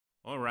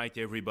right,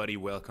 everybody,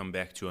 welcome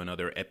back to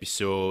another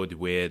episode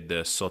with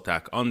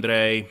Szotak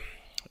Andrei.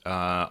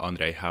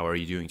 Andrei, how are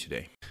you doing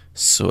today?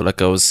 So,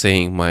 like I was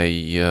saying, my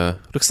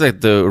looks like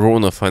the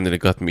Rona finally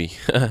got me.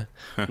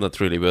 Not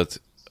really, but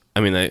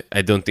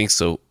I don't think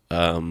so.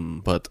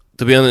 But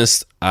to be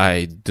honest,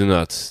 I do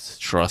not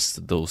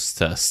trust those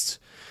tests.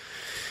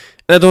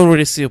 I don't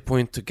really see a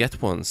point to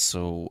get one,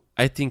 so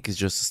I think it's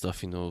just a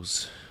stuffy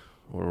nose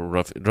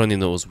or runny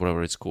nose,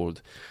 whatever it's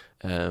called.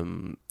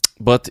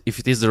 But if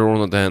it is the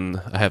Rona,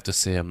 then I have to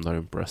say I'm not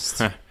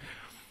impressed.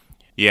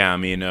 Yeah,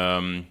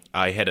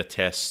 I had a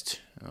test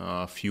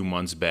a few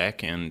months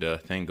back, and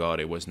thank God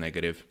it was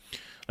negative.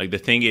 Like, the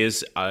thing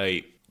is,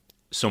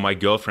 my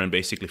girlfriend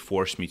basically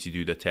forced me to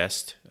do the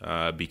test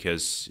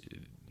because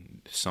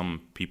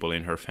some people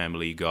in her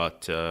family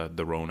got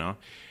the Rona.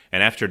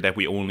 And after that,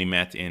 we only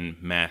met in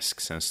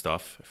masks and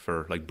stuff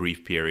for like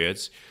brief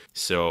periods.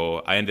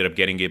 So I ended up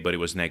getting it, but it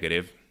was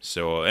negative.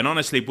 So, and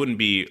honestly, it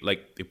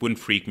wouldn't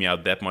freak me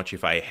out that much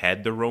if I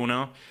had the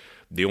Rona.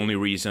 The only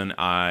reason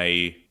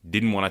I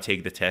didn't want to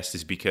take the test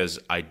is because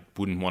I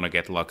wouldn't want to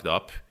get locked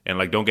up. And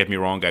like, don't get me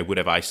wrong, I would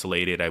have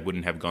isolated. I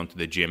wouldn't have gone to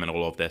the gym and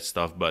all of that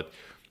stuff, but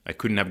I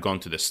couldn't have gone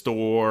to the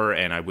store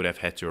and I would have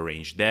had to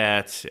arrange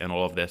that and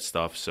all of that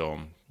stuff. So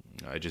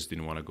I just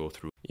didn't want to go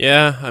through.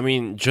 Yeah,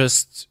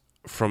 just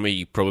from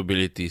a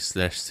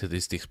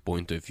probability/statistics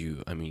point of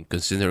view,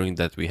 considering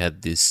that we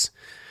had this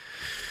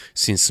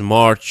since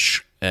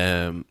March,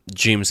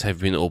 gyms have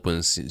been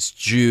open since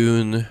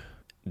June.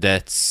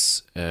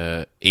 That's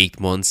 8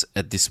 months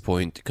at this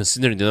point.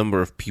 Considering the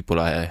number of people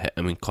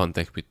I'm in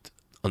contact with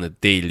on a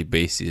daily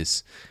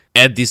basis,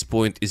 at this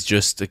point it's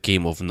just a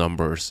game of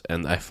numbers,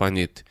 and I find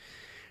it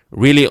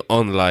really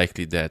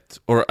unlikely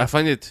I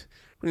find it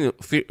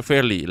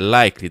fairly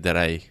likely that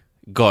I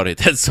got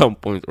it at some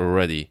point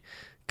already.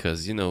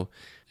 Because,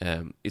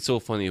 it's so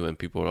funny when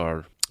people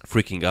are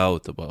freaking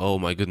out about, oh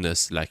my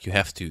goodness, like you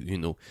have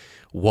to,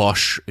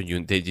 wash,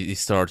 they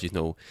start,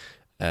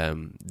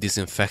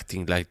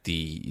 disinfecting like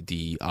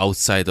the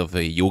outside of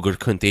a yogurt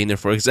container,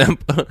 for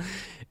example.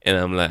 And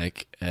I'm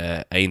like,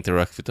 I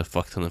interact with a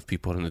fuck ton of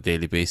people on a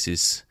daily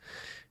basis.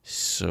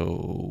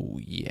 So,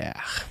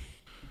 yeah.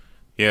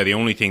 Yeah, the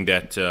only thing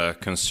that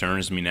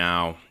concerns me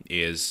now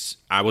is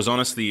I was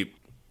honestly...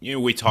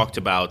 we talked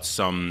about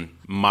some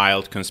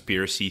mild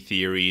conspiracy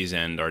theories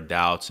and our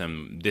doubts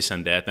and this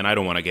and that, and I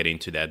don't want to get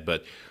into that.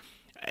 But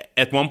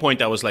at one point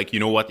I was like, you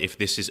know what? If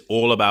this is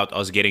all about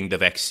us getting the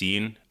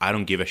vaccine, I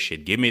don't give a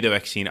shit. Give me the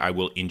vaccine. I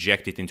will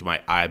inject it into my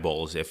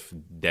eyeballs if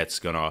that's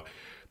going to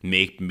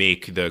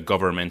make the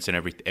governments and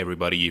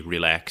everybody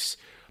relax.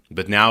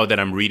 But now that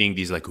I'm reading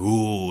these like,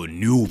 ooh,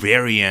 new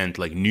variant,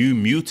 like new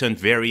mutant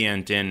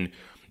variant in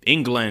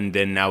England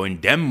and now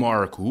in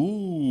Denmark,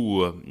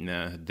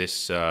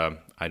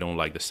 I don't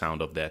like the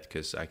sound of that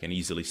because I can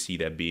easily see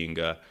that being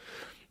a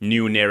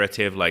new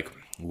narrative. Like,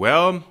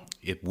 well,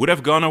 it would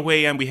have gone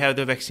away and we have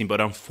the vaccine, but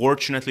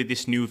unfortunately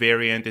this new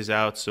variant is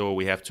out, so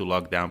we have to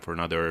lock down for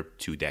another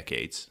 2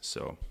 decades.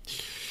 So,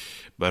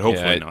 but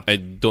hopefully not. I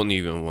don't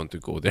even want to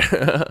go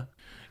there.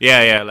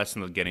 Yeah, let's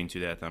not get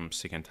into that. I'm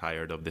sick and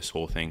tired of this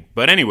whole thing.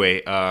 But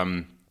anyway,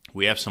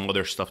 we have some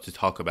other stuff to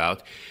talk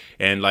about.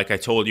 And like I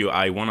told you,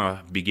 I want to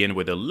begin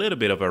with a little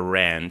bit of a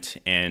rant.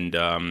 And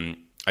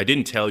I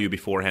didn't tell you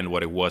beforehand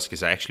what it was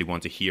because I actually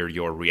want to hear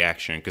your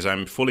reaction because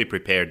I'm fully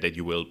prepared that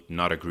you will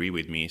not agree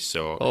with me.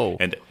 So,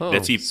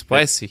 that's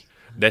spicy.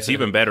 That's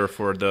even better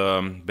for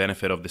the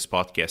benefit of this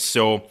podcast.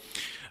 So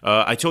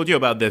I told you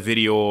about the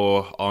video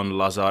on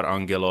Lazar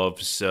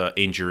Angelov's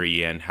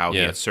injury and how he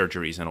had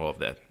surgeries and all of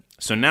that.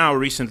 So now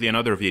recently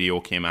another video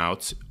came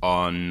out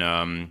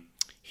on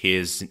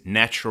his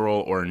natural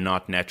or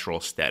not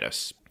natural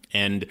status.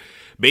 And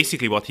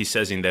basically what he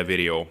says in that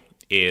video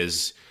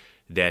is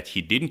that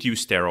he didn't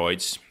use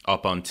steroids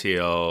up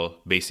until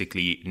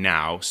basically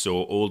now.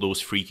 So all those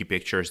freaky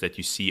pictures that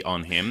you see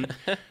on him,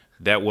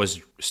 that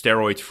was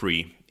steroid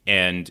free.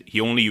 And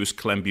he only used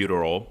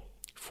clenbuterol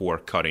for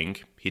cutting.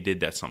 He did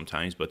that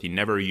sometimes, but he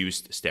never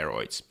used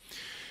steroids.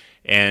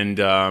 And,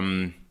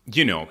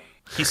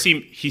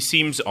 he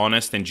seems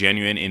honest and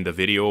genuine in the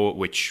video,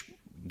 which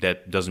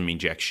that doesn't mean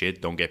jack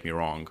shit. Don't get me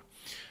wrong.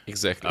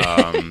 Exactly.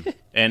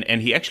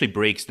 And he actually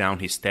breaks down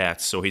his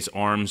stats. So his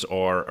arms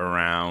are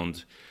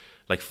around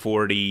like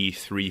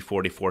 43,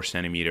 44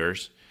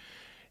 centimeters.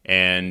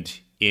 And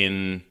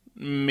in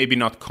maybe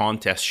not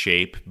contest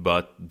shape,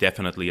 but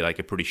definitely like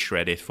a pretty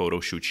shredded photo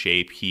shoot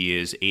shape, he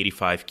is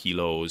 85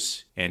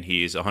 kilos and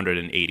he is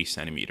 180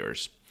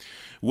 centimeters,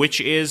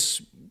 which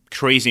is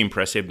crazy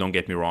impressive. Don't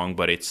get me wrong,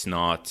 but it's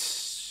not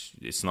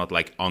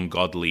like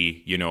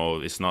ungodly,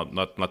 it's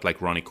not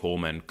like Ronnie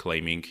Coleman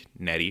claiming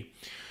natty.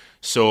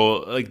 So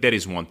like that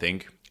is one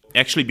thing.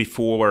 Actually,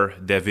 before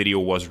the video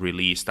was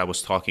released, I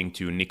was talking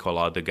to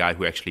Nicola, the guy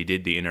who actually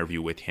did the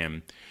interview with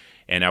him.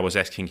 And I was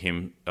asking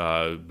him,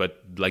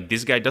 but like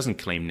this guy doesn't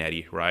claim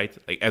natty, right?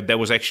 Like that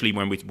was actually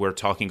when we were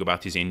talking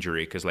about his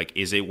injury. Because like,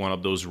 is it one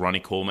of those Ronnie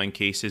Coleman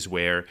cases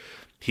where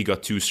he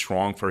got too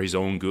strong for his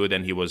own good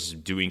and he was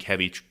doing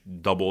heavy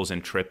doubles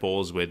and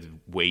triples with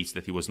weights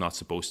that he was not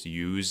supposed to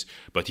use,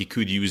 but he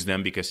could use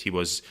them because he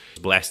was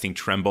blasting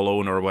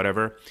trenbolone or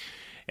whatever.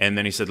 And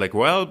then he said like,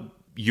 well,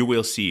 you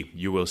will see.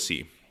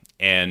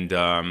 And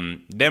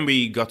then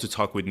we got to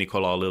talk with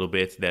Nicola a little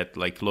bit that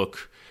like,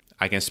 look,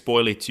 I can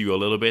spoil it to you a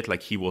little bit.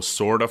 Like he will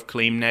sort of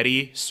claim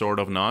natty, sort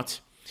of not.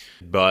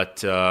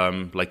 But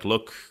like,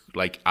 look,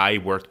 like I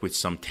worked with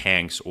some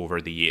tanks over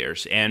the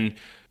years. And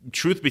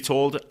truth be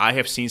told, I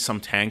have seen some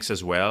tanks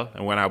as well.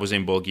 And when I was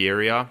in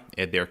Bulgaria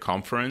at their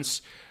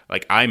conference,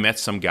 like I met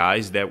some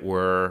guys that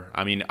were,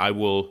 I mean, I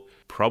will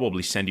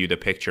probably send you the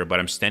picture, but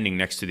I'm standing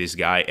next to this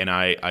guy and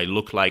I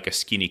look like a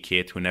skinny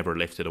kid who never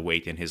lifted a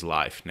weight in his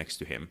life next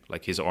to him.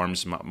 Like his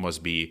arms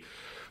must be,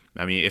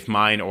 I mean, if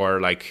mine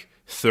are like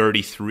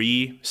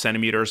 33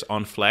 centimeters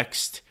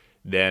unflexed,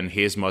 then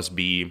his must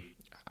be,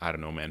 I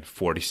don't know, man,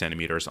 40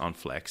 centimeters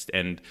unflexed.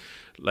 And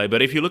like,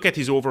 but if you look at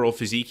his overall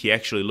physique, he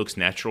actually looks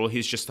natural.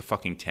 He's just a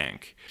fucking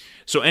tank.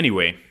 So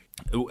anyway,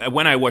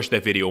 when I watched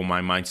that video,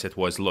 my mindset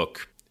was,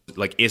 look,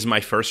 like, is my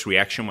first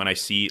reaction when I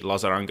see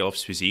Lazar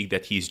Angelov's physique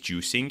that he's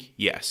juicing?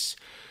 Yes.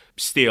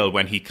 Still,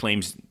 when he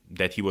claims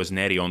that he was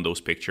natty on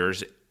those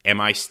pictures, am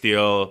I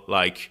still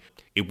like,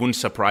 it wouldn't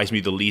surprise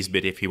me the least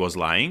bit if he was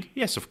lying?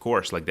 Yes, of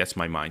course. Like, that's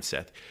my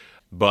mindset.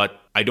 But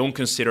I don't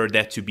consider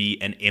that to be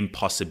an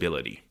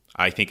impossibility.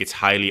 I think it's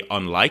highly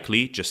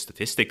unlikely, just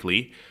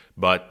statistically,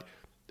 but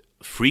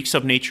freaks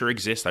of nature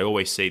exist. I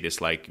always say this,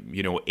 like,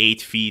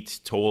 8 feet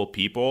tall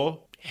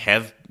people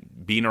have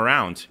been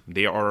around.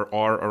 They are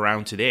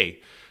around today.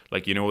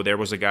 Like, there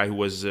was a guy who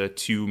was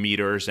 2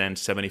 meters and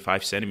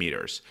 75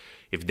 centimeters.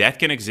 If that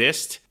can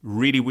exist,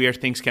 really weird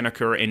things can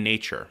occur in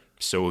nature.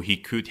 So he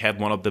could have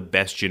one of the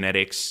best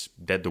genetics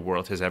that the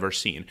world has ever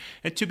seen.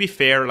 And to be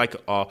fair, like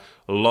a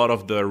lot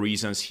of the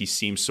reasons he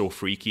seems so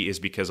freaky is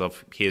because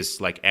of his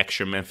like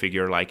action man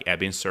figure like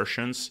ab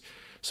insertions.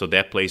 So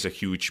that plays a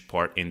huge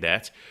part in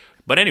that.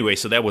 But anyway,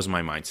 so that was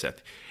my mindset.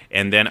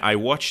 And then I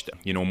watched,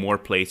 More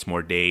Plates,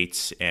 More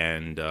Dates,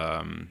 and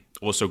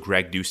also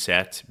Greg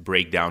Doucette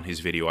break down his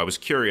video. I was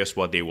curious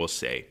what they will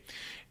say.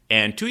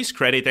 And to his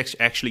credit,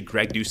 actually,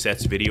 Greg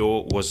Doucette's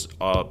video was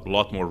a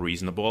lot more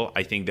reasonable.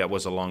 I think that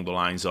was along the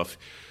lines of,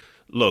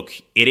 look,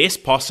 it is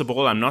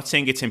possible. I'm not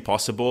saying it's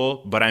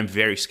impossible, but I'm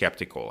very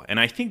skeptical. And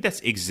I think that's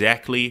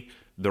exactly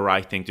the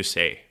right thing to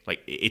say.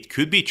 Like, it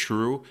could be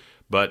true,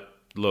 but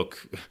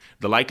look,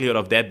 the likelihood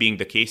of that being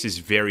the case is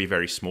very,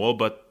 very small,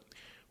 but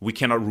we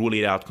cannot rule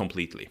it out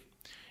completely.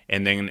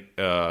 And then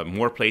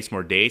More Plates,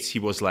 More Dates, he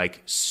was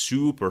like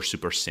super,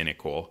 super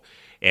cynical.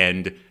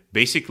 And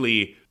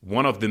basically,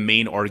 one of the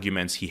main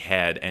arguments he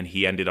had, and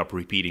he ended up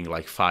repeating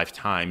like 5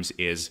 times,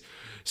 is,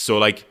 so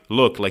like,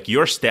 look, like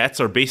your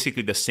stats are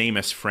basically the same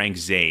as Frank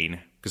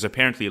Zane. Because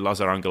apparently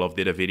Lazar Angelov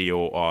did a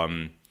video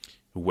on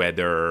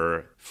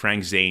whether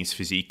Frank Zane's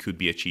physique could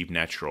be achieved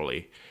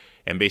naturally.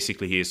 And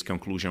basically his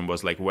conclusion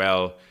was like,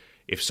 well,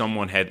 if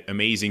someone had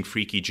amazing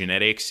freaky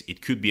genetics,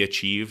 it could be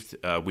achieved.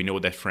 We know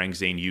that Frank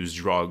Zane used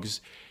drugs.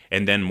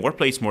 And then More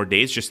Plates, More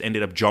Dates just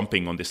ended up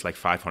jumping on this like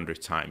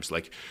 500 times.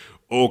 Like,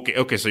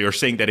 okay, so you're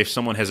saying that if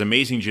someone has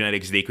amazing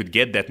genetics, they could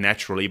get that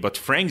naturally, but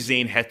Frank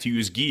Zane had to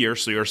use gear,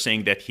 so you're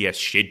saying that he has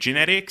shit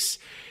genetics,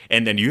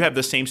 and then you have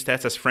the same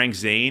stats as Frank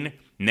Zane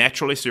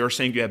naturally, so you're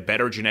saying you have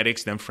better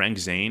genetics than Frank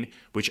Zane,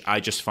 which I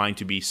just find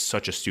to be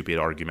such a stupid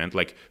argument.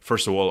 Like,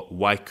 first of all,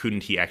 why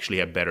couldn't he actually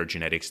have better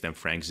genetics than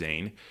Frank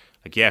Zane?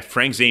 Like, yeah,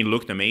 Frank Zane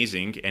looked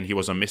amazing, and he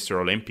was on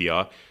Mr.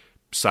 Olympia.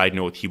 Side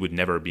note, he would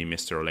never be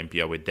Mr.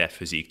 Olympia with that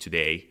physique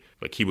today.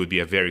 Like, he would be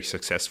a very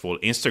successful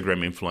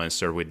Instagram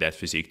influencer with that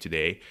physique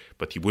today,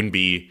 but he wouldn't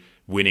be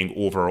winning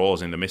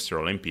overalls in the Mr.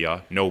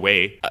 Olympia. No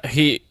way.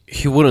 He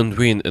wouldn't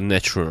win a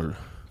natural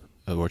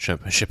world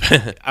championship.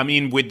 I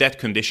mean, with that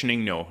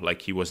conditioning, no.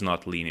 Like, he was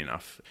not lean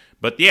enough.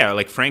 But yeah,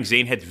 like Frank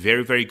Zane had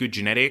very, very good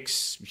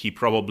genetics. He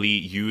probably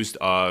used,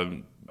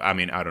 I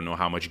don't know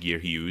how much gear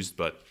he used,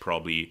 but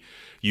probably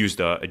used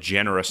a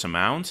generous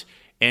amount.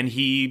 And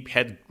he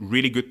had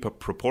really good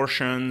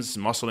proportions,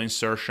 muscle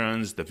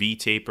insertions, the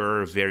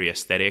V-taper, very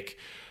aesthetic.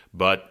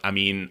 But, I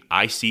mean,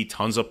 I see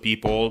tons of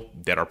people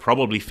that are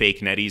probably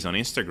fake netties on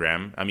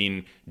Instagram. I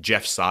mean,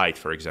 Jeff Seid,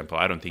 for example,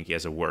 I don't think he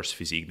has a worse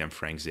physique than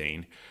Frank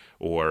Zane.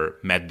 Or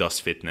Matt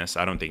Does Fitness,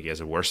 I don't think he has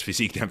a worse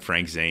physique than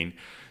Frank Zane.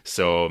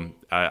 So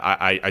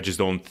I just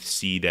don't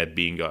see that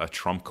being a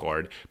trump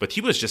card. But he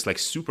was just like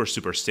super,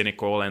 super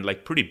cynical and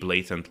like pretty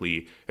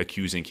blatantly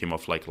accusing him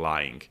of like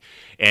lying.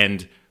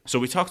 And so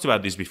we talked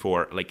about this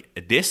before.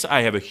 Like, this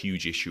I have a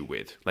huge issue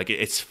with. Like,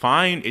 it's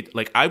fine.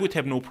 I would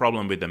have no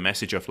problem with the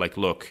message of like,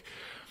 look,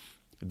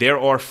 there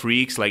are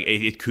freaks. Like,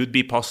 it could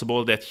be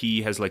possible that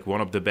he has like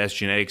one of the best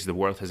genetics the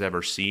world has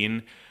ever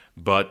seen.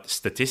 But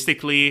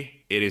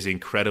statistically, it is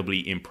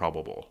incredibly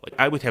improbable. Like,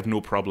 I would have no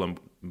problem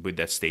with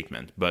that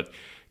statement. But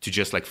to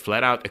just like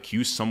flat out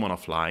accuse someone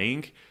of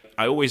lying,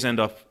 I always end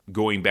up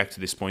going back to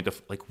this point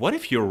of like, what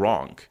if you're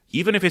wrong?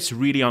 Even if it's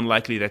really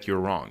unlikely that you're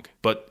wrong.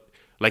 But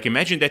like,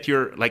 imagine that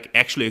you're like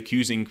actually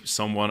accusing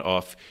someone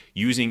of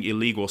using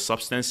illegal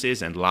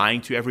substances and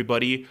lying to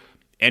everybody,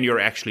 and you're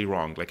actually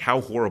wrong. Like,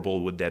 how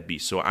horrible would that be?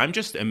 So I'm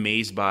just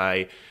amazed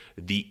by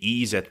the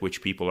ease at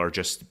which people are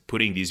just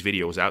putting these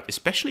videos out,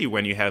 especially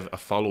when you have a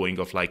following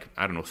of like,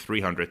 I don't know,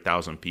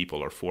 300,000 people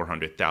or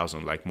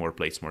 400,000, like more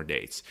plates, more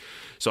dates.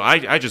 So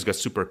I just got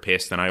super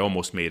pissed, and I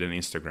almost made an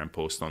Instagram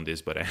post on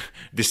this, but I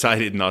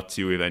decided not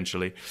to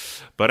eventually.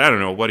 But I don't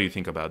know. What do you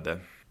think about that?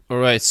 All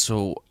right,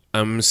 so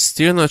I'm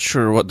still not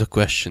sure what the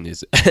question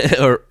is,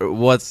 or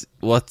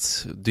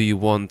what do you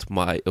want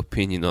my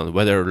opinion on,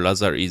 whether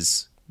Lazar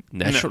is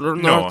natural or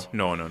not?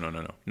 No,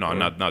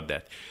 not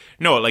that.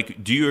 No,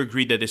 like, do you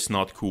agree that it's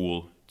not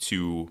cool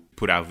to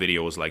put out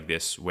videos like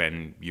this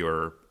when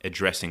you're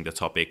addressing the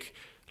topic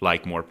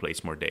like more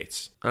plates, more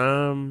dates?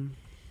 Well,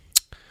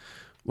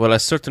 I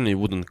certainly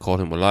wouldn't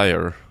call him a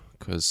liar,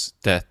 because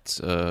that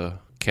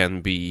can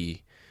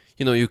be,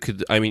 you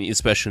could, I mean,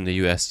 especially in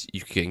the US,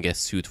 you can get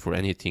sued for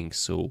anything,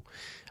 so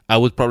I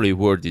would probably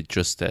word it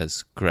just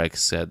as Greg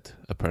said,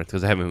 apparently,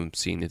 because I haven't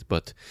seen it,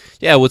 but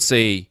yeah, I would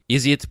say,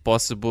 is it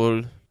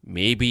possible?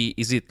 Maybe.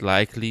 Is it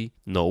likely?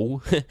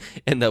 No.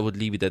 And I would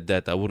leave it at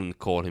that. I wouldn't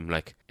call him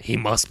like, he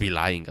must be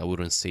lying. I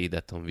wouldn't say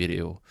that on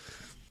video.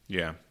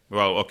 Yeah.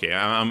 Well, okay.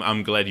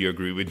 I'm glad you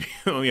agree with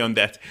me on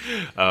that.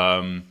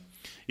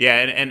 Yeah,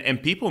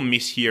 and people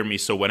mishear me.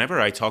 So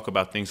whenever I talk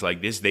about things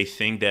like this, they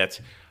think that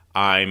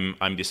I'm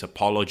this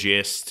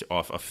apologist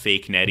of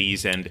fake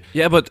netties and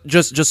yeah, but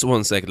just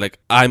one sec. Like,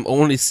 I'm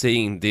only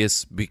saying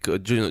this because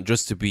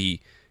just to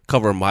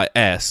cover my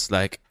ass.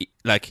 Like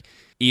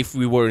if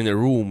we were in a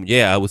room,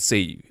 yeah, I would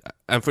say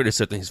I'm fairly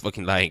certain he's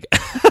fucking lying.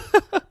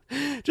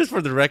 Just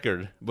for the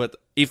record. But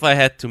if I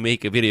had to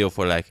make a video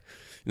for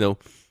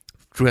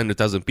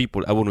 300,000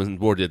 people, I wouldn't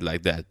word it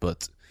like that.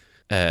 But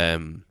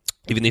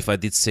even if I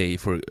did say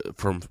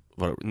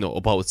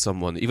about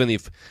someone, even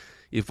if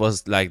it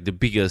was like the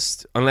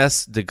biggest,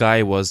 unless the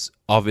guy was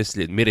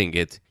obviously admitting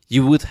it,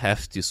 you would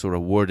have to sort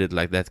of word it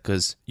like that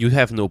because you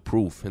have no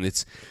proof. And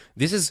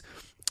there's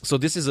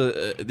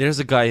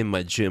a guy in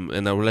my gym,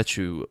 and I will let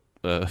you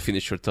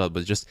finish your thought,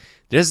 but just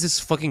there's this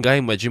fucking guy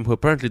in my gym who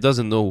apparently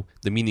doesn't know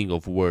the meaning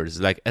of words.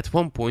 Like, at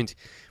one point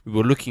we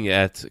were looking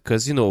at,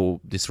 because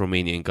this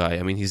Romanian guy,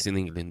 I mean, he's in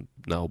England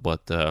now,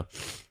 but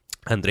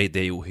Andrei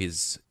Deu,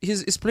 his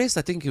placed,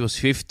 I think he was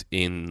 5th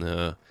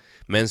in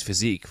men's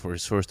physique for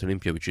his first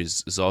Olympia, which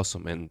is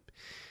awesome. And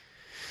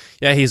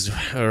yeah, he's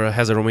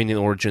has a Romanian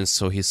origin,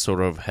 so he's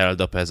sort of held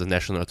up as a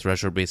national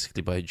treasure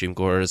basically by gym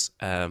goers.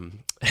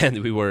 And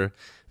a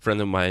friend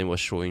of mine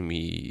was showing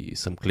me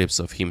some clips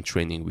of him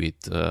training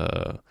with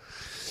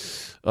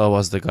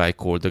what's the guy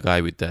called? The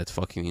guy with that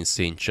fucking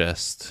insane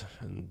chest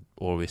and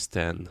always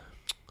tan.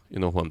 You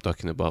know who I'm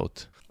talking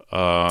about?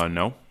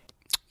 No.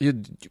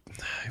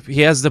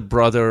 He has the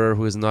brother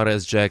who is not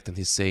as jacked, and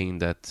he's saying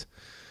that.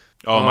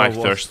 Mike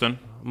Thurston.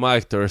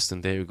 Mike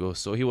Thurston, there you go.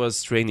 So he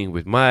was training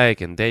with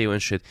Mike and Deo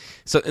and shit.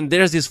 So, and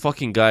there's this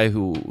fucking guy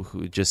who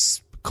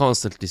just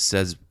constantly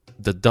says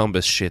the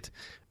dumbest shit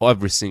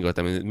every single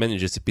time. It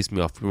manages to piss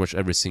me off pretty much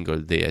every single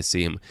day I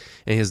see him.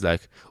 And he's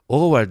like,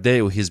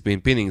 Deo, he's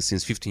been pinning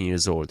since 15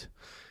 years old.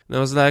 And I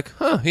was like,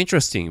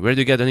 interesting. Where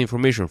do you get that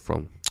information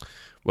from?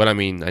 Well, I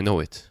mean, I know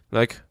it.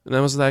 And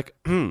I was like,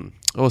 so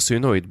you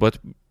know it, but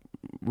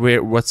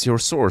what's your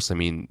source? I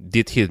mean,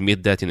 did he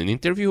admit that in an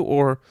interview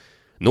or...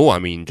 No, I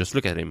mean, just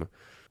look at him.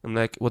 I'm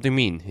like, what do you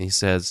mean? He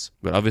says,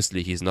 well,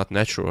 obviously he's not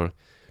natural.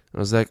 I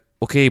was like,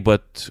 okay,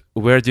 but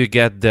where do you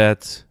get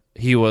that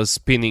he was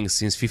spinning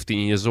since 15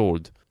 years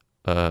old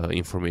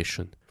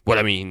information? Well,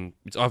 I mean,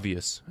 it's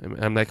obvious.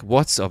 I'm like,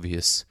 what's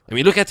obvious? I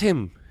mean, look at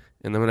him.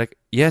 And I'm like,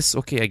 yes,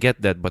 okay, I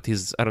get that, but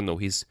he's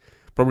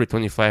probably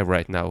 25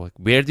 right now. Like,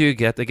 where do you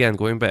get, again,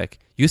 going back?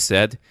 You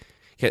said,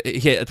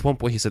 at one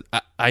point he said,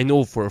 I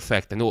know for a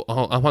fact, I know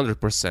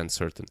 100%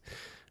 certain.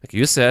 Like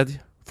you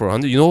said...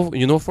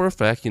 You know for a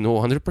fact,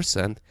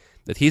 100%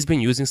 that he's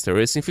been using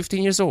steroids since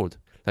 15 years old.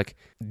 Like,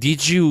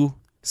 did you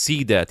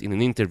see that in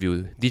an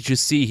interview? Did you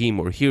see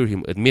him or hear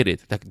him admit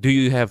it? Like, do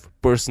you have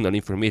personal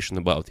information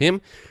about him?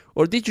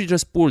 Or did you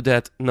just pull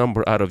that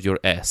number out of your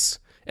ass?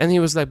 And he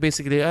was like,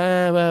 basically,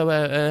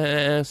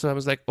 so I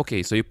was like,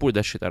 okay, so you pulled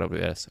that shit out of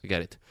your ass. I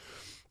get it.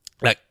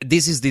 Like,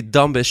 this is the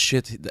dumbest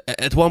shit.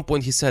 At one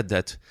point he said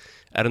that,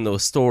 a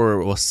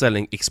store was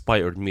selling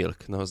expired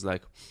milk. And I was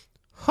like...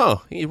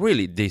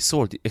 really? They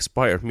sold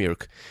expired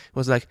milk. It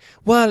was like,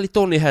 well, it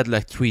only had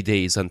 3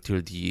 days until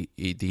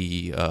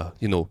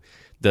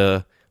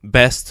the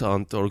best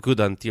or good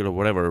until or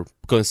whatever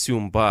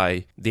consumed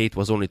by date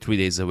was only 3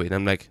 days away. And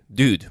I'm like,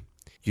 dude,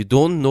 you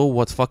don't know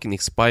what fucking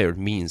expired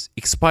means.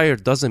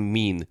 Expired doesn't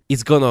mean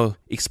it's gonna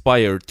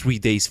expire 3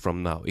 days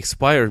from now.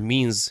 Expired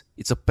means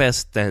it's a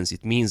past tense.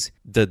 It means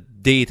the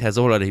date has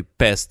already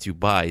passed you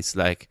by. It's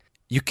like,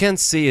 you can't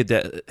say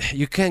that,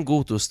 you can't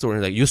go to a store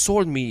and you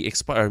sold me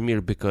expired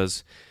milk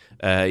because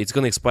it's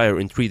going to expire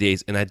in 3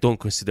 days and I don't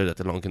consider that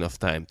a long enough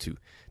time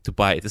to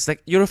buy it. It's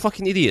like, you're a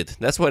fucking idiot.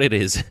 That's what it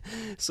is.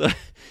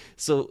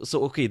 So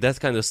okay, that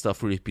kind of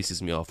stuff really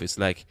pisses me off. It's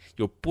like,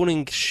 you're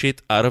pulling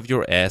shit out of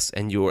your ass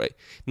and you're,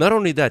 not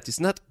only that, it's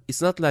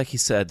not like he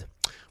said,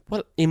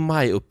 well, in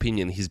my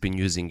opinion, he's been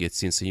using it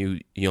since a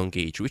young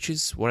age, which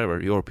is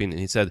whatever, your opinion.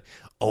 He said,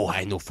 oh,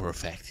 I know for a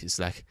fact. He's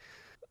like,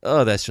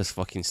 oh, that's just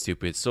fucking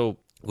stupid. So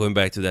going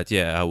back to that,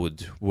 yeah, I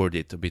would word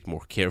it a bit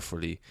more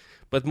carefully,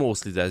 but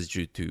mostly that's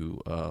due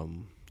to,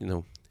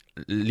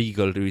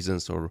 legal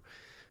reasons or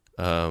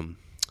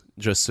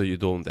just so you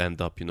don't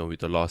end up,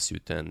 with a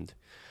lawsuit, and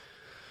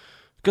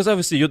because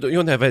obviously you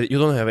don't have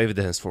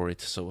evidence for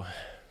it. So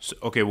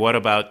Okay, what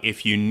about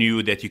if you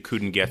knew that you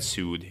couldn't get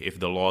sued if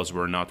the laws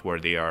were not where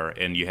they are,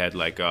 and you had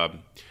like I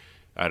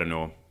don't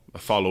know, a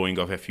following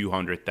of a few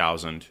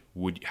 100,000?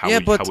 How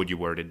would you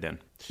word it then?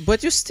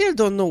 But you still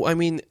don't know. I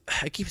mean,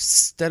 I keep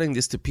telling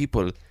this to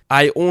people.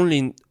 I'm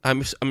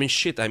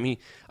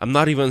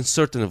not even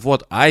certain of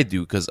what I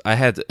do, because I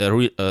had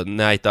a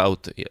night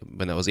out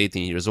when I was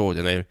 18 years old,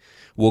 and I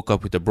woke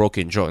up with a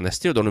broken jaw, and I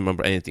still don't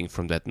remember anything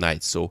from that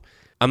night. So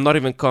I'm not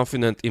even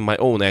confident in my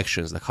own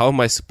actions. Like, how am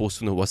I supposed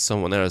to know what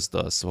someone else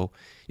does? So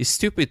it's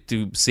stupid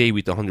to say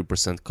with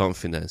 100%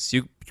 confidence.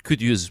 You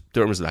could use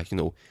terms like,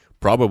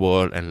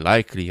 probable and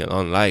likely and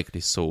unlikely.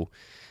 So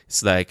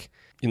it's like,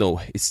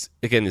 it's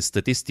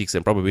statistics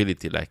and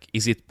probability. Like,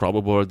 is it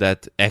probable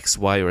that X,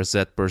 Y, or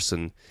Z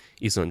person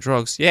is on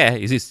drugs? Yeah.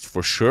 Is it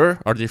for sure?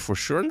 Are they for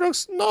sure on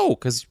drugs? No,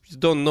 because you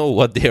don't know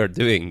what they are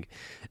doing.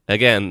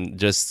 Again,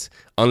 just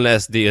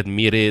unless they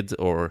admit it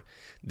or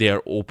they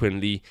are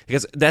openly,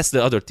 because that's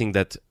the other thing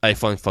that I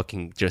find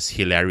fucking just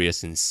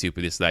hilarious and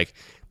stupid. It's like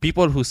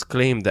people who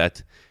claim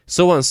that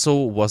so and so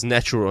was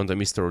natural on the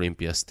Mr.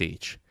 Olympia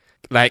stage.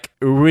 Like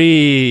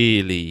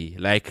really.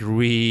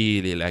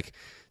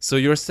 So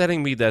you're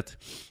telling me that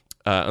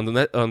on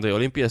the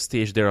Olympia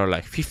stage there are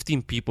like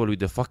 15 people with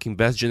the fucking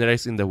best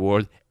genetics in the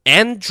world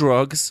and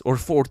drugs, or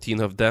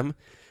 14 of them,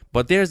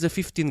 but there's the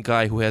 15th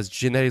guy who has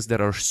genetics that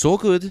are so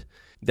good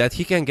that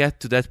he can get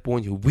to that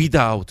point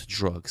without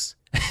drugs.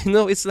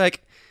 It's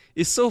like,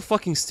 it's so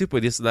fucking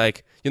stupid. It's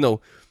like,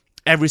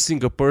 every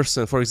single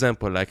person, for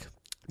example, like,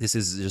 this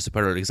is just a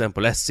parallel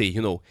example. Let's say,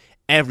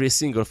 every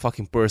single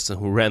fucking person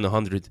who ran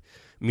 100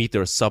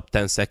 meters sub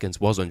 10 seconds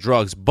was on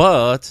drugs,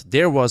 but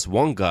there was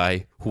one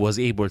guy who was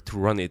able to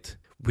run it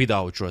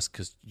without drugs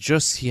because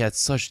just he had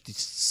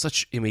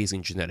such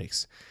amazing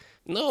genetics.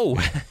 No,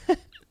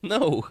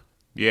 no.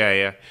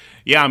 Yeah.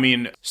 I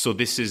mean, so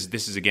this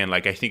is again,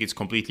 like, I think it's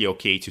completely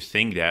okay to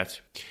think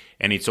that,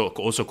 and it's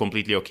also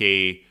completely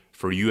okay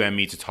for you and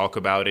me to talk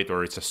about it,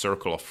 or it's a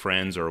circle of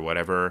friends or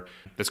whatever.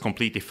 That's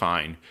completely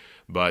fine.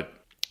 But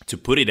to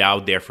put it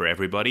out there for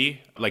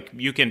everybody, like,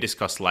 you can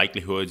discuss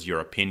likelihoods, your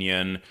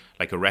opinion,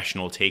 like a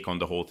rational take on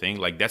the whole thing,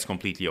 like, that's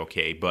completely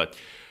okay. But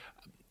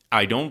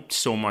I don't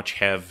so much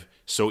have,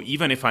 so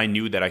even if I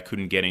knew that I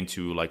couldn't get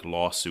into like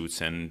lawsuits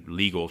and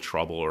legal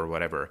trouble or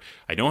whatever,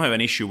 I don't have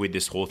an issue with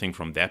this whole thing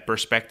from that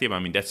perspective. I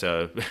mean, that's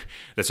a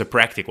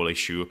practical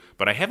issue,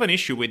 but I have an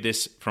issue with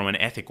this from an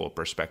ethical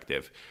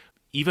perspective.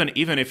 Even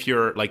if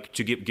you're like,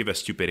 to give a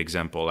stupid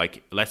example,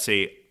 like, let's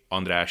say,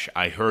 András,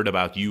 I heard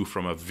about you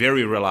from a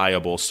very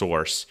reliable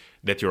source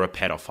that you're a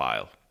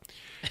pedophile.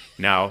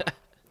 Now,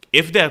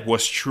 if that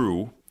was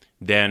true,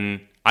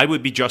 then I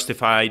would be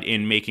justified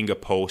in making a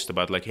post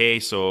about like, hey,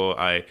 so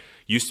I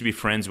used to be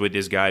friends with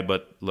this guy,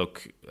 but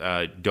look,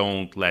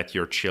 don't let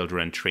your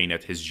children train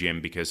at his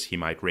gym because he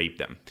might rape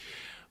them.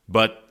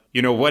 But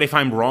what if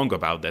I'm wrong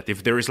about that?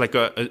 If there is like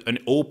an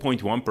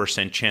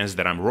 0.1% chance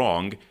that I'm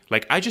wrong,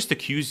 like, I just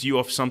accuse you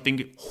of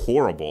something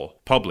horrible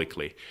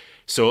publicly.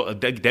 So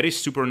that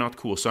is super not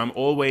cool. So I'm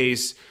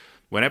always,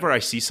 whenever I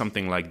see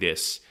something like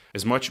this,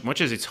 as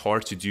much as it's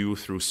hard to do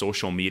through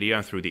social media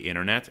and through the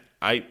internet,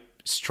 I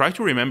try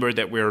to remember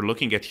that we're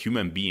looking at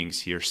human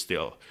beings here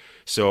still.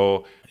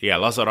 So yeah,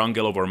 Lazar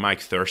Angelov or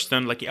Mike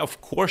Thurston, like, yeah, of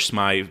course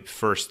my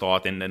first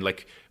thought and then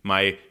like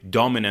my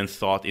dominant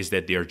thought is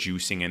that they're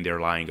juicing and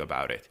they're lying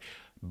about it.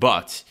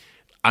 But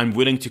I'm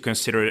willing to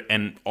consider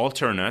an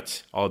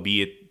alternate,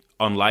 albeit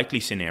unlikely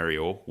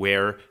scenario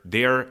where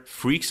they're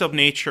freaks of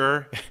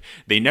nature,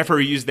 they never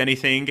used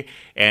anything,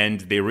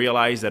 and they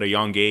realized at a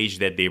young age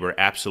that they were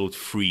absolute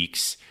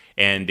freaks,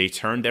 and they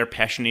turned their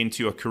passion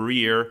into a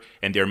career,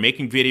 and they're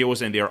making videos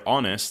and they're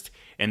honest,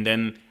 and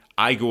then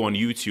I go on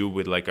YouTube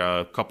with like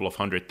a couple of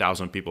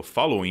 100,000 people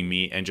following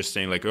me and just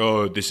saying like,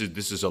 oh, this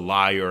is a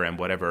liar and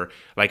whatever.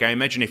 Like, I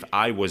imagine if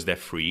I was that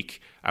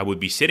freak, I would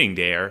be sitting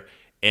there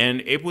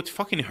and it would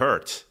fucking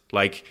hurt.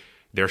 Like,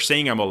 they're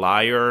saying I'm a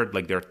liar.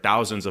 Like, there are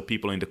thousands of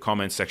people in the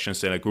comment section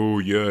saying like, oh,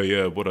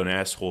 yeah, what an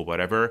asshole,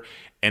 whatever.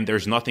 And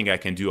there's nothing I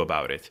can do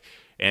about it.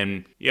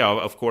 And yeah,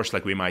 of course,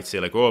 like, we might say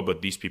like, oh,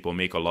 but these people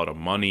make a lot of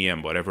money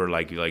and whatever.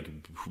 Like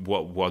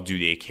what do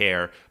they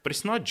care? But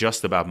it's not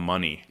just about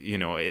money.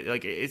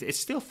 It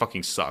still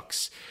fucking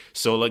sucks.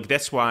 So like,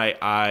 that's why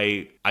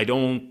I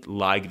don't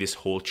like this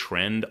whole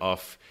trend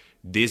of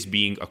this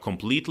being a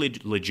completely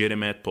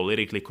legitimate,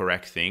 politically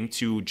correct thing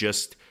to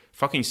just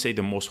fucking say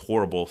the most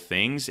horrible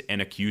things and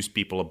accuse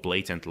people of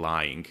blatant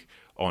lying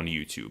on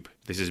YouTube.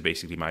 This is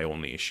basically my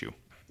only issue.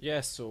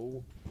 Yeah,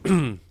 so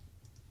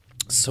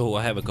so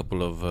I have a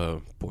couple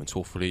of points,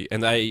 hopefully.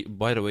 And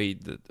by the way,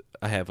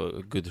 I have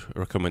a good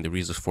recommended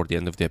reasons for the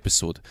end of the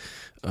episode,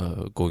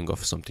 going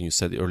off something you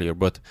said earlier.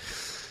 But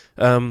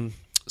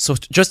so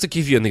just to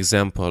give you an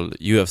example,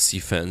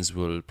 UFC fans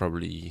will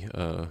probably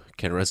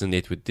can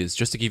resonate with this.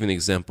 Just to give you an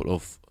example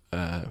of,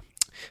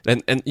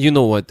 and you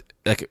know what,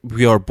 like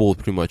we are both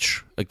pretty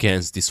much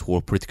against this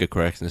whole political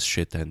correctness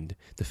shit and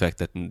the fact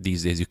that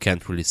these days you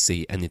can't really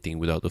say anything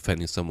without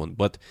offending someone.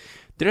 But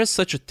there is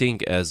such a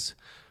thing as,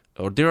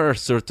 or there are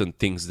certain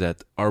things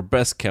that are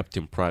best kept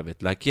in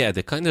private. Like, yeah,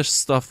 the kind of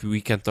stuff we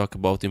can talk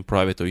about in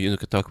private, or you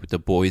can talk with the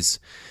boys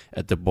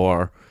at the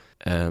bar,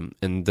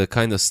 and the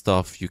kind of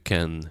stuff you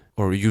can,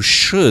 or you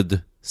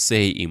should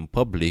say in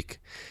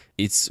public,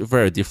 it's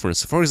very different.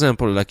 So for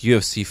example, like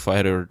UFC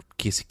fighter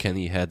Casey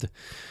Kenny had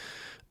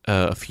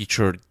a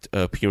featured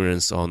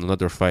appearance on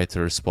another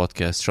fighter's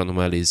podcast, Sean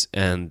O'Malley's,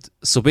 and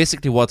so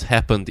basically what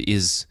happened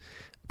is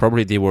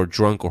probably they were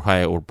drunk or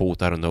high or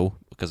both, I don't know,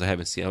 because I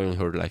only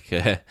heard like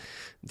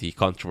the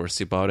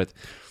controversy about it,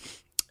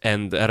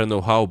 and I don't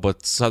know how,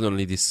 but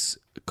suddenly this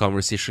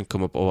conversation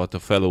come up about a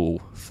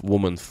fellow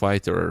woman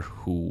fighter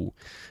who,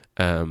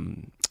 I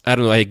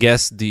don't know, I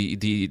guess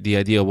the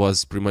idea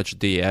was pretty much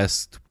they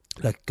asked,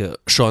 like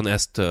Sean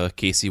asked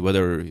Casey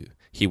whether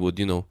he would,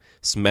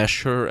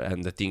 smash her,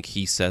 and I think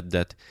he said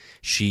that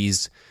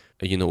she's,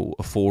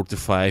 a 4 to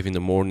 5 in the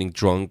morning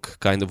drunk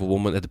kind of a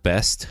woman at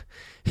best.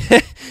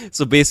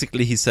 So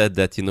basically he said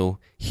that,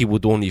 he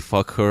would only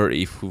fuck her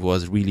if he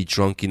was really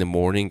drunk in the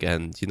morning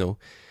and,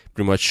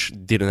 pretty much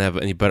didn't have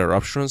any better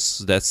options.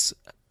 That's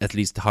at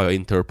least how I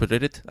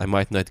interpreted it. I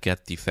might not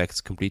get the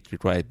facts completely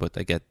right, but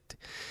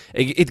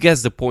it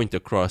gets the point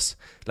across.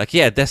 Like,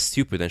 yeah, that's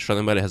stupid, and Sean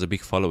O'Malley has a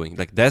big following.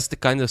 Like, that's the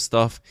kind of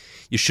stuff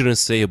you shouldn't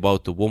say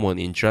about a woman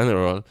in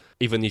general,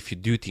 even if you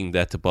do think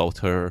that about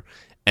her.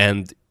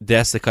 And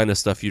that's the kind of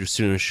stuff you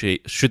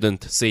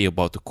shouldn't say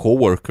about a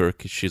coworker,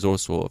 because she's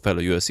also a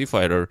fellow UFC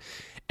fighter.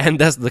 And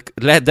that's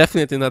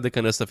definitely not the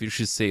kind of stuff you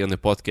should say on a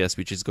podcast,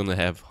 which is going to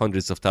have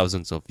hundreds of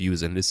thousands of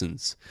views and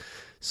listens.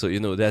 So,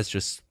 that's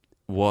just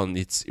one.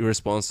 It's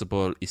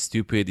irresponsible, it's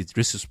stupid, it's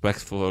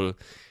disrespectful.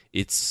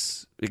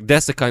 That's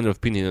the kind of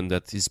opinion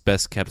that is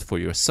best kept for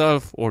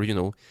yourself, or,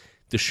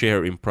 to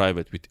share in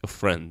private with a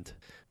friend.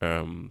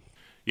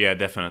 Yeah,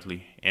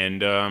 definitely.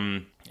 And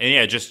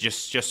yeah,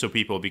 just so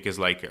people, because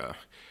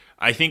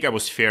I think I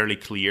was fairly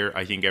clear.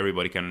 I think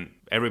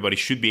everybody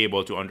should be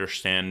able to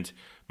understand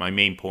my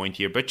main point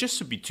here. But just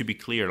to be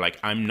clear, like,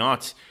 I'm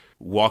not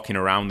walking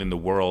around in the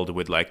world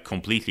with like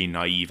completely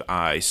naive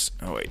eyes.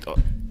 Oh wait, I'll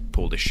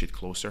pull this shit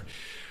closer.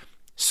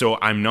 So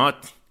I'm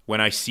not,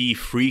 when I see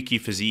freaky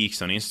physiques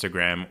on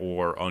Instagram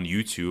or on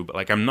YouTube,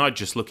 like, I'm not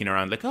just looking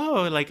around like,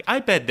 oh, like, I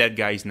bet that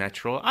guy's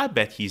natural. I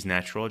bet he's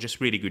natural.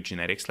 Just really good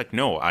genetics. Like,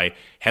 no, I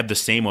have the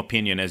same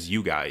opinion as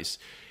you guys.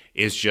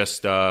 It's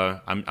just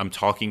I'm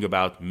talking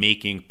about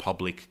making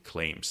public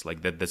claims.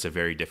 Like, that's a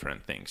very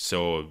different thing.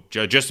 So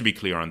just to be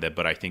clear on that,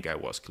 but I think I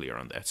was clear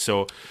on that.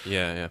 So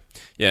yeah,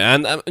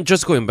 and I'm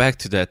just going back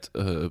to that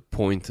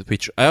point,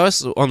 which I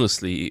also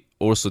honestly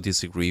also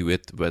disagree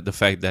with, but the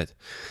fact that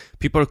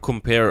people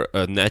compare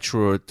a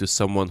natural to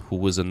someone who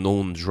was a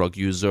known drug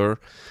user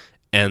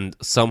and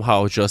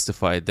somehow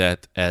justify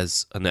that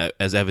as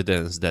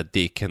evidence that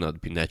they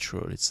cannot be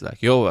natural. It's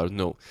like,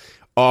 no,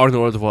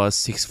 Arnold was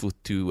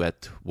 6'2"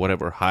 at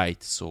whatever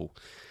height, so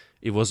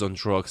it was on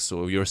drugs.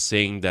 So you're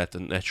saying that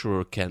a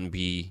natural can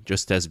be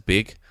just as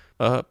big?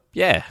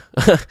 Yeah.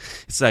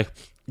 It's like,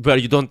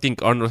 but you don't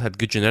think Arnold had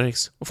good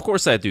genetics? Of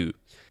course I do.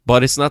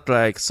 But it's not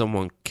like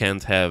someone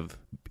can't have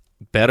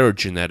better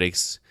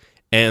genetics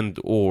and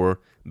or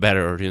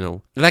better,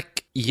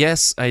 Like,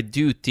 yes, I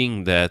do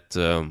think that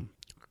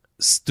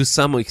to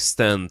some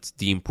extent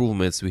the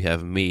improvements we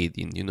have made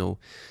in,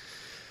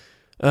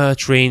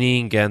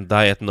 training and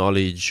diet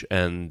knowledge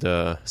and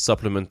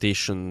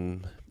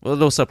supplementation,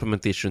 although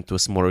supplementation to a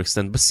smaller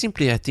extent, but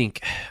simply I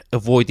think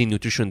avoiding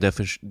nutrition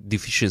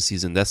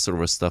deficiencies and that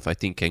sort of stuff I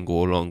think can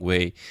go a long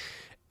way.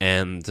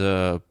 And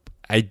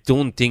I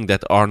don't think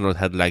that Arnold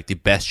had like the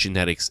best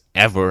genetics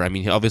ever. I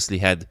mean, he obviously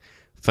had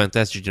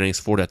fantastic genetics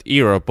for that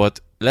era, but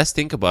let's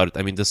think about it.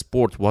 I mean, the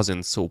sport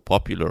wasn't so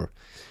popular,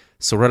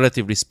 so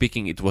relatively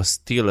speaking it was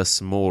still a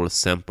small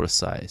sample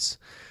size.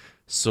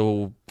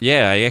 So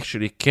yeah, I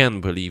actually can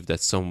believe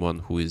that someone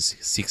who is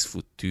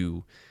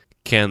 6'2"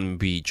 can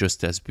be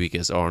just as big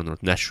as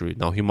Arnold naturally.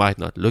 Now, he might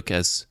not look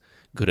as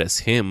good as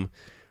him,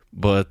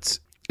 but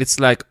it's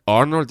like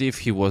Arnold, if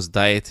he was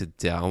dieted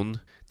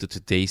down to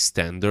today's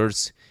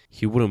standards,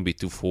 he wouldn't be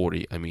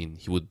 240. I mean,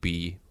 he would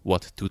be,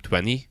 what,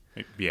 220?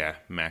 Yeah,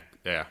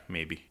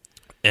 maybe.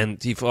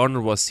 And if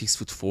Arnold was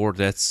 6'4",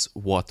 that's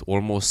what,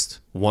 almost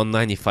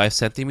 195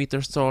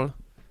 centimeters tall?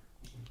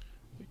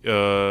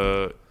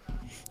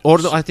 Or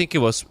no, I think he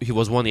was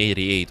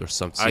 188 or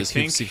something. I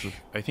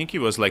think he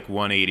was like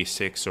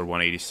 186 or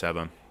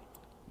 187.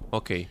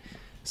 Okay.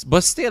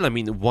 But still, I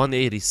mean,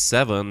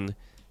 187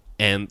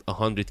 and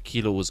 100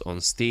 kilos on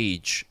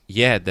stage,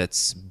 yeah,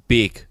 that's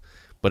big.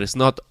 But it's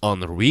not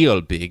unreal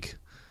big.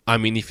 I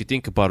mean, if you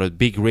think about it,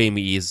 Big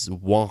Ramy is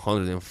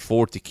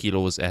 140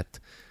 kilos at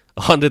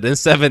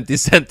 170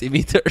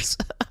 centimeters.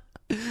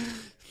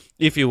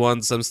 If you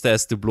want some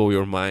stats to blow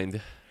your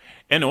mind.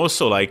 And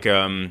also, like,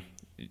 I'm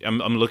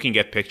looking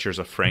at pictures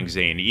of Frank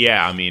Zane.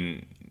 Yeah, I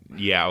mean,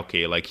 yeah,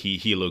 okay, like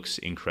he looks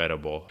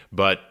incredible.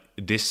 But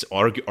this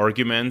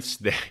arguments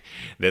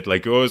that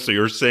like, oh, so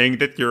you're saying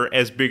that you're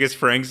as big as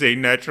Frank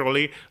Zane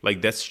naturally?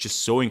 Like, that's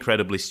just so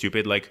incredibly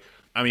stupid. Like,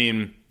 I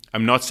mean,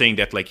 I'm not saying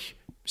that, like,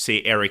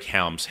 say Eric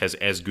Helms has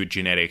as good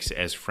genetics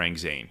as Frank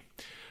Zane.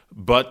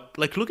 But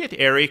like, look at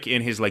Eric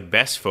in his like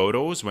best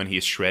photos when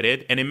he's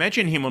shredded, and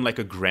imagine him on like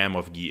a gram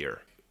of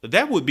gear.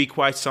 That would be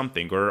quite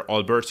something. Or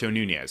Alberto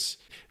Nunez,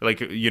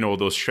 like, you know,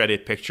 those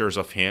shredded pictures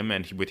of him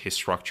and with his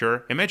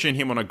structure. Imagine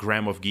him on a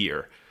gram of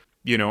gear.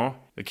 You know,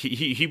 like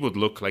he would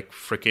look like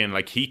freaking,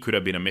 like he could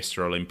have been a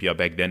Mr. Olympia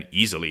back then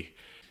easily.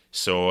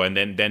 So, and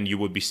then you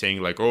would be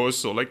saying like, oh,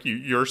 so like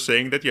you're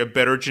saying that you have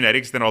better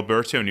genetics than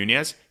Alberto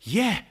Nunez?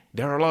 Yeah,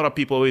 there are a lot of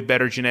people with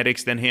better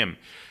genetics than him.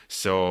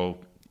 So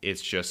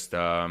it's just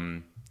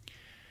I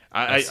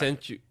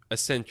sent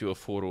you a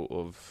photo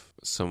of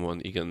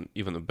someone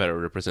even a better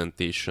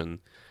representation.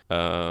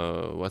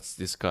 What's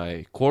this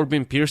guy?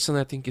 Corbin Pearson,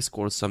 I think he's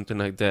called, something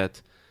like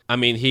that. I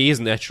mean, he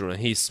is natural and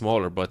he's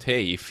smaller, but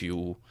hey, if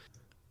you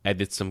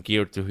added some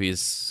gear to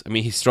his, I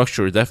mean, his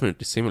structure is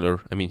definitely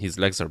similar. I mean, his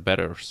legs are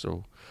better,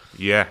 so.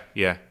 Yeah,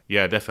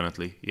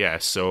 definitely. Yeah,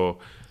 so.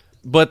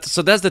 But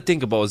so that's the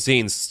thing about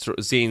Zane's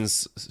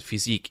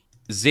physique.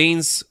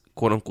 Zane's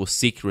quote-unquote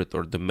secret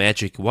or the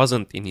magic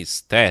wasn't in his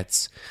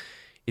stats.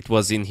 It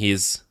was in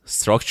his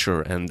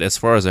structure. And as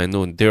far as I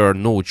know, there are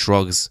no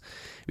drugs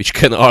which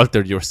can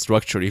alter your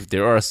structure. If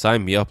there are,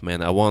 sign me up,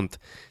 man. I want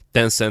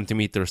 10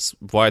 centimeters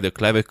wider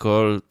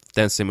clavicle,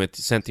 10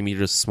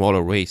 centimeters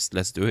smaller waist.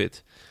 Let's do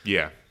it.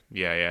 Yeah,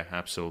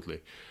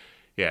 absolutely.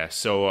 Yeah,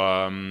 so,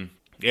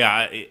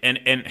 yeah,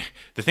 and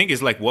the thing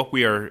is, like, what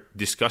we are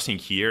discussing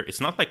here, it's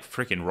not like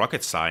freaking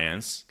rocket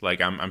science. Like,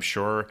 I'm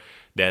sure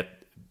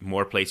that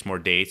More Plates, More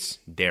Dates,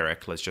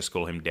 Derek, let's just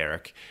call him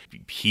Derek,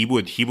 he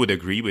would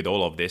agree with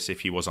all of this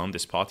if he was on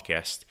this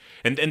podcast.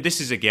 And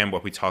this is again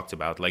what we talked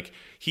about. Like,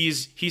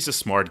 he's a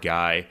smart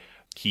guy.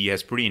 He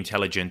has pretty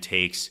intelligent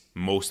takes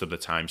most of the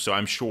time. So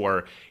I'm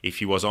sure if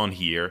he was on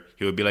here,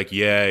 he would be like,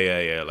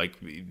 yeah. Like,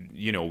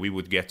 you know, we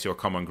would get to a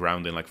common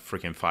ground in like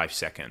freaking 5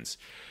 seconds.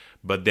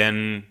 But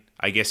then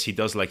I guess he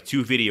does like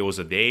 2 videos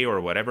a day or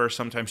whatever.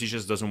 Sometimes he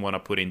just doesn't want to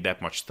put in that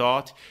much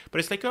thought. But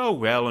it's like, oh,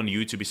 well, on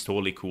YouTube it's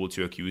totally cool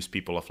to accuse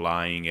people of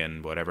lying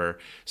and whatever.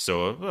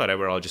 So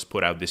whatever, I'll just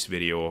put out this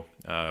video.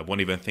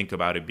 Won't even think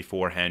about it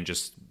beforehand.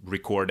 Just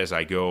record as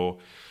I go.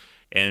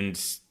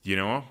 And, you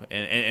know,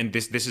 and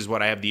this is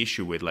what I have the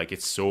issue with. Like,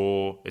 it's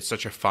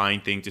such a fine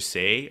thing to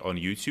say on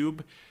YouTube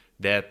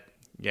that,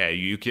 yeah,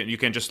 you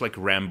can just like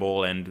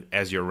ramble, and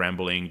as you're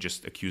rambling,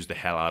 just accuse the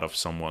hell out of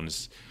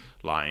someone's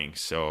lying.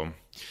 So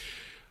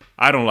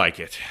I don't like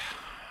it.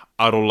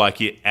 I don't like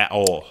it at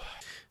all.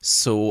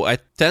 So I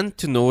tend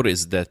to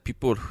notice that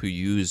people who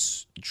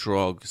use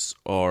drugs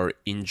are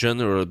in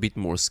general a bit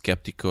more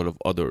skeptical of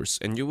others.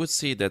 And you would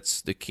say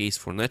that's the case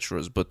for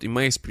naturals, but in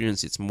my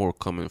experience it's more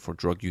common for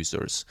drug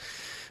users.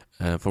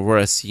 For what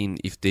I've seen,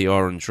 if they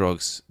are on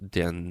drugs,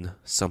 then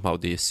somehow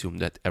they assume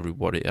that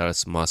everybody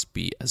else must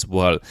be as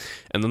well.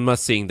 And I'm not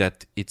saying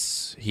that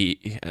it's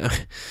he.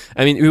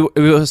 I mean,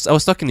 I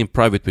was talking in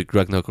private with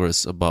Greg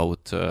Knuckles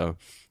about a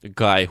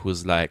guy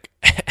who's like,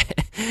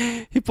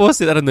 he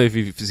posted, I don't know if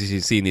you've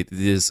seen it. It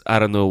is, I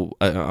don't know,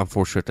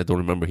 unfortunately I don't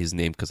remember his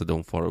name because I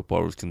don't follow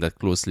powerlifting that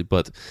closely,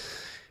 but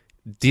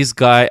this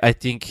guy, I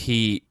think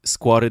he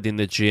squatted in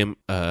the gym,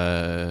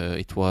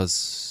 it was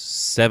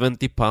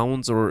 70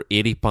 pounds or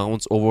 80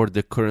 pounds over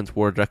the current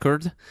world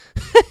record.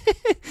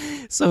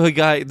 So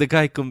the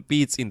guy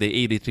competes in the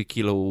 83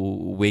 kilo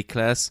weight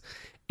class,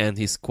 and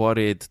he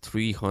squatted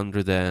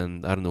 300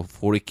 and, I don't know,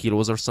 40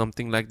 kilos or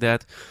something like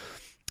that.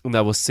 And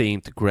I was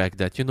saying to Greg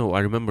that, you know, I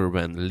remember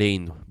when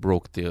Lane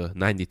broke the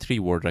 93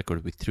 world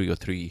record with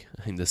 303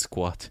 in the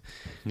squat.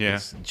 Yeah.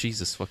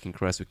 Jesus fucking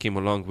Christ, we came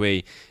a long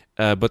way.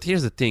 But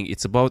here's the thing,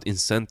 it's about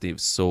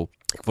incentives. So,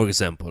 for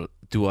example,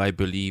 do I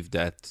believe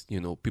that,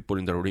 you know, people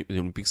in the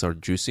Olympics are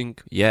juicing?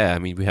 Yeah, I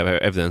mean, we have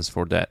evidence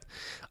for that.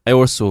 I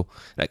also,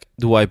 like,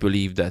 do I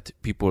believe that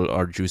people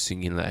are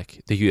juicing in,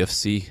 like, the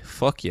UFC?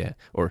 Fuck yeah.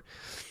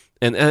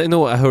 And I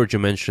know I heard you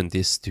mention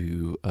this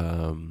to,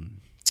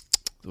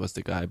 what's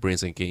the guy,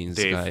 Brains and Gains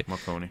Dave guy,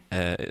 Marconi.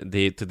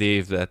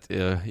 Dave that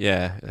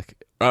yeah, like,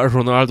 are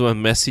Ronaldo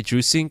and Messi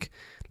juicing?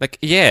 Like,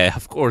 yeah,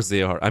 of course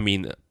they are. I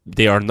mean,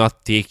 they are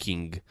not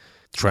taking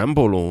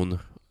Trembolone,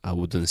 I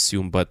wouldn't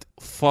assume, but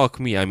fuck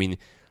me, I mean,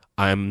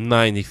 I'm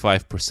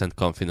 95%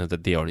 confident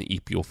that they are an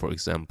EPO, for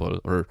example,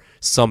 or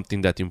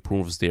something that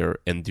improves their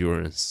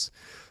endurance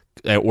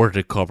or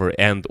recovery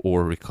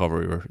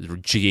or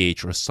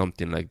GH or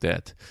something like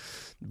that.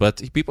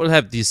 But people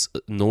have this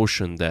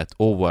notion that,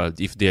 oh, well,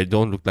 if they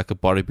don't look like a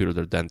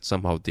bodybuilder, then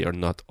somehow they are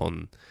not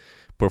on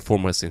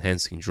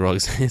performance-enhancing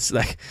drugs. It's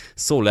like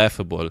so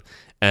laughable.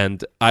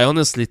 And I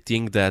honestly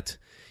think that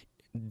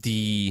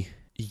the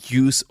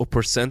use or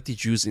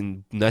percentage use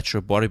in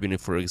natural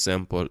bodybuilding, for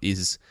example,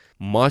 is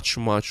much,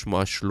 much,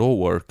 much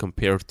lower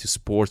compared to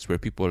sports where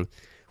people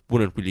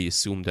wouldn't really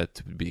assume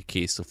that would be the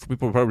case. So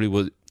people probably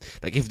would,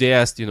 like, if they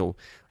asked,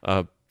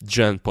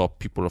 Gen Pop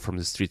people from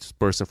the street,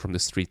 person from the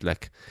street,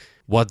 like,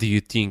 what do you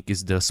think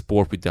is the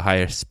sport with the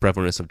highest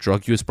prevalence of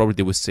drug use? Probably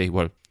they would say,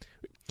 well,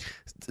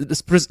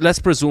 let's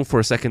presume for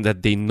a second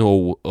that they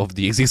know of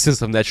the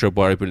existence of natural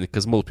bodybuilding,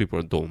 because most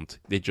people don't.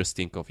 They just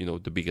think of,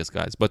 the biggest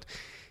guys. But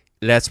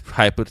let's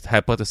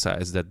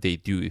hypothesize that they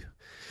do.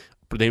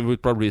 They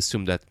would probably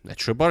assume that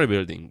natural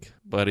bodybuilding.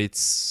 But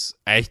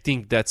I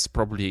think that's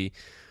probably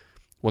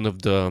one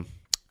of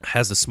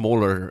has a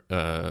smaller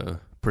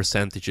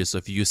percentages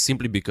of use,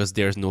 simply because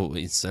there's no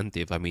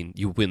incentive. I mean,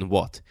 you win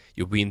what?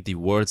 You win the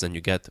awards and you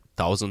get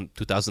 $1,000,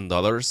 $2,000,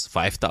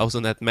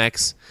 $5,000 at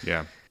max.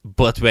 Yeah.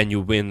 But when you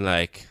win,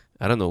 like,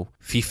 I don't know,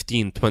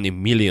 $15-20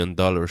 million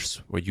or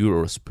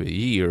euros per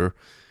year,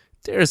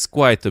 there's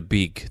quite a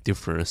big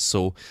difference.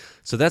 So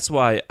that's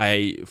why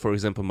for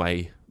example,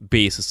 my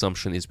base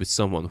assumption is with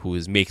someone who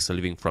makes a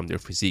living from their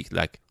physique.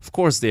 Like, of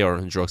course they are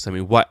on drugs. I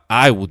mean, why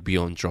I would be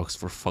on drugs,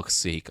 for fuck's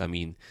sake? I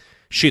mean,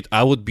 shit,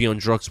 I would be on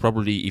drugs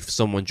probably if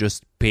someone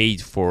just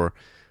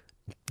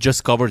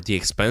covered the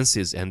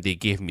expenses and they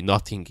gave me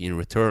nothing in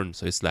return.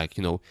 So it's like,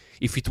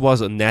 if it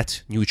was a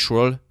net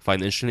neutral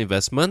financial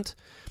investment,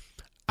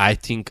 I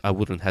think I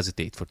wouldn't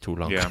hesitate for too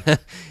long. Yeah.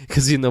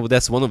 Because,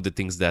 that's one of the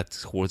things that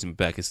holds me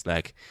back. It's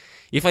like,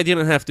 if I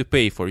didn't have to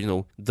pay for,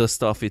 the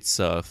stuff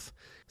itself,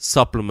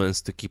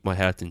 supplements to keep my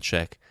health in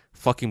check,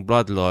 fucking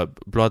blood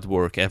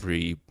work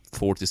every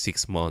 4 to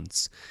 6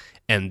 months,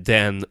 and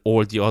then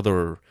all the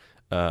other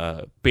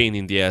pain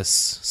in the ass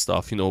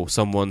stuff,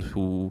 someone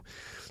who,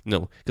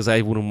 because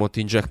I wouldn't want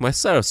to inject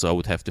myself, so I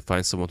would have to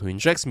find someone who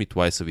injects me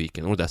twice a week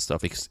and all that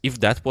stuff. If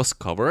that was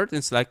covered,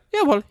 it's like,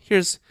 yeah, well,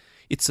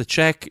 it's a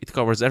check, it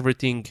covers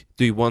everything,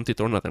 do you want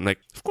it or not? I'm like,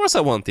 of course I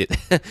want it.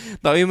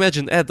 Now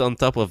imagine, add on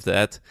top of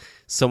that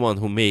someone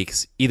who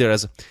makes, either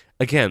as,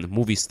 again,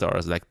 movie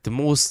stars, like the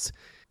most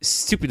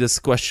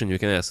stupidest question you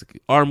can ask,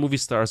 are movie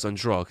stars on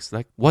drugs?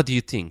 Like, what do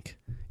you think?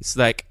 It's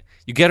like,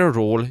 you get a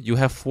role, you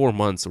have 4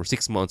 months or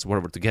 6 months,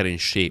 whatever, to get in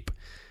shape.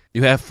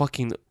 You have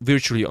fucking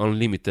virtually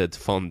unlimited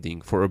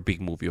funding for a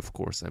big movie, of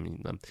course. I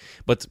mean,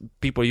 but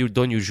people, you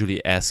don't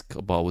usually ask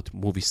about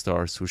movie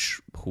stars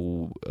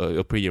who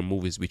appear in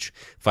movies which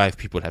 5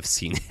 people have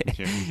seen.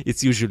 Yeah.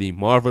 It's usually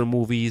Marvel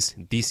movies,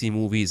 DC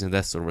movies, and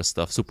that sort of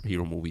stuff,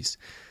 superhero movies.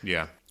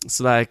 Yeah.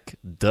 It's like,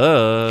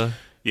 duh.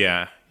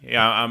 Yeah.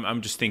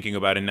 I'm just thinking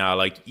about it now.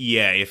 Like,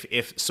 yeah,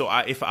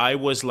 if I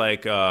was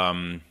like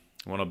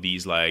one of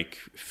these like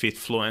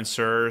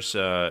fitfluencers,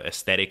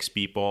 aesthetics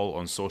people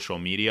on social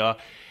media.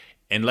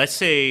 And let's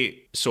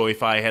say, so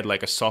if I had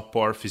like a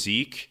subpar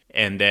physique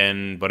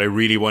but I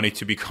really wanted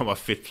to become a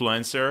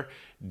fitfluencer,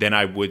 then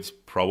I would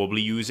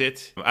probably use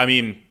it. I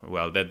mean,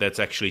 well, that's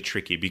actually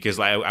tricky, because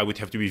I would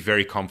have to be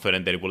very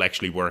confident that it will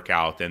actually work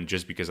out. And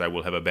just because I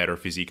will have a better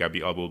physique, I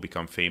will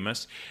become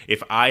famous.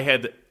 If I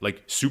had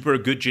like super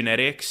good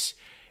genetics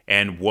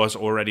and was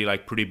already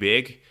like pretty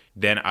big,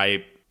 then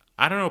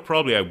I don't know,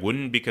 probably I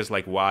wouldn't, because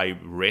like, why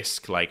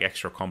risk like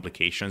extra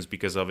complications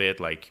because of it?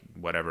 Like,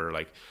 whatever,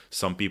 like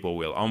some people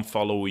will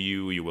unfollow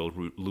you will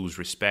lose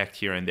respect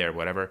here and there,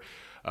 whatever.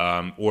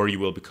 Or you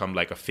will become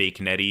like a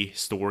fake natty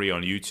story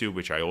on YouTube,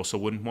 which I also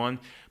wouldn't want.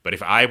 But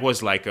if I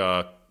was like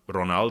a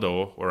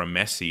Ronaldo or a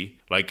Messi,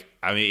 like,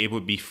 I mean, it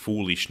would be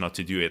foolish not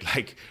to do it.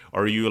 Like,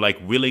 are you like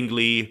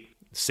willingly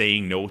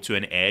saying no to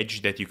an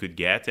edge that you could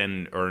get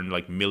and earn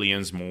like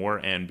millions more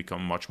and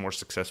become much more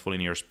successful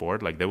in your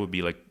sport? Like, that would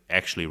be like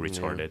actually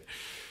retarded.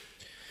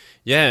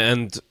 Yeah,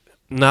 and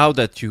now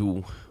that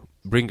you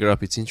bring it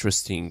up, it's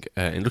interesting.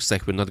 It looks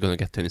like we're not going to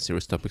get to any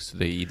serious topics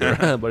today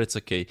either, but it's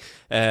okay.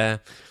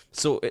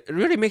 So it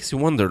really makes you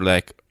wonder,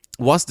 like,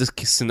 what's the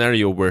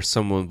scenario where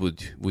someone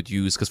would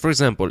use? Because, for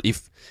example,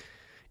 if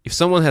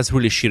someone has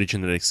really shitty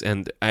genetics,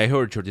 and I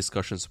heard your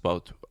discussions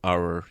about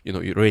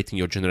you're rating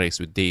your genetics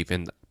with Dave,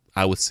 and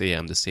I would say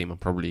I'm the same. I'm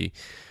probably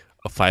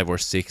a 5 or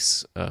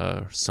 6,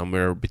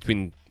 somewhere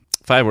between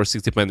 5 or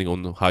 6, depending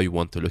on how you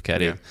want to look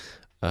at it,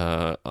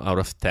 out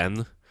of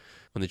 10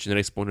 on the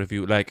genetics point of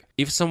view. Like,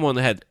 if someone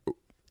had,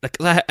 like,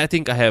 I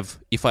think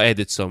if I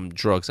added some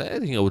drugs, I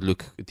think I would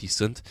look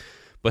decent.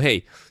 But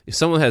hey, if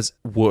someone has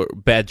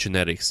bad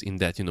genetics in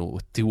that,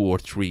 2 or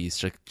 3,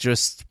 it's like,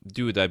 just,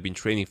 dude, I've been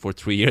training for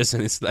 3 years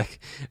and it's like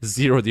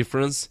 0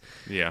 difference.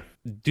 Yeah.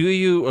 Do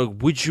you, or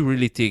would you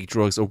really take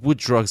drugs, or would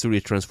drugs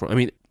really transform? I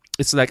mean,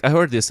 it's like, I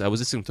heard this, I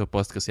was listening to a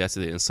podcast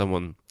yesterday, and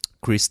someone,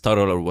 Chris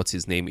Tuttle, or what's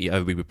his name,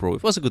 IFBB Pro,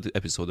 it was a good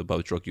episode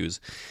about drug use.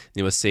 And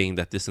he was saying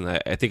that, listen,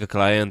 I take a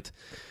client,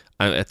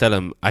 I tell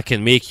him, I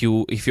can make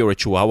you, if you're a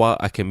Chihuahua,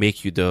 I can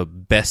make you the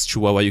best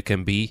Chihuahua you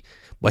can be,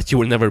 but you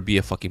will never be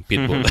a fucking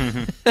pit bull.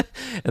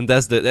 And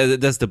that's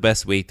the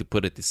best way to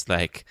put it. It's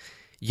like,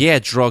 yeah,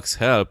 drugs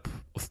help,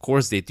 of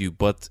course they do,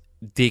 but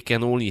they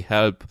can only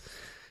help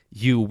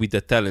you with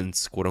the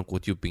talents, quote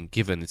unquote, you've been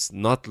given. It's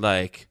not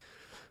like,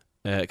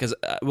 because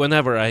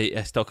whenever I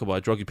talk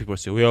about drug, people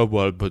say, yeah,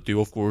 well, but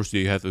of course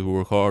they have to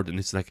work hard, and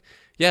it's like,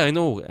 yeah, I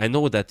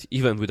know that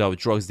even without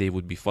drugs they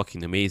would be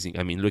fucking amazing.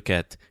 I mean, look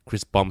at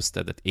Chris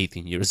Bumstead at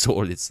 18 years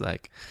old. It's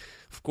like,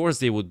 Of course,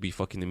 they would be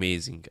fucking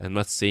amazing. I'm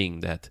not saying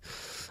that.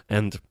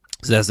 And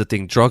that's the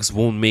thing. Drugs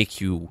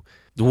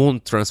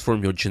won't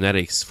transform your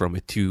genetics from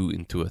a 2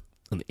 into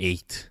an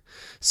 8.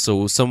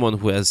 So someone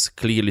who has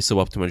clearly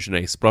suboptimal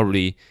genetics,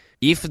 probably,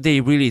 if they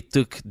really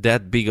took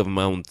that big of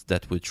amount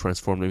that would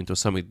transform them into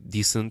something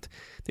decent,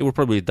 they would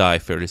probably die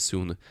fairly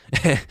soon.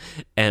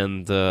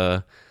 And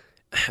then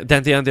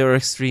the other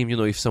extreme,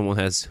 if someone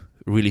has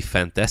really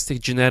fantastic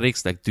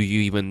genetics, like, do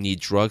you even need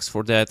drugs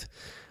for that?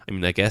 I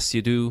mean, I guess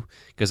you do,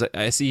 because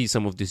I see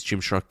some of these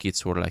Gymshark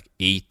kids who are like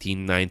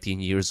 18,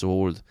 19 years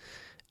old,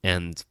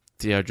 and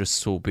they are just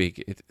so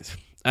big.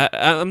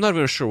 I'm not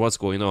even sure what's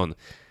going on.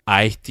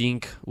 I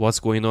think what's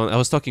going on, I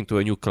was talking to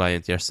a new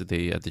client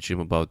yesterday at the gym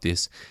about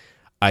this.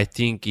 I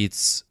think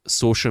it's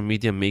social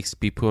media makes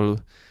people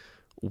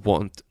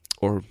want,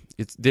 or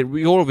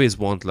we always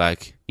want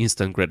like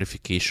instant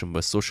gratification,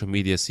 but social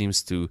media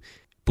seems to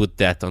put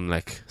that on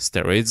like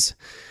steroids.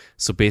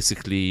 So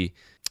basically,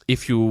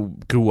 if you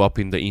grew up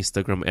in the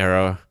Instagram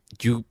era,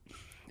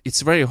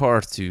 it's very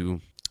hard to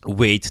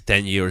wait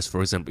 10 years, for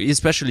example,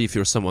 especially if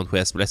you're someone who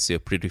has, let's say, a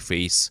pretty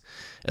face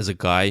as a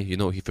guy,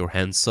 if you're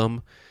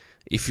handsome.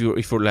 If you're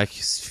like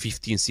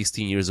 15,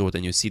 16 years old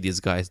and you see these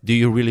guys, do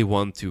you really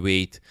want to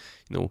wait,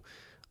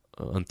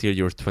 until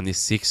you're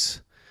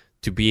 26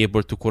 to be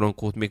able to quote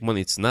unquote make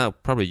money? It's now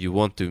probably you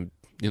want to,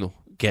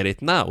 get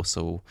it now.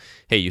 So,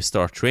 hey, you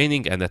start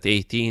training, and at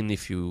 18,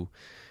 if you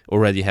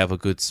already have a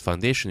good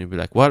foundation, you'll be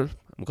like, well,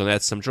 I'm going to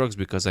add some drugs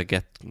because I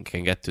can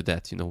get to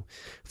that,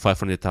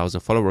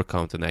 500,000 follower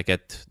count, and I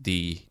get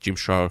the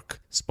Gymshark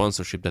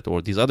sponsorship that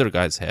all these other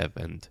guys have.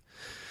 And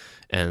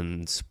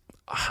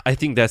I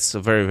think that's a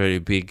very, very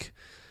big,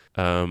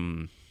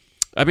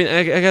 I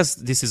guess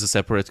this is a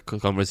separate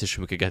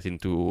conversation we could get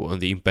into on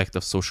the impact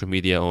of social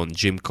media on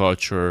gym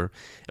culture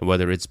and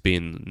whether it's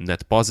been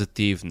net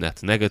positive,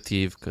 net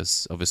negative,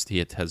 because obviously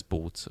it has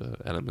both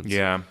elements.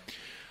 Yeah.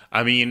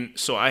 I mean,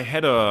 so I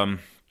had a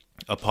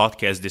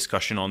podcast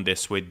discussion on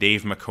this with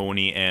Dave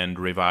McConey and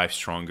Revive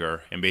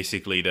Stronger. And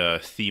basically the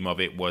theme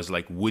of it was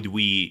like, would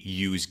we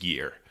use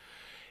gear?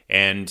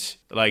 And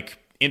like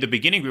in the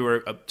beginning, we were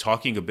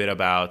talking a bit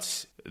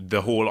about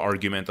the whole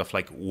argument of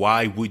like,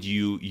 why would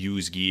you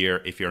use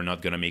gear if you're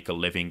not going to make a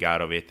living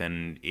out of it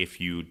and if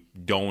you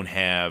don't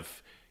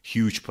have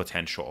huge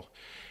potential?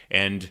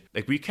 And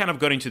like we kind of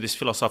got into this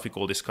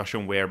philosophical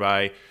discussion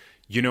whereby,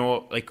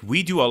 like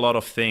we do a lot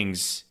of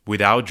things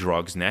without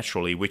drugs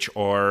naturally, which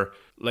are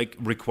like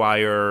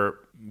require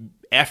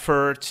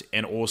effort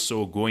and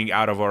also going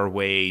out of our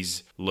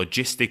ways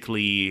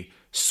logistically,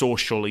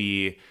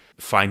 socially,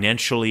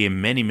 financially,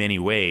 in many, many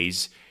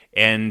ways.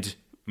 And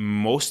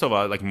most of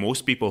us, like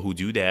most people who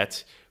do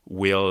that,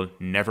 will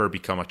never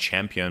become a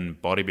champion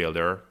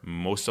bodybuilder.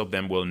 Most of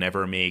them will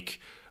never make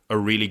a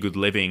really good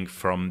living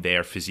from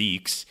their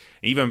physiques.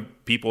 Even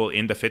people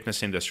in the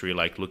fitness industry,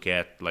 like look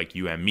at like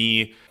you and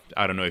me.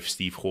 I don't know if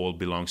Steve Hall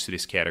belongs to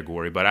this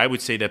category, but I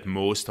would say that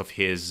most of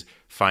his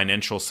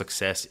financial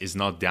success is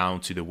not down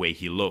to the way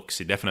he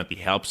looks. It definitely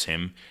helps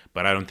him,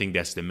 but I don't think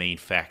that's the main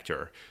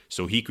factor.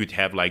 So he could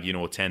have like, 10,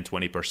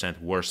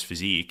 20% worse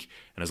physique.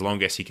 And as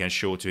long as he can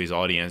show to his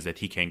audience that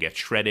he can get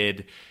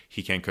shredded,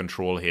 he can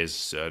control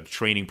his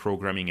training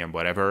programming and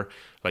whatever,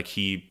 like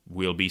he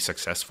will be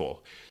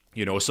successful.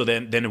 So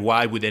then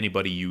why would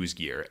anybody use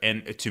gear?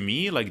 And to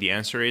me, like the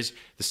answer is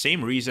the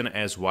same reason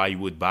as why you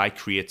would buy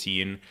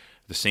creatine,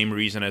 the same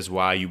reason as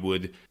why you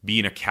would be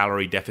in a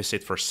calorie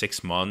deficit for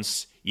 6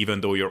 months,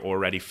 even though you're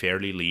already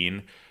fairly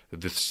lean.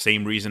 The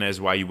same reason as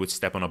why you would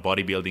step on a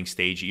bodybuilding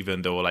stage,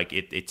 even though like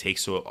it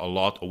takes a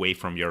lot away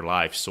from your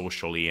life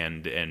socially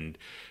and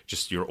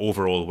just your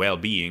overall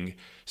well-being.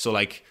 So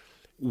like,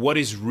 what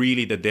is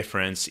really the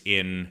difference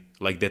in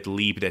like that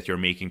leap that you're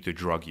making to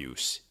drug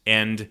use?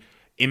 And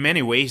in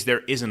many ways, there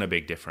isn't a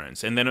big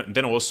difference. And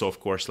then also, of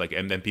course, like,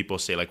 and then people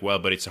say like, well,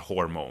 but it's a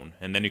hormone.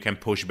 And then you can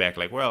push back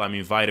like, well, I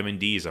mean, vitamin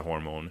D is a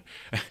hormone.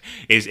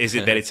 is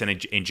it that it's an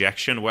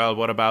injection? Well,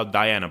 what about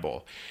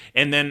Dianabol?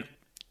 And then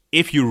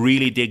if you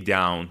really dig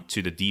down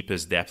to the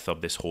deepest depth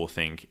of this whole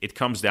thing, it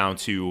comes down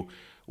to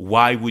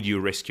why would you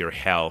risk your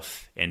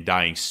health and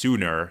dying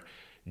sooner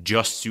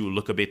just to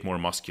look a bit more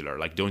muscular?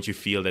 Like, don't you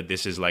feel that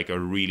this is like a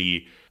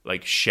really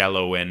like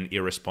shallow and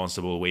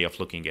irresponsible way of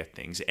looking at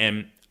things?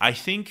 And I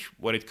think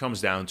what it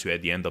comes down to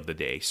at the end of the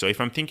day, so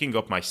if I'm thinking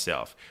of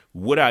myself,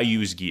 would I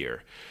use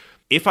gear?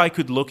 If I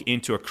could look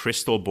into a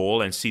crystal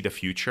ball and see the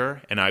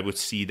future, and I would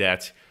see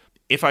that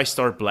if I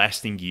start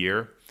blasting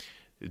gear,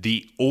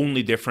 the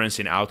only difference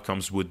in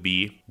outcomes would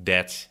be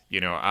that,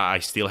 I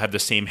still have the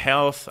same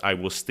health, I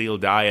will still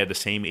die at the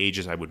same age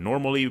as I would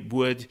normally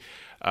would,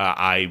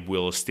 I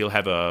will still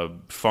have a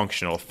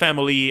functional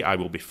family, I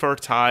will be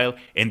fertile,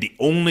 and the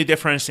only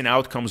difference in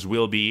outcomes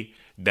will be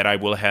that I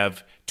will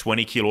have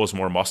 20 kilos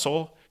more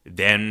muscle,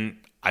 then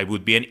I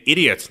would be an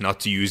idiot not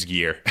to use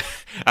gear.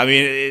 I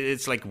mean,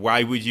 it's like,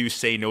 why would you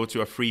say no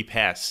to a free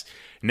pass?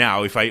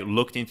 Now, if I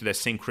looked into that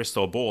same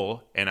crystal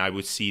ball and I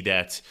would see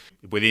that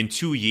within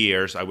 2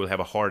 years I will have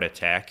a heart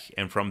attack,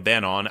 and from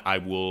then on I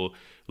will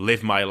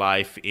live my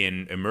life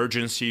in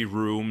emergency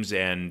rooms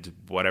and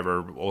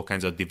whatever, all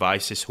kinds of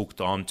devices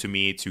hooked on to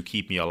me to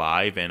keep me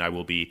alive, and I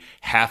will be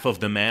half of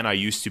the man I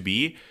used to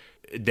be,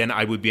 then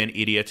I would be an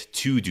idiot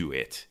to do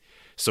it.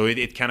 So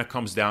it kind of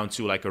comes down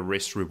to like a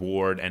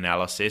risk-reward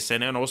analysis,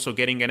 and then also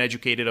getting an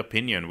educated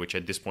opinion, which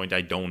at this point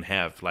I don't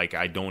have. Like,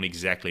 I don't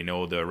exactly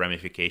know the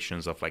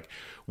ramifications of like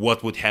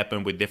what would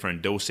happen with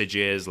different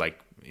dosages. Like,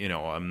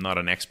 I'm not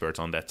an expert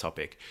on that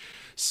topic.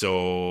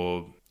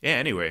 So yeah,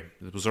 anyway,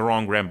 it was a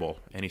long ramble.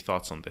 Any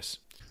thoughts on this?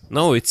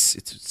 No,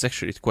 it's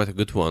actually quite a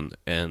good one,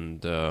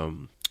 and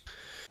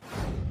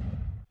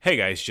Hey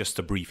guys, just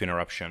a brief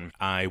interruption.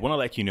 I want to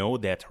let you know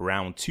that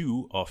round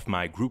 2 of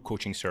my group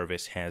coaching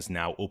service has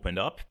now opened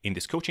up. In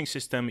this coaching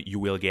system, you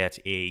will get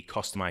a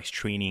customized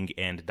training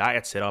and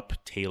diet setup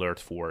tailored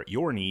for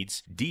your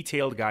needs,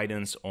 detailed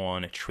guidance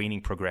on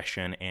training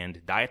progression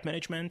and diet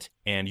management,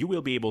 and you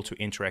will be able to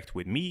interact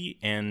with me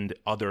and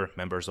other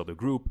members of the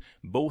group,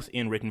 both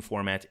in written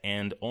format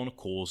and on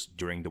calls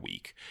during the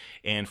week.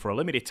 And for a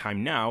limited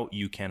time now,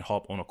 you can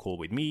hop on a call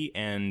with me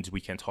and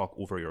we can talk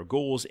over your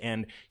goals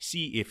and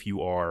see if you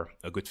are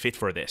a good fit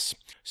for this.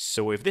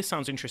 So if this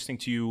sounds interesting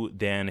to you,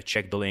 then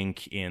check the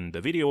link in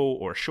the video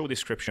or show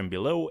description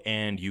below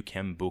and you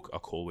can book a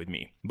call with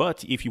me.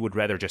 But if you would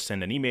rather just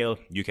send an email,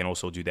 you can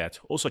also do that.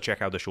 Also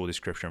check out the show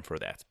description for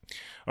that.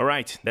 All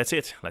right, that's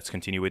it. Let's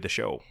continue with the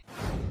show.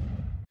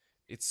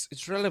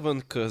 It's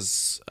relevant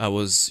because I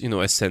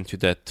sent you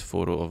that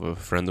photo of a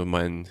friend of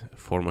mine,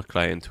 former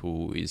client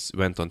who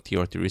went on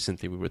TRT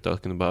recently. We were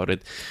talking about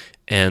it,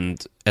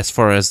 and as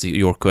far as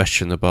your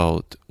question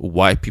about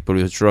why people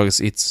use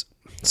drugs,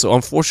 so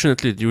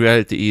unfortunately the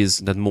reality is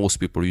that most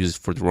people use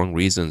it for the wrong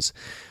reasons.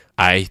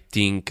 I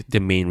think the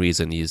main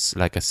reason is,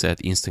 like I said,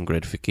 instant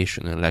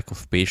gratification, a lack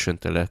of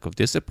patience, a lack of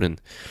discipline,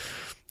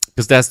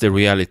 because that's the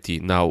reality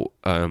now.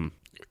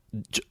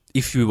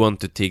 If you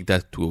want to take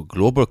that to a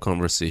global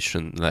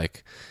conversation,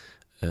 like,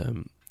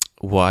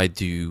 why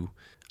do you,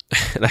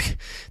 like,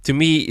 to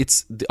me,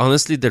 it's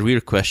honestly the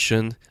real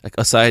question, like,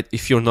 aside,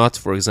 if you're not,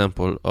 for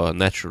example, a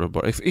natural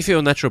if you're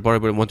a natural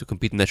bodybuilder and want to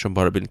compete in natural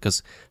bodybuilding,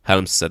 because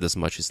Helms said as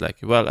much, it's like,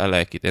 well, I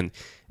like it, and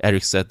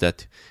Eric said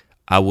that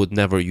I would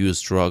never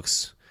use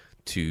drugs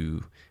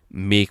to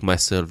make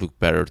myself look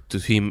better. To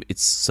him,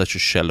 it's such a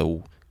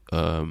shallow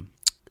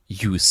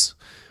use.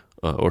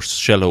 Or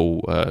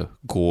shallow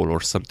goal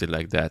or something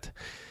like that.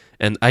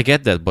 And I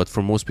get that, but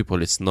for most people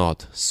it's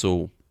not.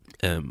 So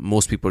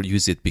most people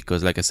use it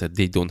because, like I said,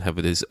 they don't have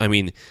this. I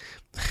mean,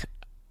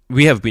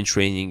 we have been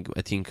training,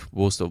 I think,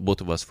 both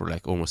of us for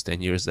like almost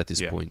 10 years at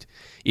this point.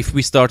 If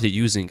we started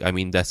using, I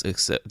mean, that's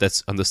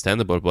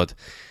understandable, but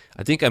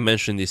I think I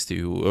mentioned this to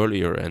you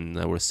earlier, and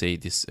I will say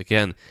this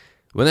again.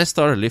 When I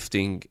started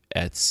lifting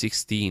at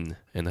 16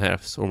 and a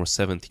half, almost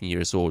 17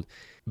 years old,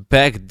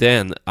 back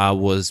then I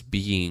was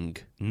being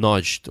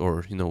nudged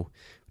or,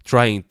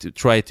 try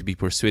to be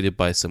persuaded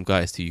by some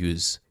guys to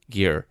use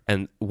gear.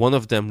 And one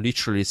of them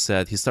literally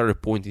said, he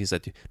started pointing, he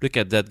said, look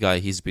at that guy,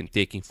 he's been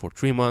taking for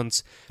 3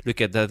 months.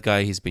 Look at that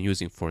guy, he's been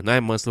using for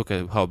 9 months. Look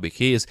at how big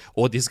he is.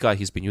 Or this guy,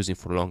 he's been using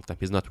for a long time.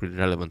 He's not really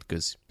relevant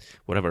because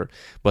whatever.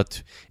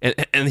 But,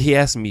 and he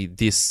asked me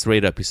this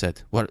straight up. He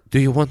said, well, do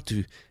you want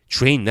to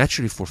train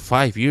naturally for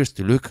 5 years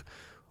to look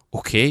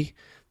okay?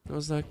 I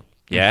was like,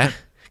 yeah.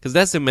 Because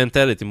that's the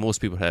mentality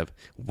most people have.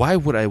 Why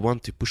would I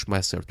want to push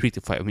myself 3 to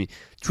 5? I mean,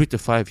 3 to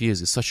 5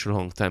 years is such a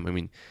long time. I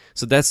mean,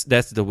 so that's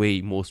the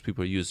way most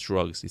people use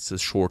drugs. It's a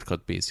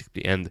shortcut,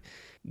 basically. And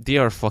they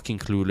are fucking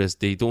clueless.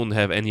 They don't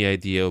have any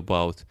idea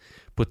about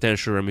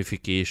potential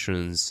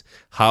ramifications,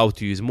 how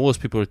to use.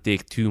 Most people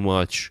take too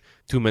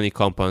many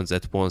compounds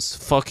at once.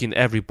 Fucking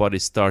everybody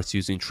starts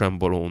using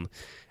Trenbolone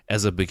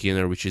as a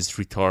beginner, which is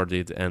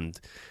retarded, and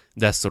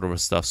that sort of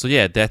stuff. So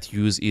yeah, that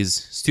use is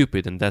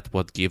stupid, and that's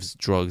what gives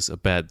drugs a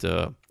bad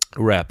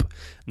rap.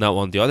 Now,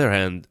 on the other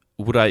hand,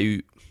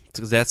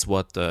 that's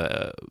what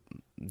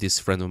this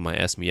friend of mine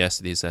asked me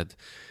yesterday, said,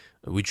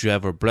 would you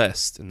ever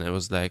blast? And I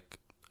was like,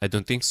 I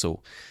don't think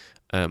so.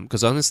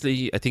 Because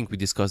honestly, I think we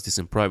discussed this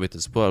in private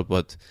as well,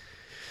 but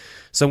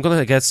so I'm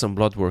gonna get some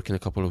blood work in a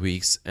couple of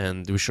weeks,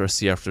 and we shall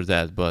see after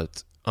that.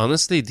 But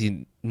honestly,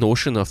 the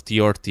notion of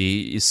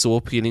TRT is so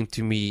appealing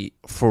to me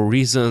for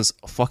reasons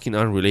fucking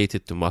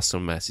unrelated to muscle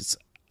mass.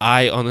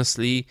 I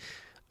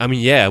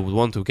would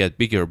want to get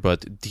bigger,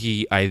 but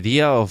the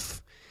idea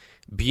of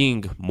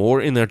being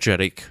more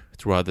energetic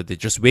throughout the day,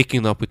 just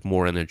waking up with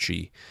more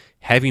energy,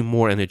 having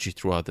more energy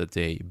throughout the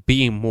day,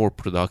 being more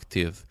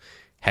productive,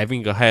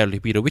 having a higher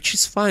libido, which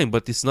is fine,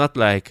 but it's not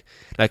like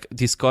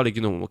this colleague,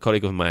 a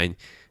colleague of mine,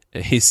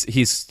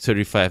 he's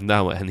 35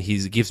 now, and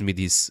he gives me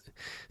these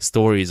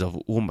stories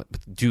of,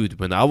 dude,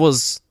 when I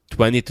was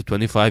 20 to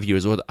 25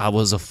 years old, I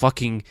was a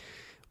fucking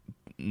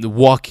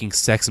walking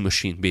sex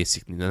machine,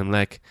 basically. And I'm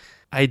like,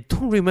 I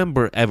don't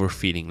remember ever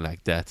feeling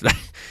like that.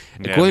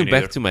 Going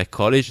back to my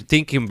college,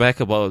 thinking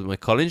back about my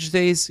college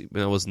days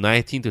when I was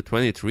 19 to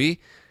 23,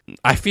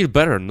 I feel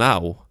better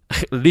now.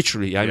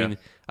 Literally, I mean,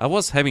 I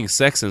was having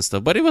sex and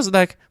stuff, but it was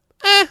like,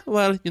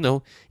 well,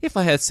 if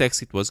I had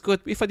sex, it was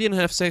good. If I didn't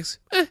have sex,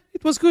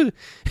 it was good.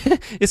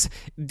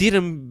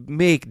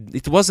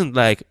 It wasn't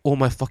like, oh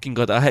my fucking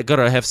god,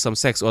 gotta have some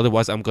sex,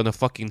 otherwise I'm gonna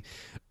fucking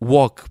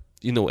walk,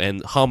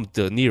 and hump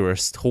the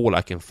nearest hole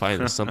I can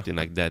find or something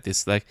like that.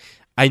 It's like,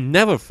 I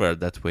never felt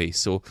that way.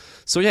 So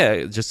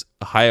yeah, just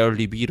a higher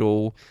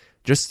libido,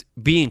 just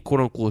being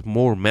quote unquote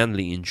more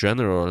manly in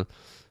general.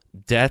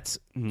 That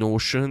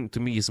notion to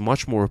me is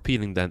much more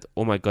appealing than,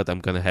 oh my god, I'm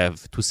gonna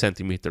have 2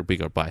 centimeter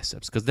bigger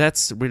biceps, because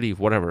that's really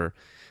whatever.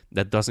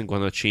 That doesn't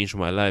gonna change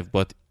my life.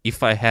 But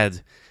if I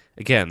had,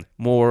 again,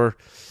 more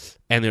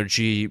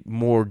energy,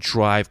 more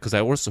drive, because I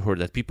also heard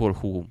that people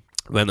who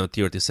went on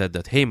TRT said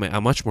that, hey man,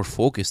 I'm much more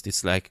focused.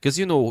 It's like, because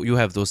you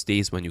have those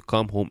days when you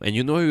come home and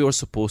you're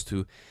supposed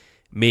to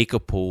make a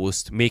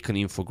post, make an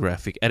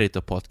infographic, edit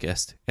a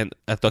podcast. And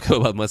I talk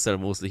about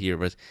myself mostly here,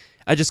 but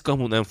I just come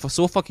home and I'm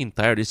so fucking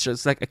tired. It's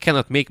just like I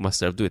cannot make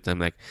myself do it. I'm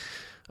like,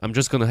 I'm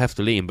just gonna have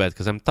to lay in bed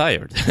because I'm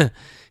tired.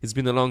 It's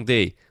been a long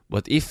day.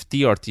 But if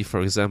TRT,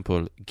 for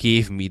example,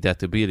 gave me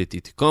that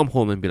ability to come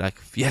home and be like,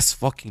 yes,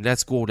 fucking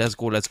let's go, let's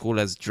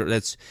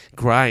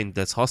grind,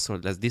 let's hustle,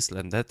 let's this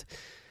and that.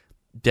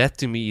 That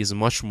to me is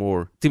much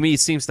more. To me, it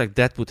seems like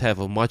that would have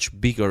a much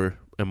bigger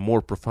and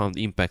more profound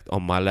impact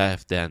on my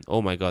life than,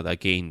 oh my god, I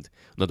gained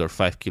another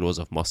 5 kilos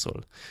of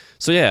muscle.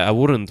 So yeah,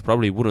 I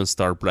probably wouldn't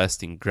start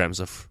blasting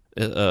grams of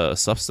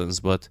substance,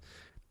 but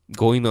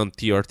going on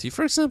TRT,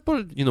 for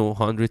example,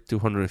 100 to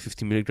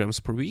 150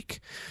 milligrams per week,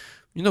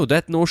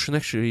 that notion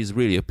actually is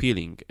really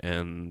appealing,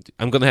 and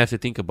I'm gonna have to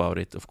think about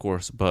it, of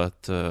course,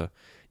 but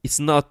it's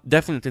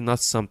definitely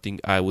not something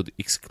I would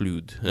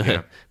exclude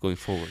going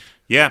forward.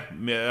 Yeah,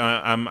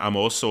 I'm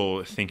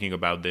also thinking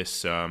about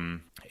this,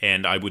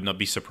 and I would not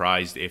be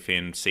surprised if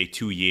in, say,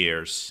 2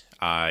 years,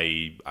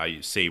 I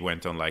say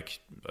went on like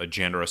a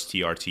generous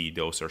TRT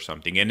dose or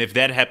something. And if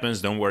that happens,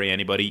 don't worry,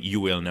 anybody, you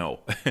will know.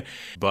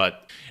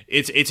 But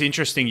it's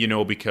interesting,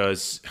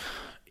 because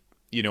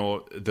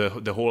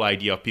the whole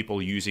idea of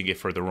people using it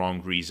for the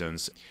wrong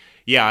reasons.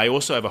 Yeah, I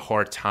also have a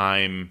hard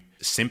time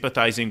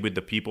sympathizing with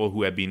the people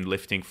who have been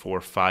lifting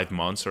for 5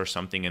 months or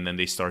something, and then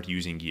they start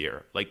using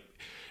gear.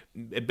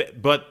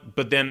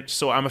 But then,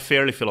 so I'm a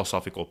fairly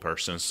philosophical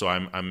person, so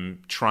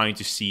I'm trying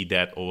to see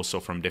that also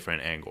from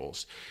different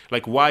angles.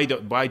 Like, why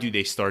do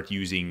they start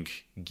using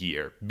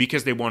gear?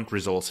 Because they want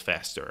results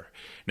faster.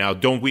 Now,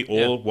 don't we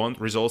all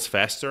want results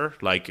faster?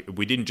 Like,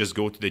 we didn't just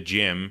go to the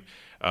gym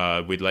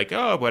with like,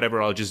 oh,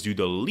 whatever, I'll just do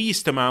the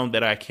least amount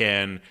that I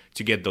can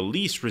to get the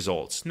least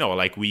results. No,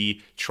 like,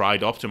 we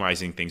tried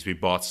optimizing things. We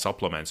bought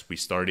supplements. We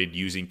started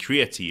using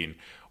creatine,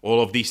 all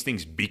of these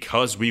things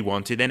because we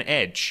wanted an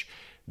edge.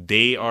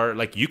 They are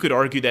like, you could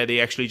argue that they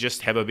actually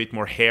just have a bit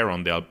more hair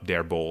on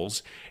their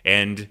balls,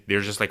 and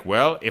they're just like,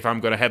 well, if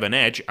I'm gonna have an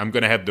edge, I'm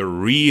gonna have the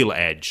real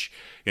edge,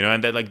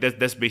 and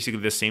that's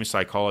basically the same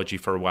psychology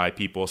for why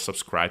people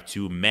subscribe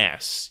to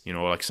mass.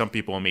 Like, some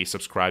people may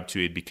subscribe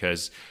to it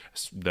because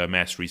the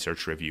mass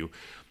research review.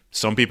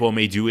 Some people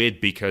may do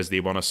it because they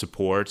want to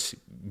support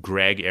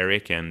Greg,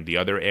 Eric, and the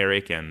other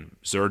Eric and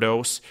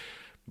Zerdos,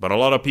 but a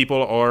lot of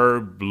people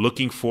are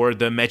looking for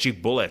the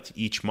magic bullet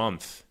each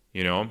month.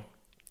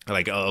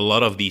 Like, a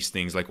lot of these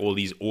things, like all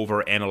these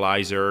over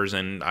analyzers,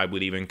 and I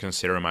would even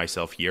consider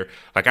myself here,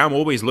 like, I'm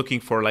always looking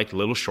for like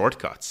little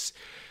shortcuts.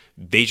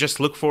 They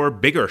just look for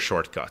bigger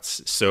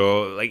shortcuts.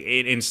 So like,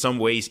 in some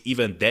ways,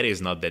 even that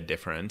is not that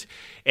different.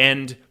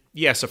 And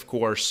yes, of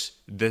course,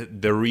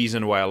 the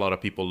reason why a lot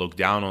of people look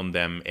down on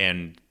them,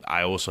 and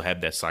I also have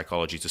that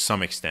psychology to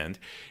some extent,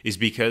 is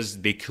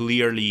because they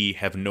clearly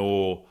have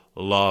no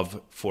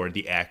love for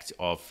the act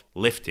of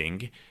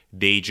lifting.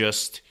 They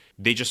just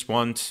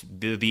want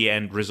the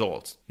end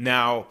result.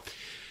 Now,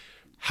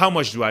 how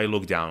much do I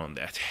look down on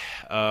that?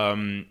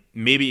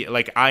 Maybe,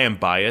 like, I am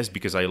biased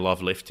because I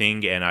love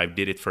lifting and I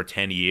did it for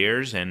 10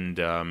 years and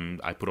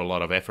I put a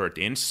lot of effort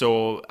in.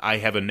 So I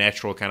have a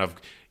natural kind of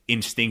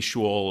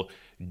instinctual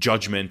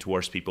judgment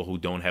towards people who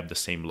don't have the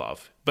same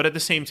love. But at the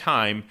same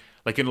time,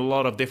 like, in a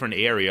lot of different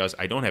areas,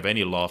 I don't have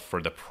any love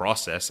for the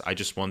process. I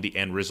just want the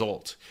end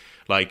result.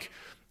 Like,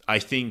 I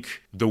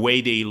think the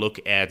way they look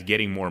at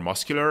getting more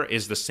muscular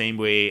is the same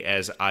way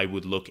as I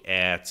would look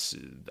at,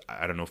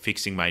 I don't know,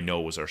 fixing my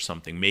nose or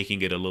something,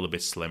 making it a little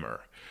bit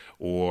slimmer,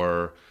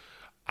 or,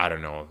 I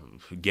don't know,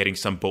 getting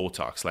some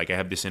Botox. Like, I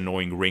have this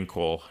annoying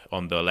wrinkle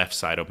on the left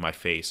side of my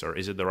face, or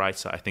is it the right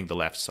side? I think the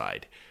left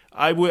side.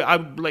 I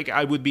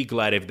would be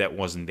glad if that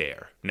wasn't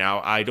there.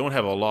 Now, I don't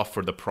have a love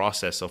for the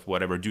process of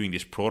whatever, doing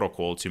this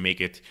protocol to make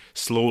it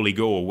slowly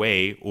go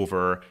away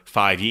over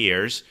 5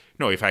 years.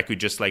 No, if I could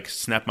just like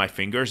snap my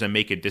fingers and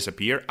make it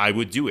disappear, I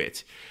would do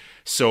it.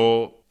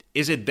 So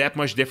is it that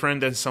much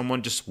different than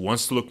someone just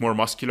wants to look more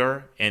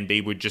muscular and they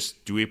would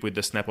just do it with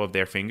the snap of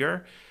their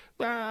finger?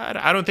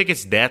 I don't think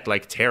it's that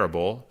like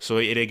terrible. So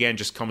it again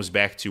just comes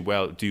back to,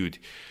 well, dude,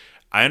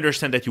 I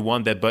understand that you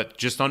want that, but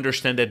just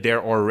understand that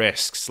there are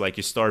risks. Like,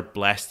 you start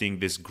blasting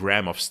this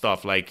gram of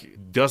stuff.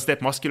 Like, does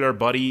that muscular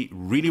body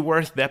really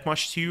worth that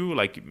much to you?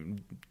 Like,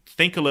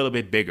 think a little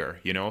bit bigger,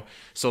 you know?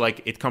 So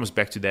like it comes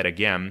back to that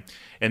again.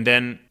 And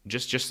then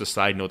just a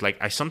side note, like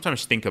I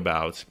sometimes think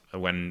about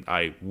when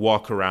I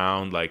walk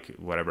around, like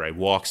whatever, I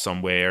walk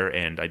somewhere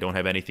and I don't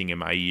have anything in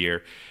my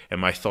ear and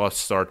my thoughts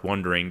start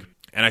wandering.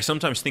 And I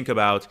sometimes think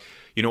about,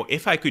 you know,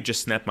 if I could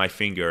just snap my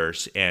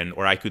fingers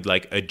or I could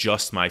like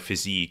adjust my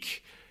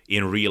physique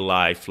in real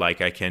life,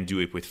 like I can do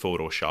it with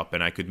Photoshop,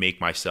 and I could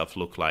make myself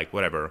look like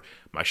whatever.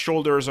 My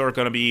shoulders are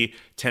going to be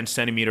 10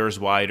 centimeters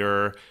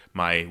wider.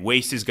 My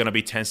waist is going to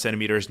be 10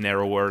 centimeters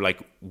narrower. Like,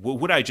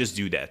 would I just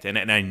do that?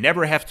 And I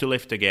never have to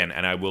lift again,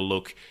 and I will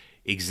look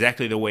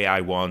exactly the way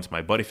I want.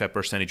 My body fat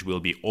percentage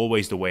will be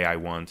always the way I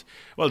want.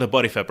 Well, the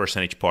body fat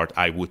percentage part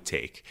I would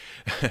take.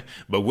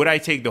 But would I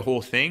take the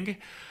whole thing?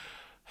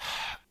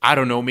 I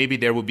don't know, maybe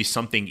there would be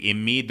something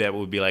in me that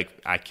would be like,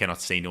 I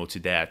cannot say no to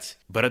that.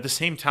 But at the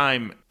same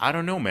time, I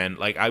don't know, man.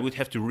 Like, I would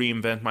have to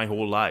reinvent my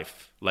whole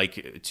life.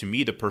 Like, to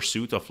me, the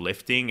pursuit of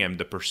lifting and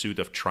the pursuit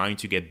of trying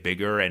to get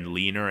bigger and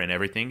leaner and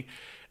everything,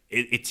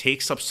 it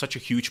takes up such a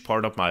huge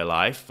part of my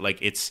life. Like,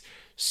 it's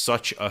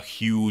such a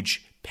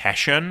huge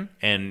passion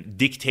and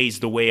dictates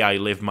the way I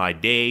live my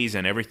days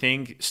and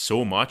everything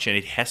so much, and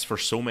it has for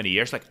so many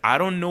years. Like, I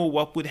don't know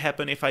what would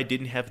happen if I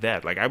didn't have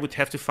that. Like, I would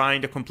have to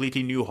find a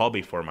completely new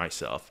hobby for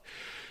myself.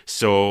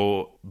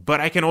 So, but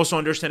I can also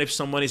understand if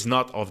someone is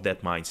not of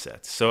that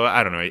mindset. So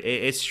I don't know,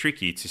 it's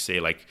tricky to say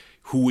like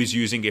who is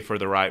using it for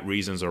the right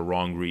reasons or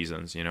wrong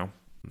reasons, you know?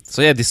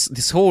 So yeah,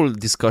 this whole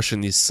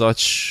discussion is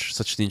such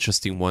an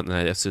interesting one, and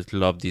I absolutely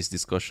love these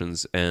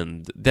discussions.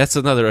 And that's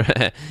another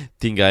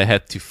thing I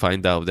had to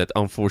find out, that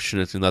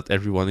unfortunately not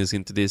everyone is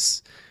into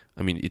this.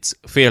 I mean, it's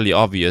fairly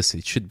obvious.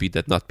 It should be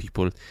that not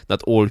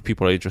all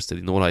people are interested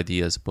in all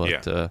ideas.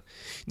 But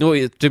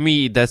to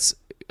me, that's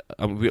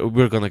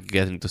we're gonna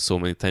get into so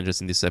many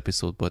tangents in this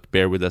episode. But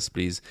bear with us,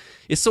 please.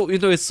 It's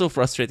so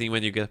frustrating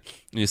when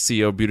you see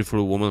a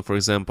beautiful woman, for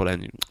example,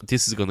 and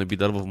this is gonna be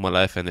the love of my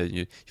life, and then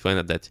you find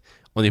out that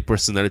on a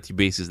personality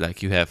basis,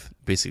 like you have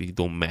basically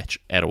don't match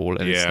at all,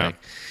 and it's like,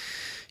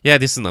 yeah,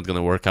 this is not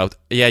gonna work out.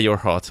 Yeah, you're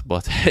hot,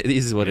 but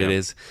this is what it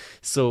is.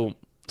 So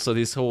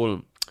this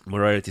whole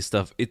morality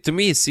stuff, to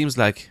me, it seems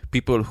like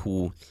people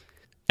who,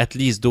 at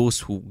least those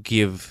who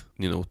give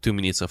 2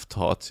 minutes of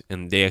thought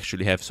and they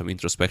actually have some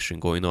introspection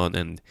going on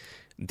and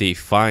they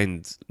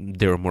find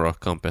their moral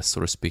compass,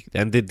 so to speak,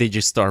 and they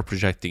just start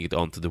projecting it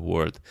onto the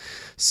world.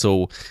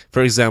 So,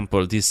 for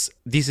example, this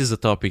is a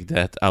topic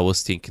that I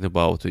was thinking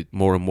about with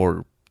more and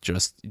more,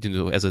 just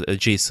as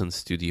adjacent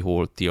to the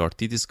whole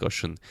TRT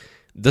discussion,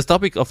 the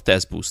topic of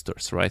test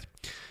boosters, right?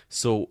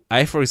 So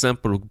I, for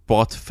example,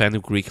 bought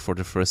fenugreek for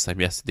the first time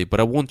yesterday,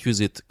 but I won't use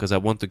it because I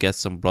want to get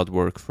some blood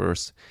work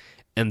first,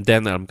 and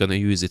then I'm gonna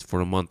use it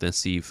for a month and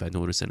see if I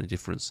notice any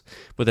difference.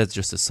 But that's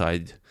just a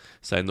side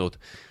note.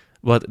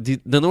 But the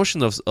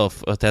notion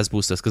of test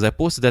boosters, because I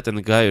posted that and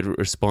the guy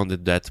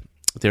responded that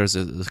there's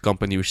a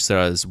company which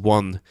sells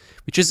one,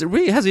 which is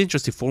really has an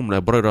interesting formula. I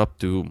brought it up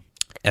to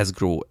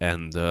Asgrow,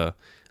 and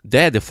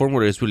the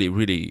formula is really,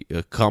 really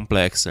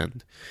complex,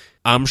 and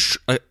I'm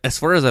as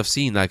far as I've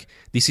seen, like,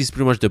 this is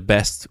pretty much the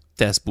best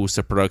test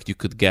booster product you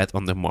could get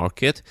on the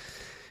market,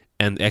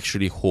 and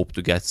actually hope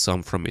to get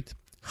some from it.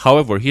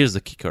 However, here's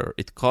the kicker: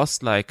 it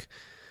costs like,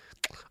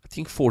 I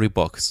think,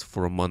 $40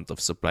 for a month of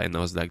supply, and I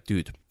was like,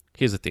 dude,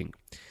 here's the thing: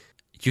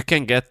 you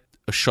can get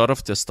a shot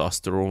of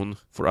testosterone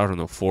for, I don't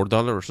know,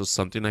 $4 or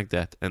something like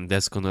that, and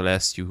that's gonna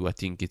last you,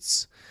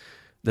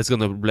 that's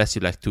gonna last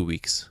you like 2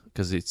 weeks,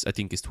 because I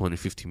think it's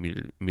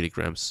 250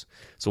 milligrams,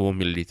 so 1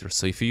 milliliter.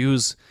 So if you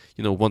use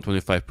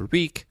 125 per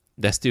week,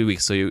 that's 2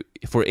 weeks. So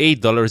for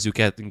 $8 you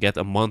can get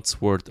a month's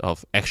worth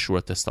of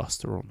actual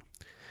testosterone,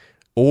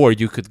 or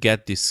you could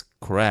get this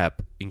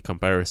crap in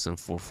comparison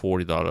for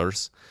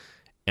 $40,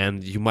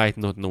 and you might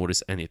not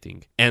notice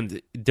anything.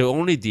 And the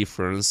only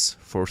difference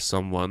for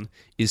someone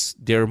is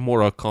their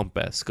moral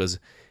compass, because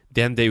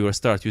then they will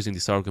start using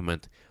this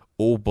argument,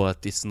 oh,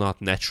 but it's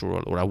not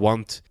natural, or I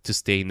want to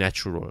stay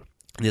natural.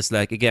 And it's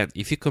like, again,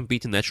 if you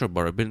compete in natural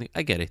bodybuilding,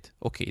 I get it,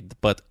 okay,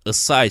 but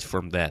aside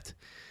from that,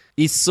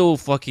 it's so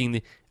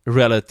fucking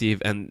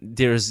relative, and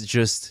there's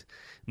just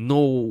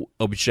no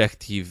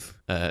objective,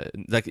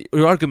 like,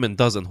 your argument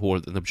doesn't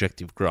hold an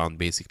objective ground,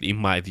 basically, in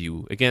my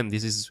view. Again,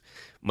 this is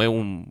my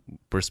own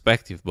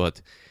perspective,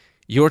 but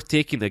you're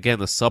taking,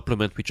 again, a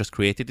supplement which was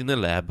created in a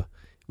lab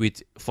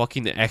with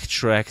fucking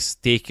extracts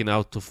taken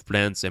out of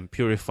plants and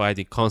purified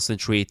and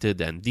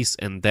concentrated and this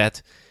and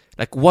that.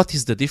 Like, what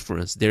is the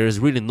difference? There is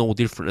really no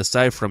difference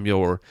aside from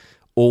your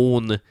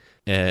own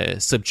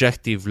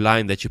subjective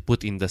line that you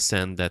put in the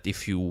sand, that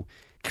if you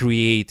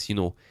create,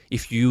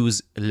 if you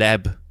use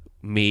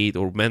lab-made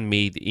or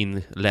man-made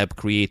in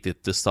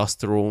lab-created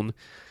testosterone,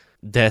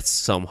 that's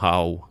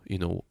somehow,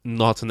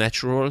 not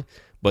natural.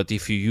 But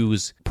if you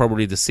use,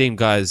 probably the same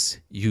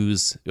guys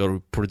use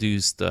or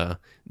produced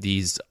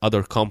these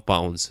other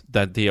compounds,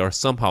 that they are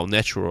somehow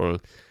natural.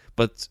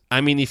 But,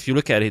 I mean, if you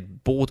look at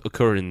it, both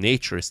occur in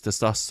nature.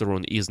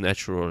 Testosterone is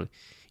natural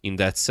in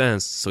that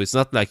sense. So it's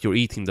not like you're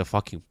eating the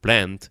fucking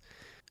plant.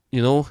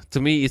 To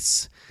me,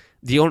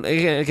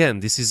 again,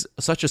 this is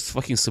such a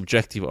fucking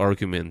subjective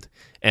argument,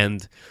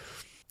 and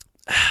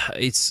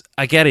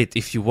I get it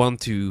if you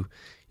want to,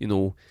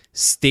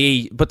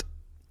 stay, but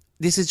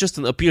this is just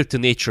an appeal to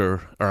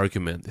nature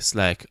argument. It's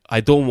like,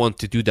 I don't want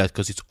to do that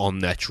because it's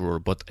unnatural,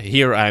 but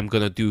here I'm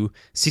gonna do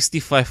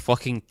 65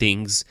 fucking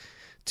things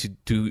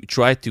to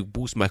try to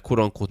boost my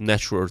quote-unquote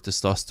natural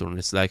testosterone.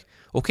 It's like,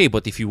 okay,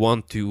 but if you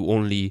want to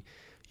only,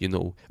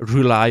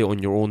 rely on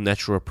your own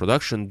natural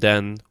production,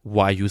 then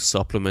why use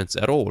supplements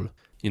at all?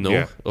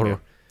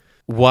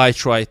 Why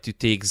try to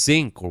take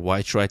zinc, or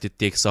why try to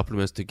take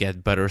supplements to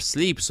get better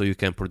sleep so you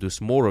can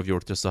produce more of your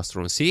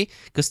testosterone? See?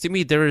 Because to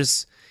me,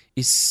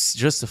 it's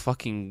just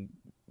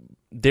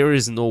there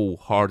is no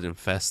hard and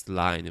fast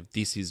line if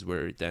this is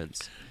where it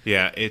ends.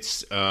 Yeah,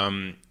 it's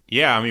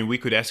I mean, we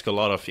could ask a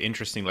lot of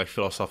interesting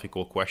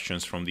philosophical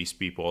questions from these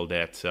people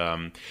that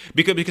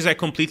because I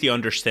completely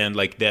understand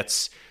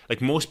that's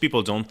most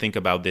people don't think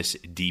about this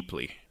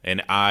deeply,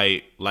 and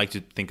I like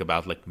to think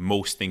about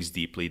most things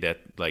deeply, that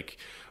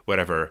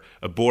whatever,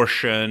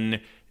 abortion,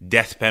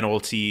 death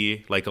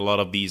penalty, a lot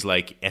of these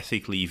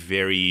ethically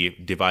very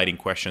dividing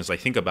questions. I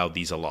think about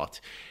these a lot,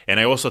 and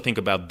I also think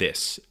about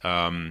this.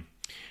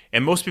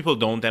 And most people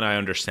don't, and I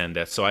understand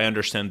that. So I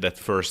understand that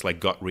first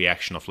gut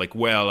reaction of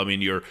well, I mean,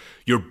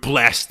 you're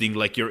blasting,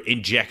 you're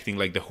injecting,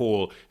 the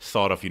whole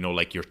thought of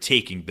you're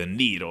taking the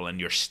needle and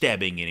you're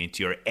stabbing it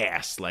into your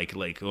ass,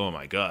 oh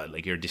my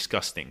god, you're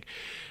disgusting.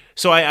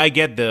 So I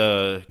get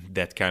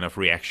that kind of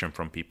reaction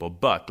from people,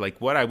 but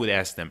what I would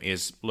ask them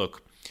is,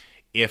 look,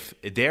 if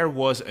there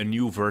was a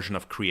new version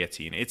of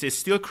creatine, it's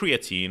still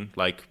creatine,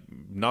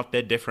 not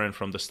that different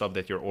from the stuff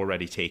that you're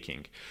already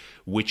taking,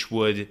 which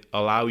would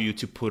allow you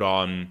to put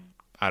on,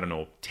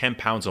 10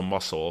 pounds of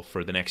muscle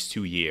for the next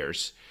 2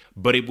 years,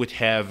 but it would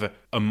have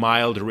a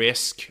mild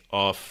risk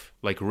of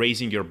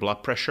raising your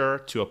blood pressure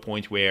to a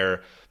point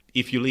where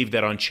if you leave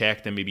that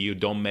unchecked and maybe you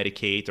don't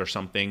medicate or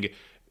something,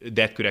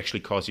 that could actually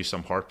cause you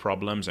some heart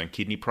problems and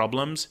kidney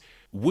problems.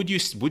 Would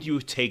you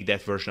take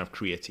that version of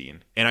creatine?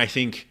 And I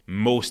think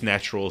most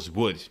naturals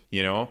would,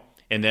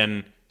 And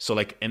then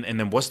and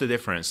then what's the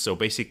difference? So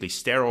basically,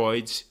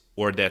 steroids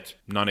or that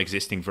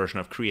non-existing version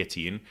of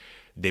creatine,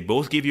 they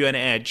both give you an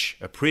edge,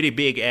 a pretty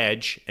big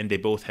edge, and they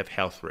both have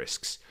health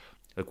risks.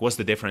 What's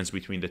the difference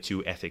between the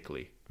two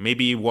ethically?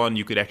 Maybe one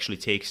you could actually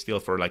take still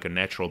for a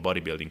natural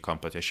bodybuilding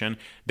competition.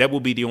 That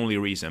would be the only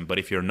reason. But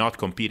if you're not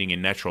competing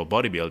in natural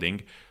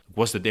bodybuilding,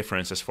 what's the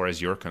difference as far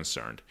as you're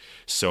concerned?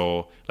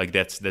 So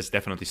that's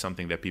definitely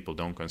something that people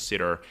don't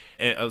consider.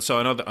 And so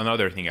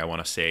another thing I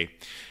want to say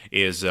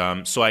is,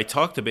 so I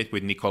talked a bit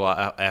with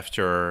Nicola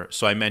after,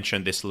 so I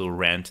mentioned this little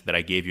rant that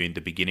I gave you in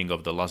the beginning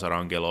of the Lazar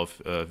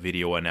Angelov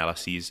video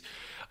analyses.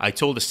 I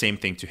told the same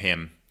thing to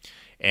him.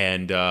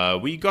 And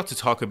we got to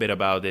talk a bit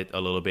about it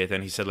a little bit,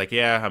 and he said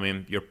yeah, I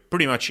mean, you're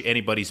pretty much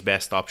anybody's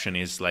best option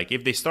is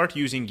if they start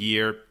using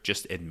gear,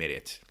 just admit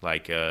it.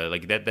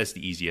 That's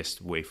the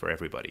easiest way for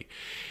everybody.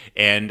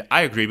 And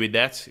I agree with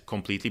that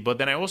completely. But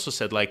then I also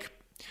said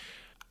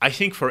I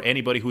think for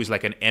anybody who is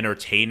an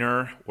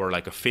entertainer or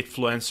a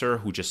fitfluencer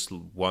who just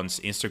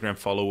wants Instagram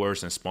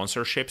followers and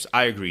sponsorships,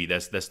 I agree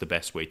that's the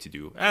best way to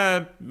do.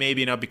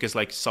 Maybe not, because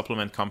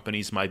supplement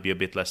companies might be a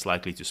bit less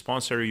likely to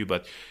sponsor you,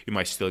 but you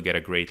might still get a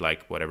great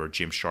whatever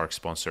Gymshark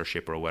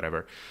sponsorship or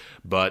whatever.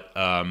 But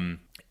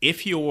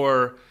if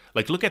you're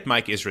look at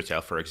Mike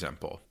Israetel, for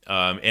example,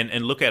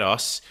 and look at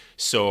us.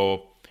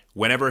 So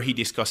whenever he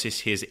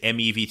discusses his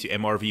MEV to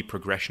MRV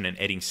progression and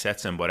adding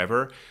sets and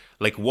whatever,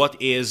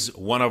 what is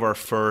one of our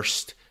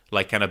first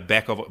kind of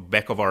back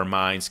of our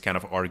minds kind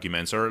of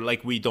arguments, or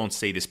we don't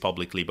say this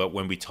publicly, but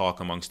when we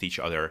talk amongst each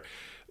other,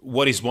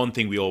 what is one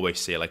thing we always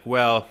say?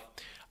 Well,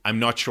 I'm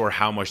not sure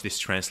how much this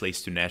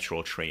translates to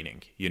natural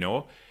training,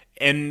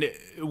 And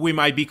we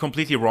might be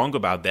completely wrong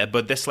about that,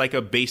 but that's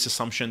a base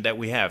assumption that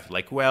we have.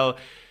 Well,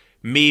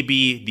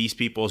 maybe these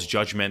people's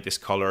judgment is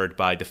colored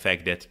by the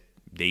fact that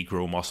they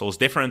grow muscles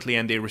differently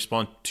and they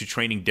respond to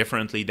training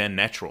differently than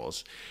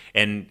naturals.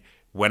 And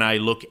when I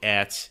look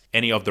at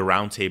any of the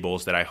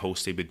roundtables that I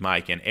hosted with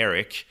Mike and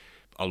Eric,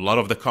 a lot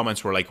of the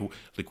comments were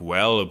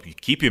well,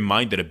 keep in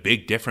mind that a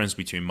big difference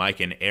between Mike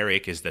and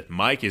Eric is that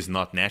Mike is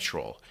not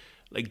natural.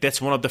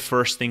 That's one of the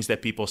first things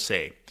that people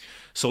say.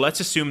 So let's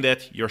assume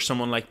that you're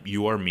someone like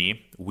you or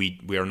me. We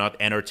are not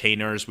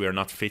entertainers. We are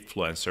not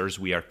fitfluencers.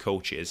 We are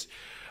coaches.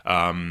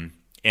 And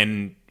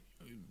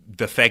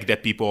the fact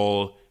that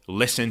people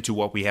listen to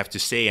what we have to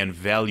say and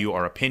value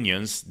our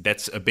opinions,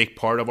 that's a big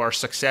part of our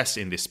success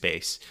in this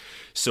space.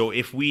 So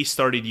if we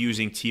started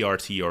using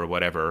TRT or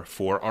whatever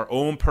for our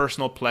own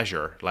personal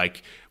pleasure,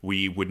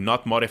 we would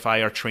not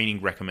modify our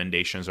training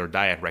recommendations or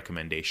diet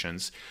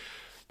recommendations,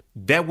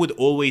 that would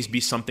always be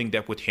something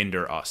that would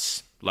hinder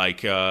us. That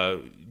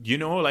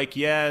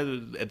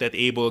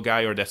Abel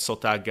guy or that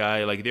Szotak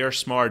guy, they're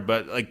smart,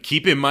 but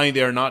keep in mind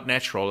they're not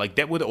natural.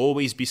 That would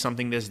always be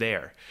something that's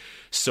there.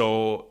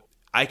 So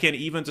I can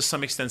even to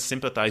some extent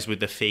sympathize with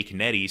the fake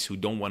netties who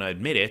don't want to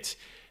admit it,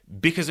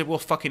 because it will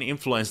fucking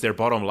influence their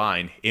bottom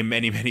line in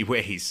many, many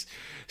ways.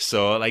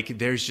 So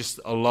there's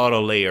just a lot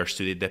of layers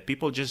to it that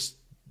people just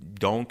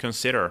don't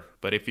consider.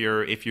 But if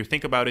you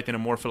think about it in a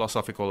more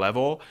philosophical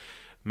level,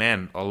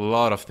 man, a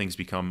lot of things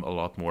become a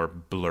lot more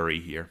blurry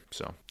here.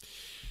 So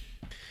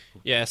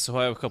Yeah, so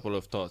I have a couple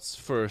of thoughts.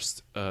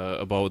 First,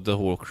 about the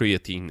whole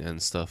creatine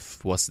and stuff.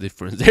 What's the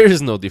difference? There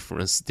is no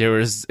difference. There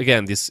is,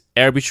 again, this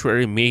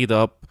arbitrary,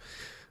 made-up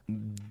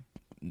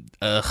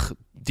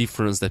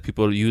difference that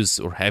people use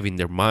or have in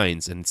their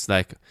minds. And it's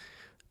like,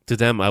 to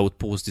them, I would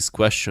pose these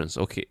questions.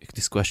 Okay,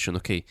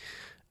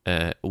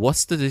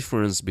 what's the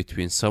difference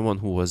between someone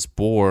who was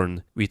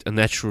born with a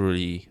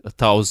naturally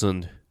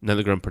 1,000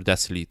 nanogram per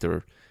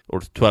deciliter or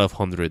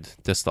 1,200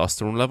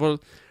 testosterone level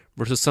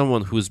versus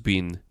someone who's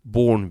been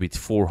born with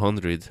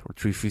 400 or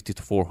 350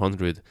 to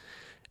 400,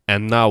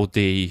 and now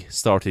they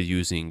started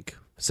using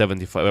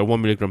 75 or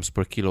 1 milligrams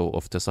per kilo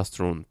of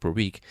testosterone per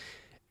week,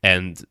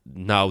 and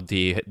now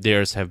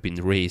theirs have been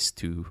raised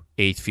to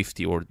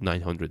 850 or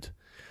 900.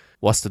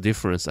 What's the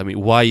difference? I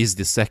mean, why is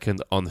the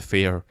second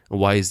unfair?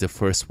 Why is the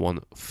first one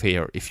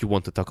fair? If you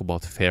want to talk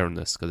about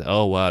fairness, because,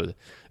 oh, well,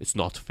 it's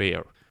not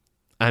fair.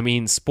 I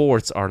mean,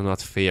 sports are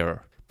not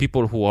fair.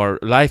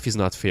 Life is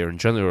not fair in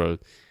general.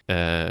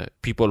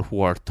 People who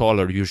are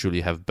taller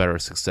usually have better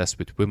success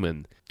with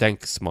women.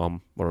 Thanks,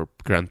 mom or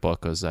grandpa,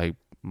 because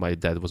my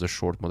dad was a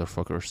short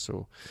motherfucker,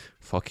 so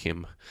fuck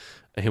him.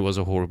 He was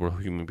a horrible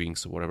human being,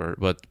 so whatever.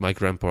 But my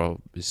grandpa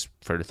is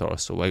fairly tall,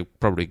 so I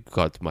probably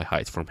got my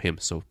height from him,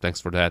 so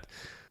thanks for that.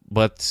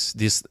 But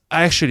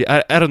I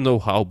don't know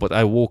how, but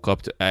I woke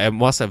up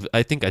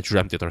I think I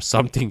dreamt it or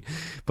something,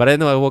 but I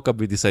know I woke up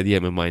with this idea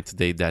in my mind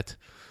today that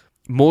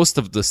most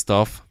of the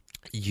stuff,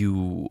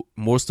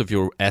 most of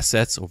your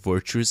assets or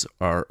virtues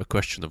are a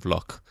question of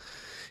luck.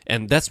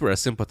 And that's where I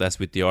sympathize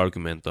with the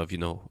argument of,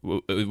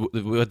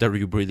 whether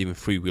you believe in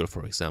free will,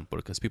 for example.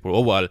 Because people,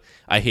 oh, well,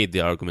 I hate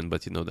the argument,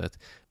 but that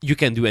you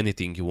can do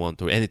anything you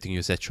want or anything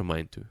you set your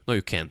mind to. No,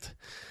 you can't.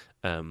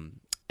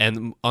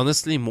 And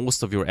honestly,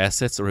 most of your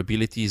assets or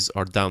abilities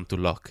are down to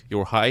luck.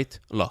 Your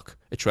height, luck.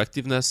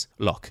 Attractiveness,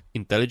 luck.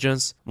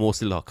 Intelligence,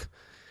 mostly luck.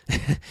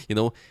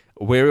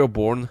 Where you're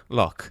born,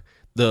 luck.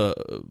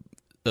 The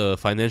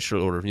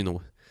financial or,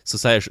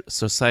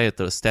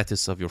 societal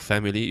status of your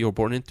family you're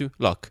born into,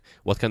 luck.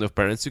 What kind of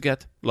parents you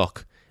get,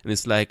 luck. And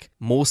it's like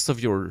that's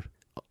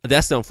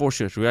the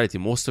unfortunate reality.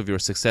 Most of your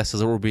success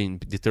has already been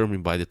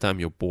determined by the time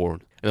you're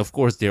born. And of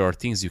course, there are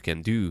things you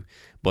can do.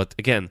 But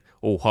again,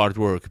 hard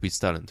work beats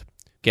talent.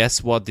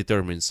 Guess what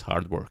determines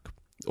hard work?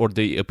 Or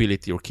the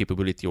ability or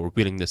capability or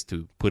willingness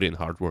to put in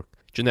hard work?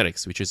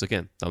 Genetics, which is,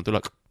 again, down to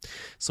luck.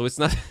 So it's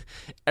not,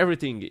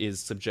 everything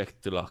is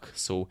subject to luck.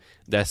 So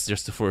that's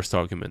just the first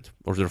argument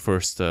or the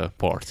first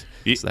part.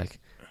 It's like,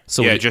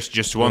 so yeah,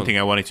 just one thing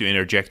I wanted to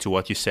interject to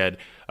what you said.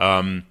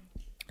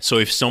 So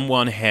if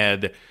someone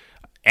had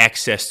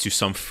access to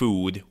some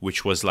food,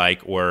 which was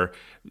like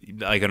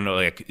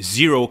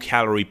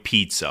 0-calorie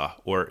pizza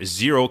or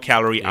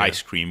 0-calorie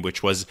ice cream,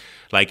 which was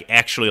like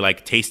actually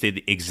like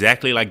tasted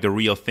exactly like the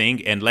real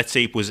thing, and let's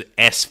say it was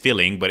as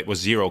filling, but it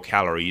was 0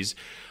 calories,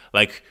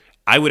 like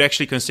I would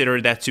actually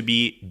consider that to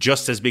be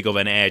just as big of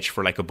an edge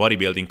for like a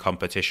bodybuilding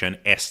competition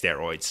as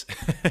steroids.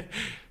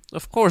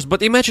 Of course,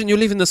 but imagine you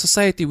live in a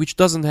society which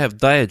doesn't have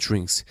diet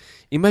drinks.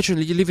 Imagine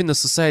you live in a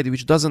society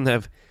which doesn't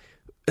have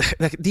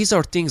like, these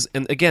are things,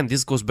 and again,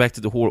 this goes back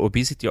to the whole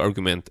obesity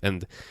argument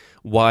and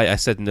why I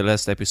said in the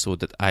last episode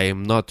that I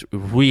am not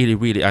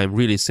I'm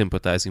really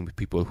sympathizing with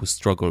people who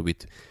struggle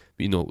with,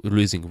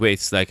 losing weight.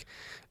 It's like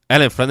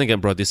Alan Flanagan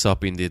brought this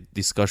up in the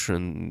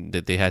discussion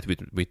that they had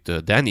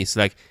with Danny. It's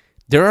like,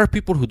 there are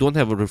people who don't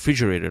have a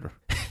refrigerator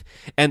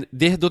and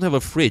they don't have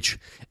a fridge,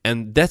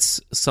 and that's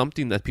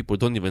something that people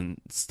don't even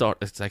start.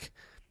 It's like,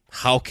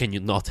 how can you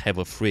not have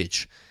a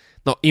fridge?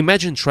 Now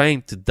imagine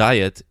trying to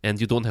diet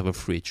and you don't have a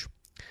fridge.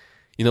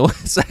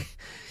 It's like,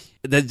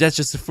 that's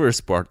just the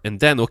first part. And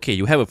then, okay,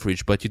 you have a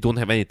fridge, but you don't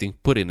have anything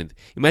put in it.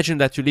 Imagine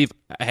that you live,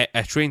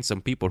 I train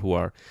some people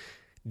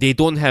they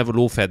don't have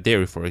low-fat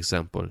dairy, for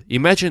example.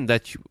 Imagine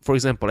that, for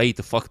example, I eat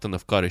a fuck ton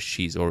of cottage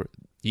cheese or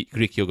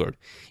Greek yogurt.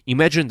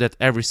 Imagine that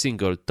every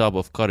single tub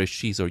of cottage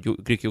cheese or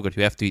Greek yogurt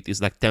you have to eat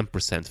is like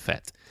 10%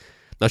 fat.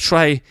 Now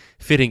try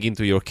fitting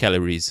into your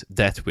calories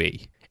that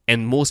way.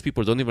 And most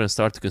people don't even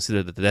start to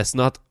consider that that's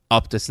not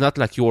up. That's not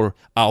like you're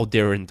out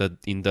there in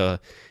the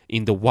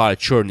wild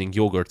churning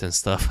yogurt and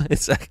stuff.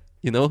 It's like,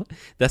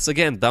 that's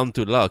again down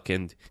to luck.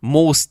 And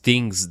most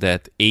things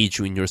that aid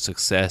you in your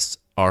success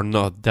are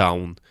not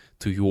down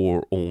to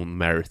your own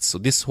merits. So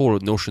this whole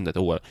notion that,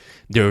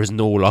 there is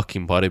no luck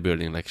in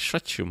bodybuilding, like,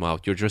 shut your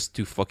mouth. You're just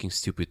too fucking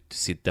stupid to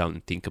sit down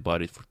and think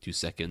about it for 2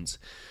 seconds.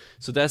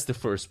 So that's the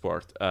first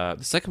part. The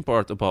second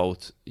part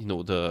about,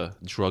 the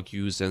drug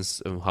use and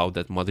how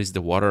that muddies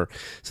the water.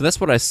 So that's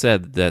what I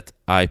said, that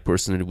I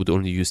personally would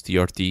only use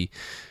TRT,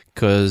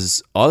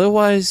 because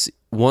otherwise,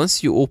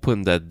 once you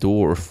open that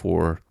door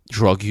for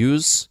drug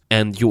use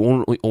and you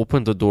only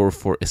open the door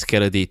for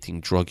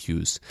escalating drug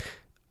use,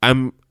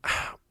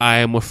 I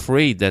am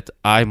afraid that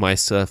I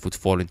myself would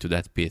fall into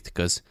that pit,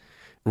 because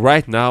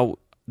right now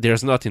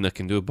there's nothing I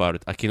can do about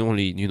it. I can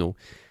only,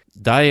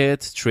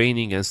 diet,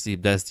 training, and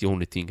sleep, that's the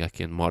only thing I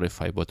can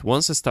modify. But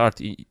once I start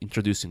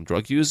introducing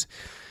drug use,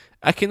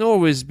 I can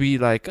always be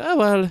like, oh,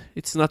 well,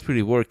 it's not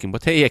really working.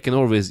 But hey, I can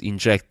always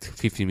inject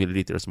 50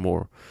 milliliters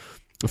more,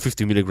 or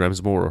 50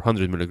 milligrams more, or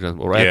 100 milligrams,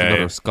 or add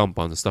another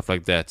compound and stuff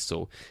like that.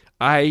 So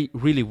I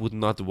really would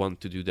not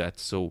want to do that.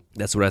 So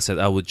that's what I said.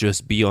 I would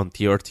just be on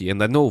TRT.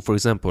 And I know, for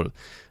example,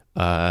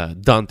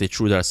 Dante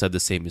Trudar said the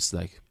same. It's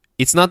like,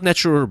 it's not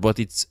natural, but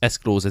it's as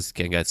close as it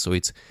can get. So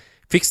it's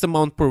fixed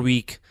amount per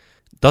week,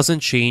 doesn't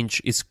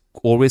change, it's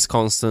always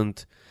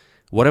constant.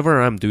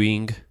 Whatever I'm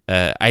doing,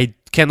 I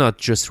cannot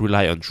just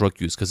rely on drug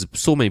use, because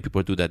so many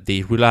people do that.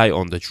 They rely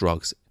on the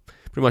drugs.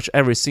 Pretty much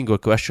every single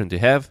question they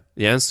have,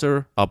 the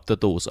answer, up the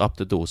dose, up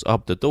the dose,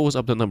 up the dose,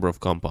 up the number of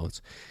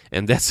compounds.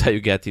 And that's how you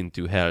get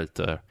into health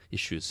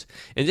issues.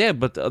 And yeah,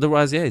 but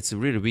otherwise, yeah, it's a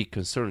really big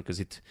concern, because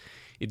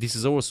this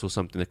is also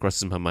something that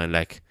crosses my mind,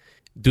 like,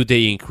 do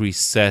they increase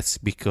sets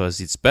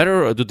because it's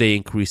better, or do they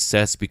increase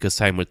sets because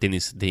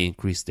simultaneously they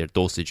increase their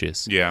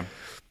dosages? Yeah.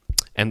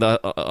 And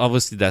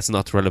obviously that's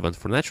not relevant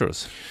for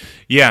naturals.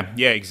 Yeah,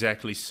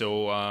 exactly.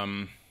 So,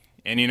 and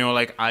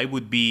like I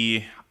would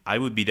be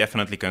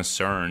definitely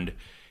concerned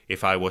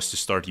if I was to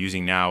start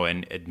using now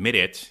and admit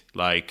it.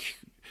 Like,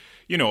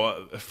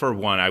 for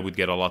one, I would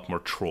get a lot more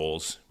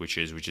trolls, which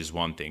is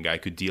one thing. I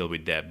could deal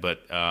with that,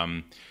 but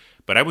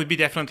I would be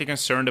definitely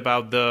concerned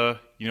about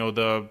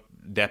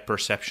that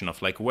perception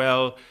of like,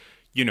 well,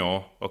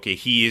 okay,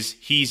 he's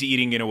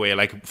eating in a way,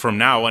 like from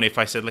now on, if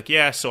I said like,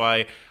 yeah, so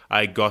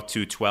I got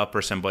to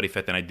 12% body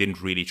fat and I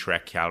didn't really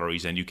track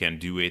calories, and you can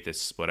do it,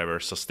 it's whatever,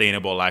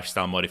 sustainable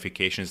lifestyle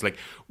modifications. Like,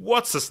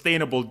 what's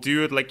sustainable,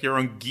 dude? Like, you're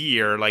on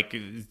gear. Like,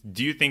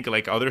 do you think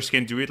like others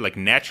can do it? Like,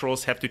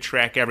 naturals have to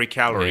track every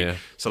calorie. Yeah.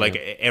 So like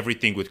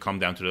everything would come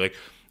down to like,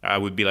 I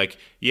would be like,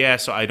 yeah,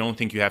 so I don't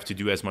think you have to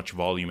do as much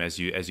volume as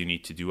you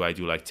need to do. I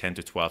do like 10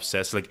 to 12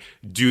 sets. Like,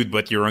 dude,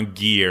 but you're on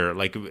gear.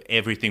 Like,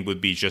 everything would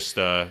be just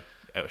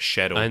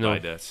shadowed by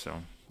that.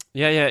 So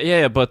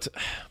yeah.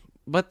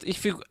 But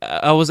if you,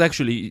 I was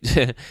actually,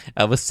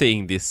 I was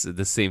saying the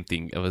same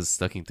thing. I was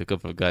talking to a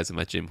couple of guys in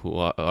my gym who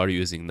are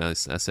using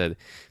this. I said,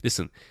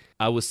 listen,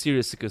 I was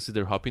seriously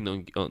consider hopping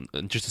on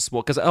just a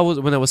small, because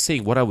when I was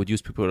saying what I would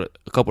use,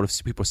 a couple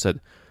of people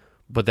said,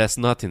 but that's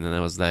nothing. And I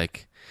was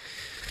like,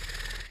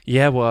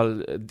 yeah,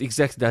 well,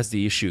 exactly, that's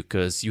the issue,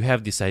 because you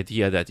have this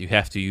idea that you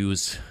have to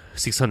use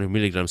 600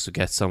 milligrams to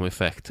get some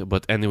effect.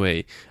 But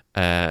anyway,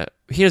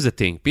 here's the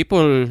thing.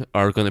 People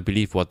are going to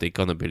believe what they're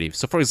going to believe.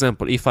 So, for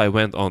example, if I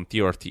went on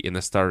TRT and I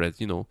started,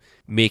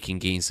 making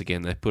gains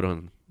again, I put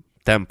on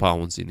 10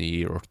 pounds in a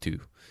year or two.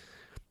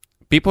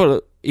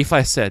 People, if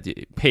I said,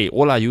 hey,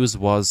 all I used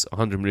was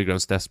 100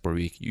 milligrams test per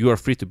week, you are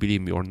free to believe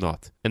me or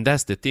not. And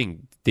that's the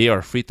thing. They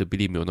are free to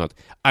believe me or not.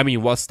 I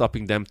mean, what's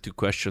stopping them to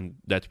question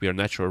that we are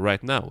natural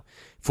right now?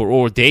 For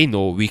all they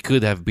know, we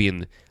could have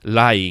been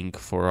lying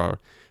to our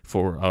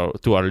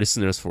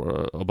listeners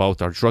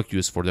about our drug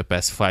use for the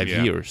past 5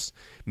 years.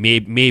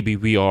 Maybe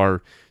we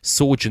are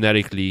so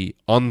genetically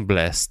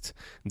unblessed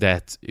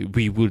that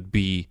we would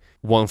be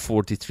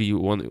 143,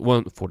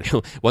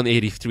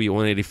 183,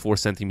 184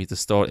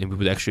 centimeters tall, and we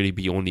would actually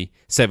be only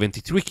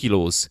 73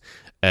 kilos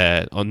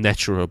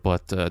unnatural.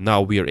 But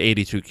now we are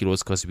 83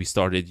 kilos because we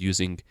started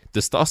using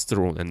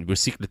testosterone and we're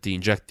secretly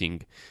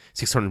injecting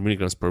 600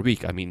 milligrams per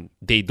week. I mean,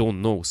 they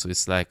don't know. So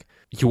it's like,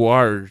 you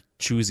are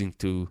choosing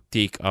to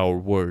take our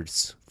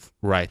words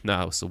right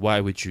now. So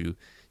why would you,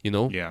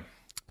 Yeah.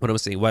 What I'm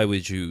saying, why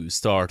would you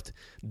start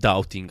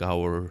doubting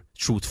our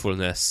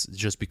truthfulness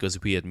just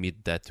because we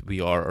admit that we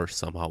are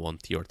somehow on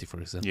TRT,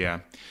 for example?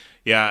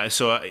 Yeah.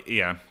 So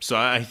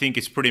I think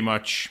it's pretty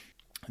much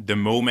the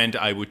moment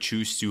I would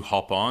choose to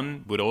hop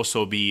on would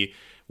also be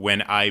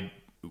when I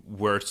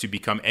were to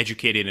become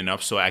educated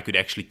enough so I could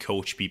actually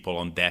coach people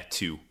on that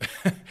too.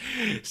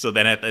 So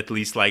then at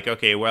least like,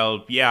 okay,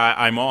 well, yeah,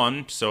 I'm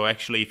on. So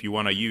actually, if you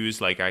want to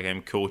use, like, I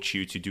can coach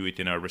you to do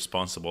it in a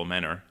responsible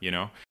manner,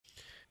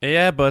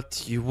 Yeah,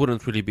 but you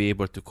wouldn't really be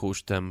able to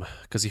coach them,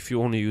 because if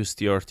you only use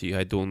TRT,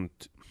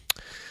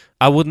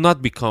 I would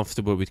not be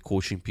comfortable with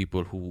coaching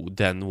people who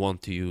then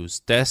want to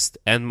use test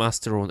and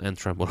masterone and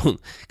trembolone,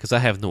 because I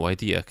have no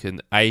idea.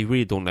 I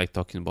really don't like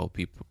talking about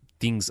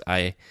things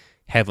I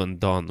haven't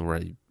done, or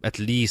at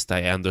least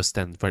I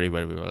understand very,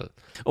 very well.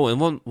 Oh, and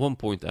one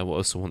point I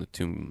also wanted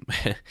to,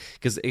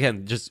 because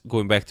again, just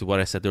going back to what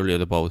I said earlier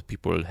about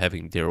people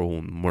having their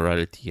own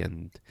morality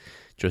and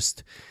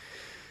just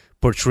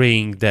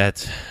portraying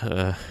that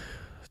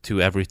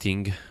to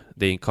everything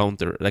they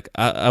encounter. Like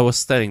I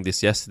was telling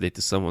this yesterday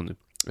to someone,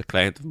 a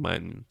client of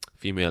mine,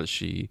 female.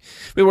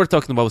 We were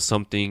talking about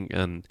something,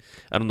 and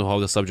I don't know how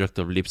the subject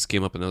of lips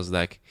came up, and I was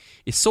like,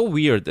 it's so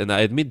weird, and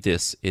I admit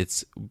this.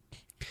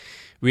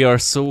 We are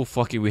so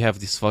fucking. We have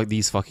these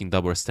fucking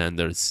double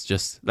standards.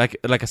 Just like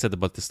I said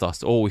about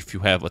testosterone. Oh, if you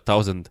have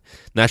 1,000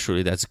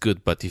 naturally, that's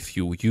good. But if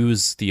you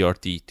use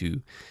TRT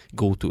to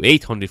go to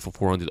 800 for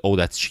 400, oh,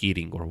 that's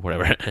cheating or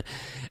whatever.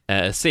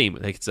 Same.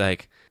 Like, it's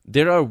like,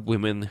 there are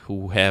women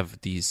who have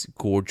these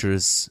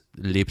gorgeous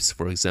lips,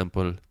 for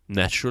example,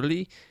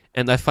 naturally,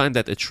 and I find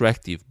that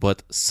attractive.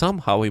 But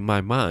somehow in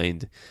my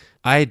mind,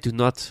 I do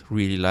not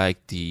really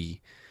like the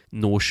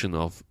notion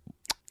of,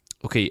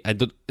 okay, I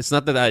don't. It's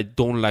not that I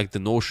don't like the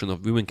notion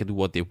of women can do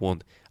what they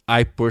want.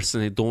 I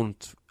personally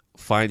don't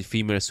find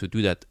females who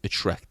do that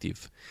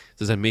attractive.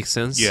 Does that make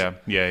sense? Yeah.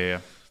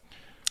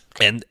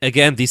 And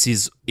again,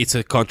 it's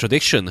a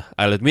contradiction.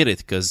 I'll admit it,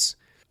 because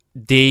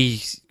they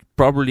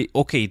probably,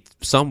 okay,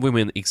 some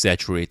women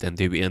exaggerate and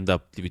they will end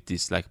up with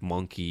this like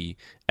monkey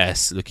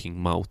ass looking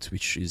mouth,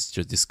 which is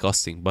just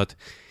disgusting. But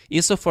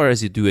insofar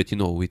as you do it,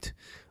 with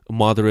a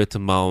moderate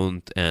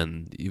amount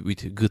and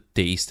with good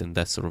taste and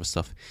that sort of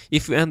stuff,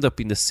 if you end up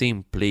in the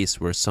same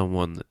place where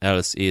someone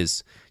else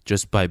is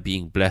just by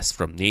being blessed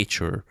from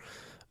nature,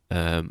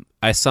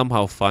 I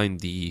somehow find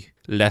the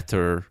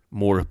latter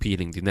more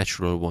appealing, the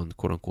natural one,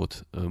 quote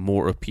unquote,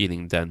 more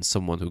appealing than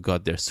someone who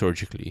got there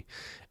surgically.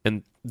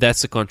 And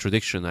that's a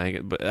contradiction.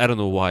 But I don't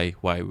know why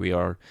we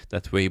are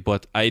that way.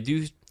 But I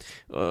do,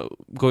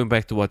 going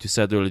back to what you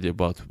said earlier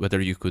about whether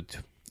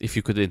if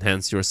you could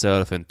enhance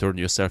yourself and turn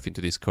yourself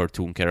into this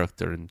cartoon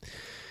character, and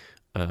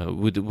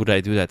would I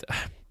do that?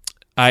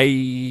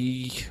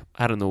 I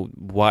don't know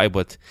why,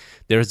 but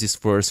there's this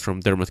verse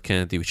from Dermot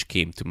Kennedy which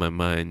came to my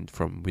mind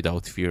from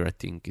Without Fear. I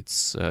think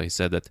it's he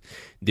said that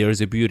there is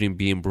a beauty in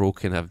being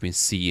broken. I've been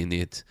seeing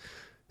it.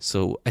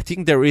 So I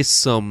think there is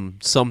some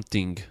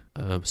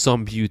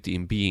beauty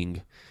in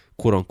being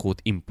quote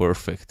unquote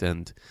imperfect.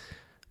 And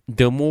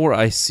the more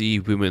I see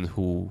women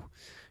who,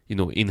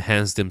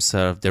 enhance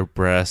themselves, their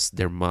breasts,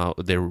 their mouth,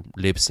 their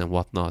lips, and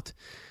whatnot,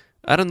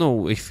 I don't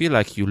know, I feel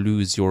like you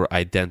lose your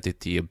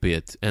identity a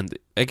bit. And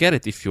I get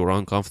it if you're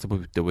uncomfortable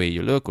with the way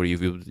you look, or you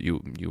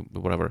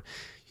whatever,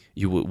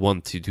 you would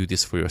want to do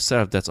this for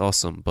yourself, that's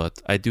awesome.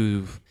 But I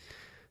do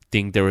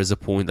think there is a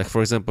point, like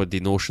for example,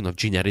 the notion of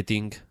gene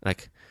editing,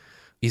 like,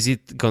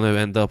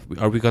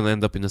 are we gonna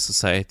end up in a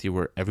society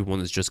where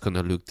everyone is just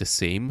gonna look the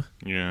same?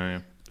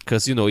 Yeah.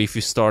 Because, if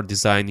you start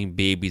designing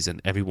babies and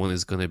every guy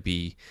is going to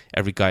be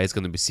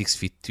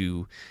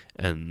 6'2"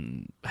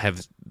 and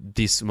have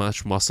this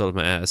much muscle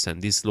mass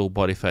and this low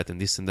body fat and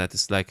this and that,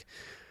 it's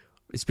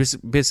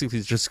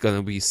basically just going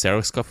to be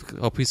Xerox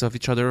copies of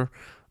each other.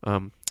 You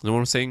know what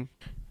I'm saying?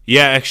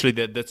 Yeah, actually,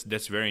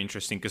 that's very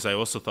interesting, because I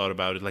also thought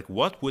about it. Like,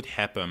 what would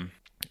happen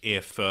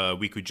if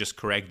we could just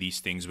correct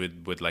these things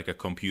with like a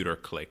computer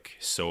click?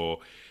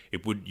 So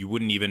you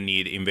wouldn't even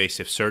need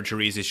invasive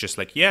surgeries. It's just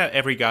like,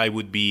 every guy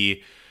would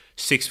be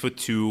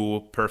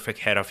 6'2", perfect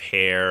head of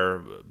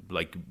hair,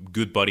 like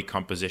good body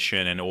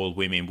composition, and all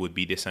women would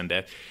be this and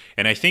that.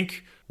 And I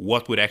think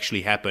what would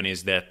actually happen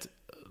is that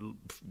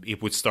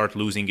it would start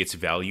losing its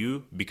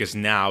value, because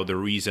now the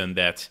reason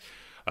that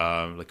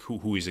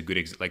who is a good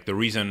like the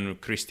reason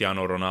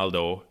Cristiano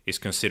Ronaldo is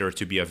considered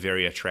to be a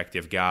very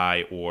attractive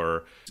guy,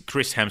 or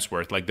Chris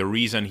Hemsworth, like the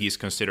reason he's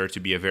considered to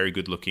be a very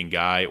good looking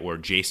guy, or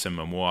Jason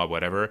Momoa,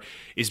 whatever,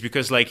 is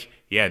because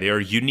they are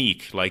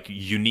unique, like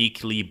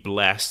uniquely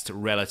blessed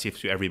relative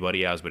to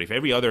everybody else. But if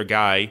every other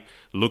guy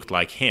looked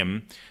like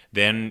him,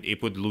 then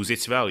it would lose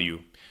its value.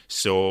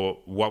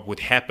 So what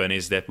would happen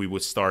is that we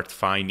would start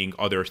finding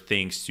other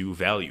things to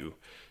value.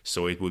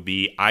 So it would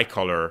be eye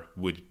color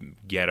would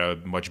get a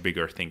much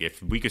bigger thing.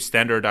 If we could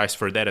standardize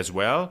for that as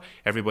well,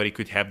 everybody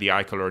could have the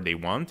eye color they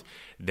want,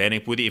 then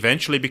it would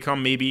eventually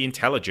become maybe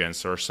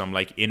intelligence or some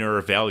like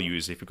inner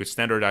values. If we could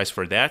standardize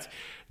for that,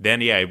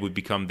 then it would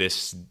become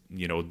this,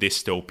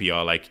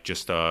 dystopia, like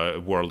just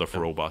a world of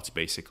robots,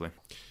 basically.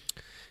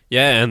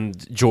 Yeah,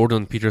 and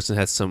Jordan Peterson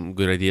has some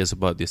good ideas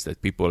about this,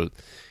 that people,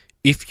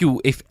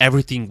 if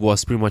everything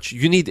was pretty much,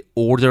 you need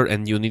order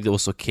and you need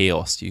also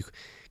chaos.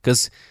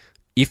 Because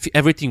if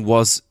everything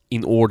was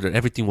in order,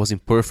 everything was in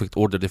perfect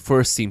order, the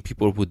first thing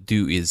people would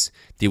do is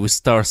they would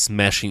start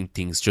smashing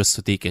things just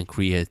so they can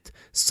create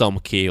some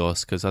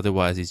chaos, because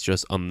otherwise it's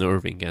just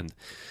unnerving. And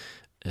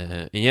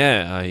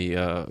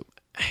I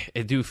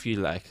do feel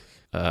like,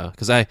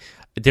 because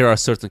there are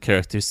certain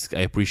characteristics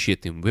I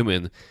appreciate in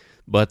women,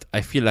 but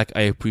I feel like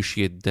I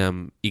appreciate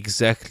them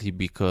exactly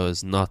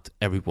because not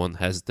everyone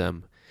has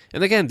them.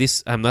 And again,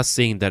 I'm not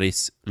saying that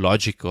it's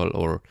logical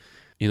or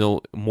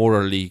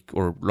morally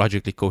or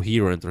logically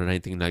coherent or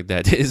anything like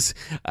that.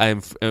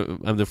 I'm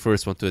the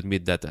first one to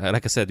admit that,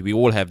 like I said, we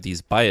all have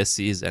these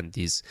biases and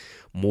these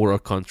moral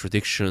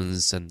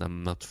contradictions, and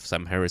I'm not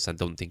Sam Harris, I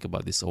don't think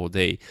about this all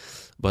day,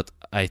 but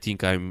I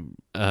think I'm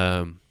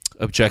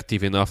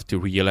objective enough to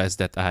realize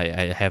that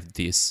I have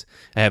these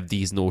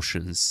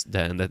notions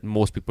that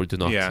most people do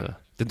not.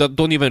 They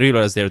don't even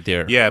realize they're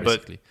there. Yeah,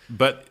 basically.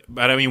 but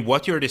I mean,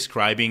 what you're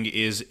describing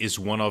is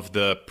one of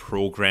the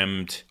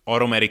programmed,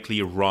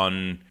 automatically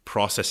run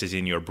processes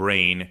in your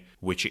brain,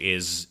 which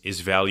is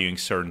valuing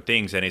certain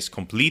things, and is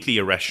completely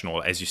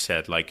irrational, as you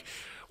said. Like,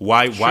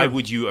 why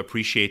would you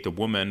appreciate a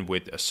woman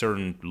with a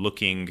certain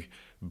looking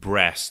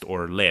breast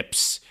or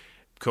lips,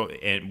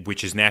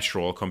 which is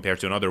natural, compared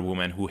to another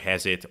woman who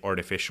has it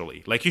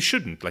artificially? Like, you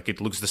shouldn't. Like, it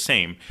looks the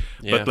same.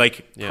 Yeah. But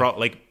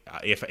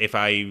if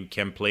I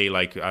can play,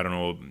 like, I don't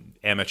know,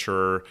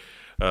 amateur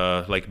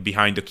like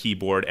behind the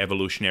keyboard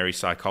evolutionary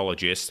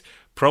psychologist.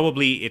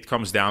 Probably it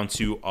comes down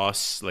to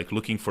us like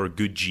looking for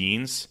good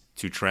genes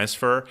to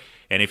transfer,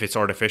 and if it's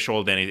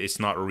artificial, then it's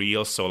not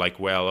real. So like,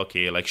 well,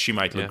 okay, like she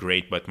might look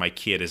great, but my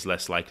kid is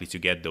less likely to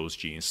get those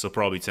genes. So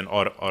probably it's an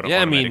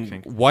automatic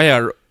thing.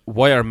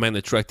 Why are men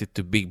attracted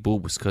to big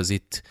boobs? Because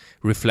it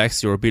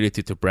reflects your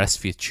ability to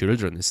breastfeed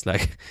children. It's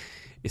like,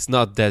 it's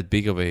not that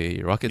big of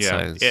a rocket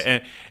science.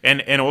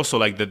 And also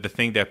like the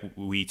thing that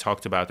we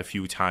talked about a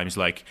few times,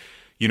 like,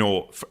 you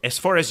know, as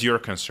far as you're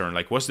concerned,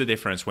 like what's the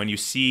difference when you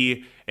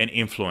see an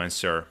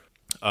influencer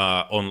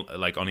on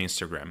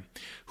Instagram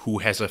who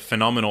has a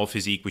phenomenal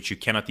physique which you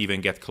cannot even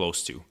get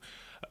close to?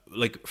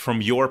 Like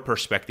from your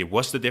perspective,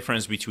 what's the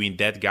difference between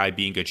that guy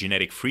being a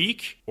genetic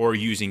freak or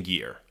using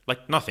gear?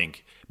 Like nothing,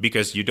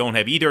 because you don't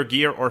have either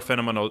gear or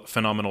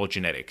phenomenal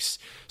genetics.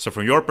 So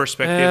from your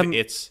perspective,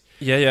 it's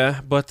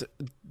but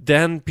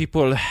then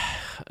people,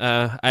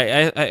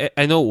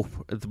 I know,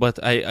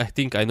 but I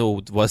think I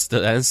know what's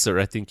the answer.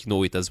 I think you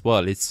know it as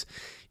well. It's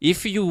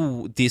if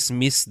you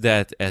dismiss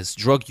that as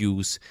drug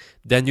use,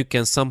 then you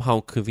can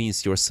somehow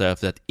convince yourself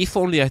that if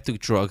only I took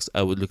drugs,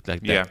 I would look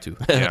like that too.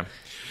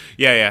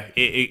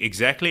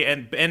 Exactly,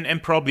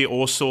 and probably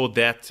also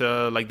that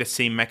like the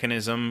same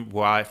mechanism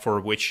for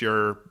which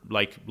you're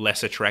like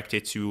less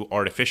attracted to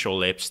artificial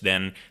lips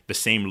than the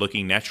same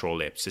looking natural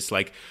lips. It's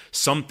like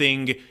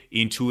something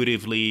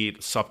intuitively,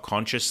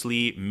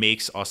 subconsciously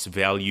makes us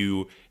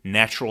value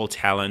natural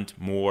talent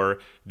more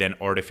than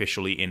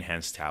artificially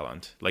enhanced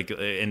talent. Like,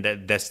 and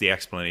that's the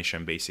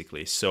explanation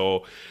basically.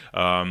 So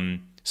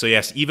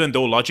yes, even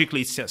though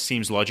logically it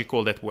seems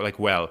logical that we're like,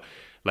 well,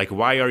 like,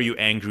 why are you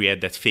angry at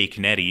that fake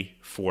natty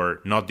for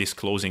not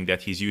disclosing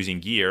that he's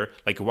using gear?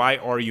 Like, why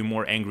are you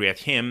more angry at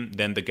him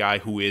than the guy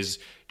who is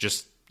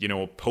just, you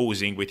know,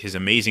 posing with his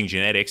amazing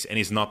genetics and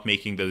is not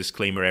making the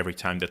disclaimer every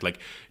time that, like,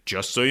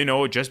 just so you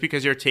know, just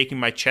because you're taking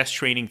my chest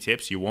training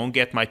tips, you won't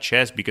get my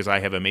chest because I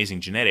have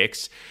amazing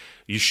genetics.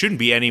 You shouldn't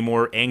be any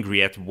more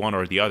angry at one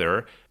or the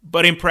other.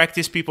 But in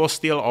practice, people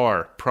still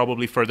are,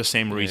 probably for the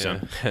same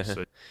reason.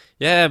 So,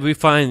 yeah, we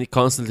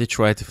constantly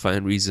try to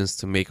find reasons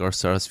to make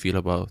ourselves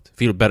feel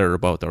better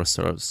about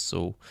ourselves.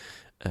 So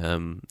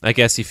I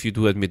guess if you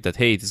do admit that,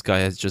 hey, this guy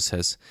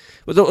has,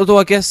 although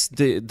I guess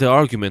the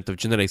argument of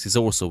genetics is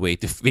also a way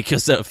to make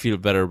yourself feel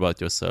better about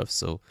yourself.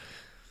 So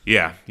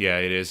yeah,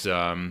 it is.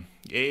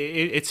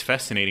 It's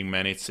fascinating,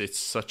 man. It's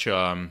such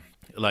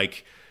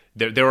like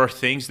there are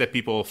things that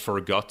people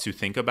forgot to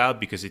think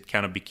about because it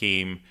kind of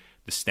became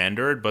the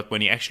standard. But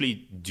when you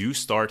actually do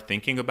start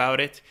thinking about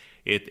it,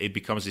 it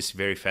becomes this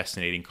very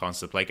fascinating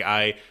concept. Like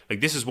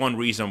this is one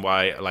reason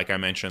why, like I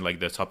mentioned, like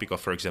the topic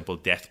of, for example,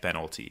 death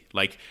penalty.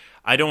 Like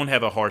I don't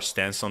have a hard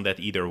stance on that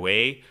either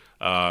way.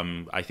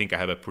 I think I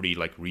have a pretty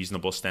like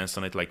reasonable stance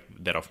on it, like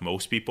that of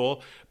most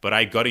people. But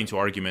I got into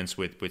arguments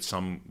with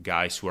some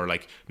guys who are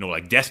like, no,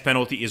 like death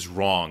penalty is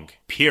wrong,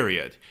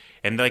 period.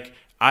 And like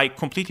I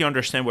completely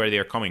understand where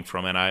they're coming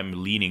from, and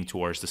I'm leaning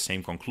towards the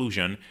same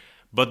conclusion.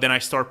 But then I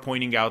start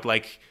pointing out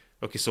like,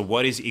 okay, so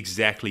what is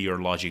exactly your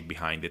logic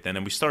behind it? And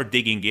then we start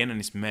digging in, and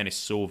it's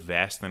so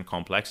vast and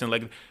complex. And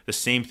like the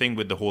same thing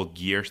with the whole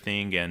gear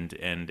thing and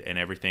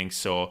everything.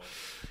 So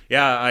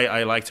yeah,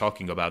 I like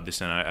talking about this,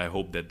 and I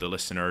hope that the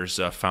listeners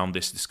found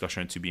this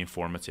discussion to be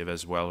informative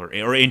as well,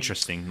 or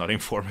interesting, not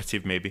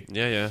informative maybe.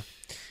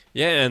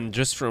 Yeah, and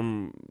just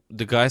from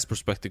the guy's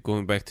perspective,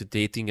 going back to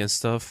dating and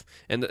stuff,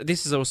 and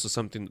this is also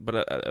something, but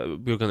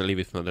we're gonna leave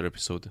it for another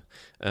episode.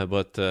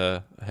 But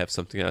I have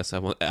something else I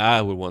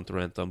will want to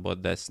rant on,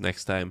 but that's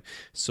next time.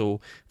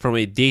 So from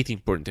a dating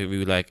point of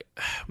view, like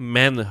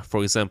men,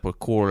 for example,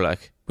 call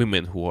like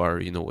women who are,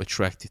 you know,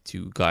 attracted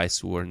to guys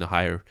who are in a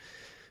higher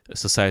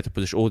societal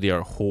position, or they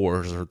are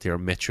whores, or they are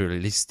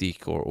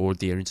materialistic, or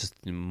they are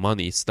interested in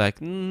money. It's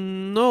like,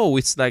 no,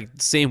 it's like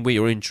the same way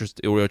you're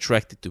interested or you're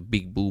attracted to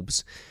big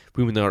boobs.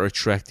 Women are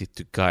attracted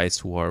to guys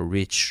who are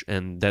rich,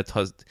 and that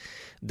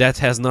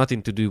has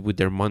nothing to do with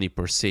their money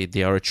per se.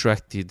 They are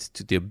attracted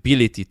to the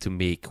ability to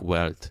make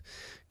wealth,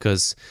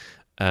 because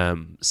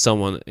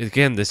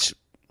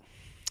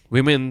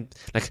women,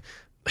 like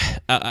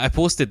I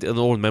posted an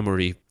old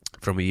memory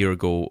from a year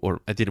ago, or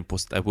I didn't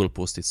post it, I will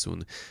post it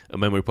soon. A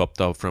memory popped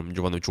up from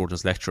one of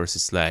Jordan's lectures.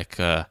 It's like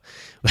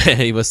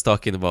he was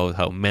talking about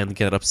how men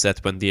get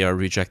upset when they are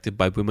rejected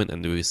by women,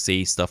 and they will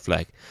say stuff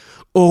like,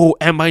 oh,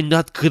 am I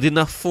not good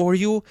enough for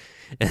you?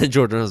 And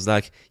Jordan was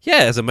like, yeah,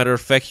 as a matter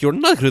of fact, you're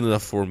not good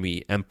enough for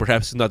me, and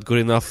perhaps you're not good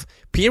enough,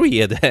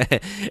 period.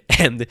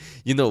 And,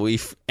 you know,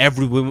 if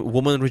every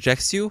woman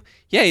rejects you,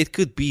 yeah, it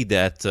could be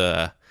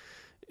that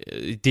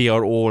they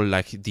are all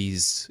like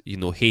these, you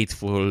know,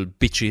 hateful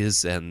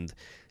bitches, and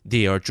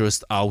they are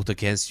just out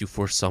against you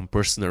for some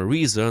personal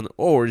reason.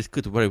 Or it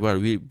could very well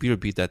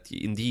be that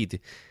indeed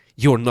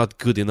you're not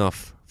good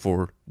enough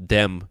for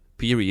them,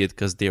 period,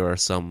 because there are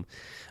some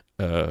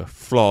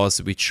flaws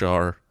which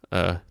are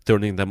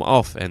turning them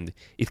off, and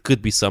it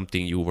could be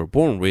something you were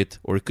born with,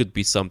 or it could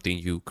be something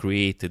you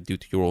created due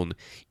to your own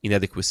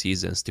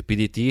inadequacies and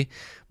stupidity,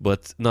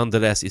 but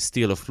nonetheless it's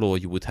still a flaw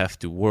you would have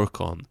to work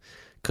on.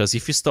 Because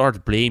if you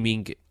start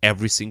blaming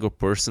every single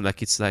person,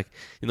 like it's like,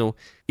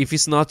 if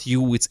it's not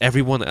you, it's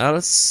everyone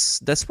else,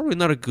 that's probably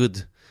not a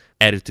good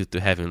attitude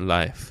to have in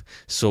life.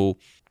 So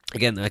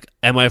again, like,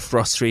 am I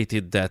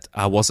frustrated that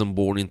I wasn't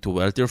born into a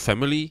wealthier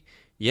family?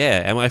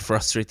 Yeah. Am I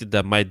frustrated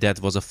that my dad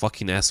was a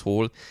fucking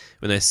asshole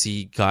when I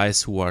see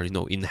guys who are,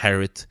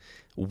 inherit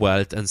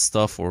wealth and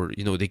stuff, or,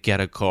 they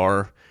get a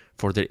car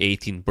for their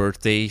 18th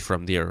birthday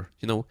from their,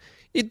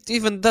 it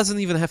even doesn't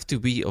even have to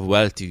be a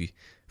wealthy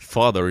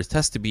father. It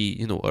has to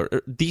be,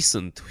 a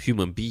decent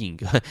human being.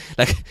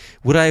 Like,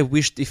 do I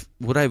wish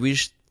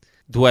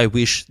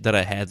that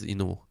I had,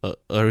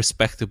 a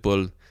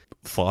respectable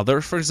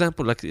father, for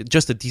example, like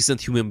just a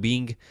decent human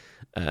being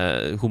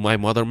who my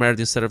mother married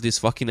instead of this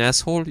fucking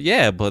asshole?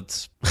 Yeah,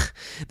 but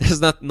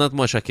there's not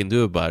much I can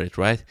do about it,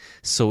 right?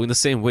 So in the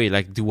same way,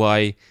 like, do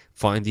I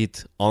find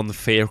it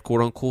unfair,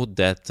 quote unquote,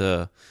 that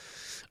a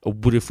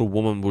beautiful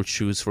woman will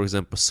choose, for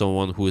example,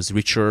 someone who is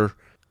richer,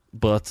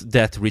 but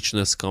that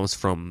richness comes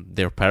from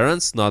their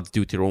parents, not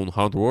due to their own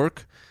hard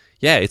work?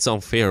 Yeah, it's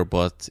unfair,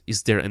 but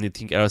is there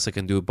anything else I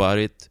can do about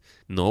it?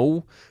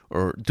 No.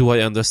 Or do I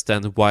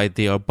understand why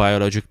they are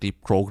biologically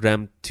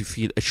programmed to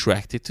feel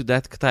attracted to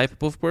that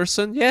type of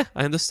person? Yeah,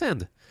 I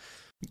understand.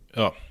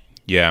 Oh,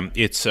 yeah.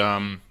 It's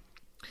I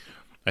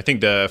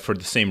think for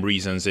the same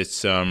reasons,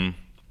 it's kind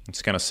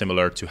of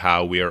similar to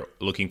how we are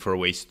looking for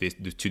ways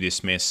to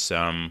dismiss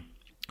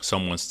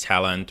someone's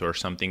talent or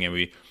something, and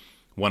we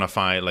want to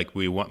find, like,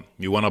 we want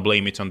to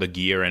blame it on the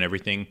gear and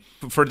everything.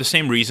 For the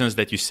same reasons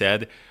that you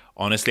said,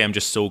 honestly, I'm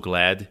just so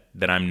glad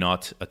that I'm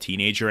not a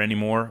teenager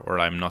anymore, or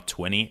I'm not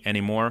 20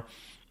 anymore.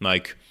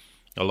 Like,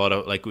 a lot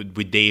of, like,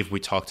 with Dave, we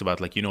talked about,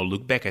 like,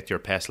 look back at your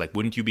past. Like,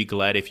 wouldn't you be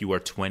glad if you were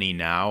 20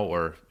 now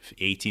or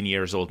 18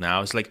 years old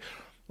now? It's like,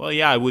 well,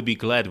 yeah, I would be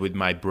glad with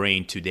my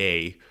brain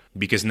today,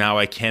 because now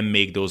I can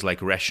make those,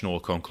 like, rational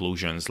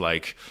conclusions.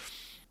 Like,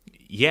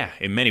 yeah,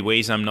 in many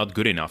ways, I'm not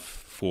good enough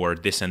for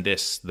this and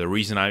this. The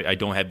reason I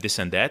don't have this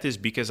and that is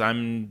because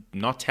I'm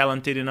not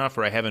talented enough,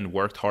 or I haven't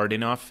worked hard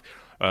enough.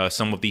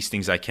 Some of these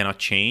things I cannot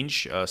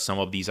change. Some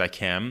of these I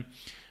can.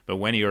 But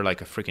when you're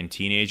like a freaking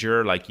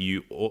teenager, like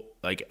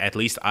at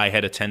least I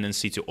had a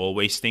tendency to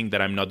always think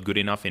that I'm not good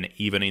enough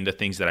even in the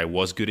things that I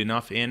was good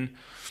enough in.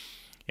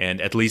 And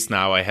at least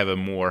now I have a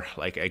more,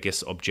 like, I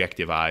guess,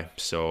 objective eye.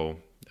 So,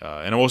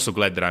 and I'm also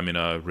glad that I'm in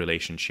a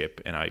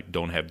relationship and I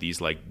don't have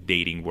these, like,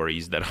 dating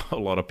worries that a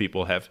lot of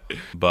people have.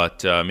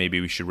 But maybe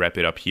we should wrap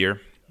it up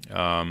here.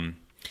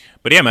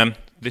 But yeah, man,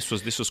 this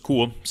was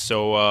cool.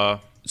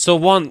 So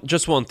one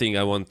thing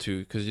I want to,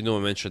 because I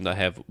mentioned I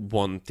have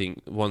one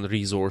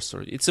resource,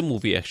 or it's a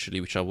movie actually,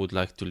 which I would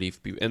like to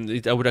leave people,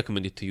 and I would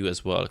recommend it to you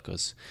as well.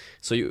 Because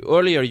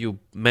earlier you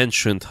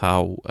mentioned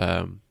how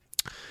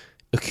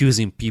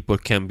accusing people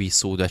can be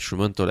so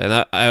detrimental, and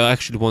I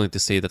actually wanted to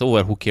say that, oh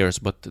well, who cares?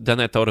 But then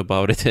I thought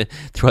about it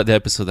throughout the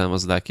episode and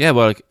was like, yeah,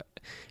 well,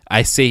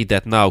 I say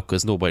that now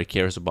because nobody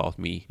cares about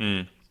me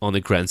on a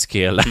grand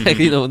scale. Like,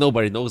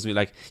 nobody knows me.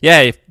 Like,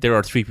 yeah, if there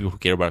are 3 people who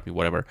care about me,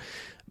 whatever.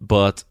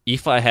 But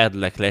if I had,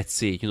 like, let's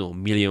say,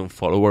 million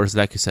followers,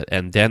 like you said,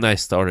 and then I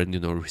started,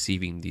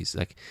 receiving these,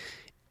 like,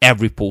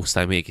 every post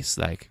I make is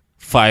like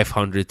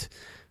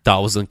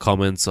 500,000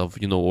 comments of,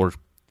 or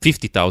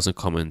 50,000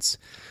 comments,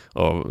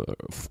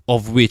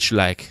 of which,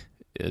 like,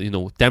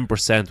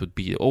 10% would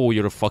be, oh,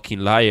 you're a fucking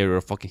liar, you're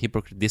a fucking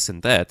hypocrite, this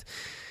and that.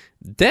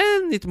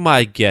 Then it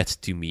might get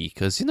to me,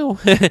 because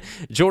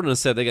Jordan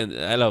said, again,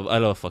 I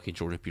love fucking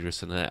Jordan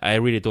Peterson. I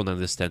really don't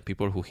understand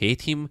people who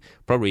hate him.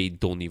 Probably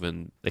don't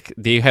even, like,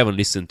 they haven't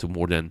listened to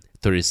more than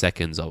 30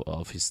 seconds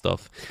of his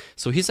stuff.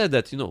 So he said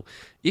that,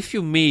 if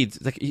you made,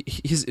 like,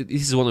 this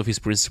is one of his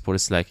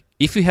principles, like,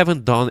 if you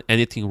haven't done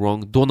anything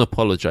wrong, don't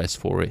apologize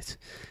for it.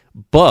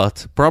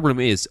 But problem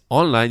is,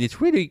 online,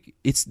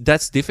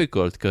 that's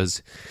difficult,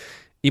 because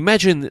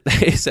imagine,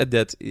 he said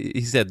this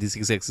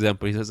exact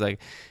example. He was like,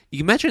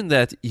 imagine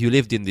that you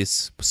lived in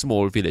this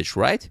small village,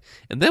 right?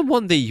 And then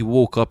one day you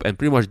woke up and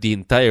pretty much the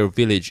entire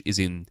village is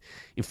in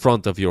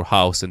front of your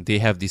house, and they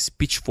have these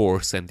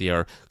pitchforks and they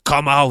are,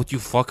 come out, you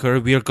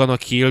fucker, we're gonna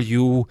kill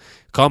you,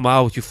 come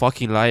out, you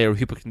fucking liar,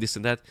 hypocrite, this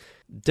and that.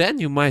 Then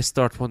you might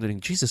start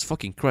wondering, Jesus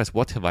fucking Christ,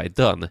 what have I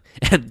done?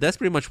 And that's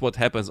pretty much what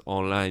happens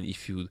online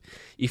if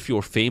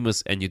you're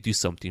famous and you do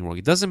something wrong.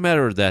 It doesn't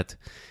matter that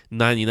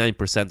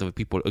 99% of the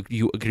people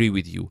agree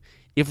with you.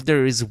 If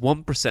there is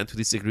 1% who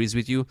disagrees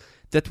with you,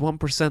 that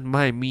 1%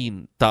 might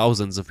mean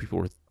thousands of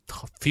people,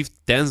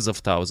 tens of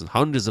thousands,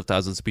 hundreds of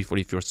thousands of people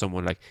if you're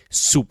someone like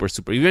super.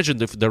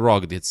 Imagine if The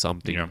Rock did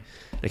something. Yeah.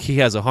 Like, he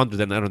has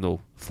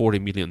 40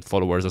 million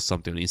followers or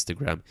something on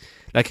Instagram.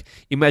 Like,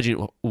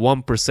 imagine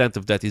 1%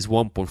 of that is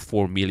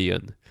 1.4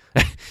 million.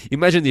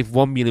 Imagine if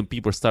 1 million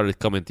people started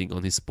commenting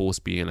on his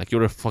post being like,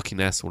 you're a fucking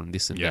asshole and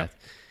this and that.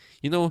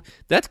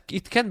 That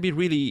it can be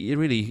really,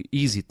 really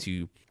easy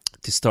to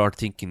start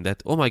thinking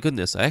that, oh my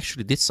goodness, I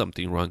actually did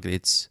something wrong.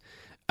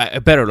 I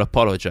better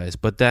apologize.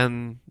 But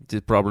then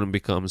the problem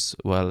becomes,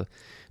 well,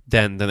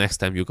 then the next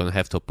time you're going to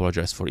have to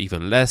apologize for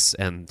even less.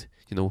 And,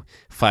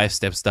 5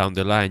 steps down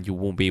the line, you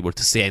won't be able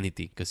to say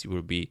anything because you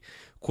will be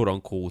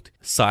quote-unquote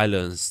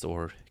silenced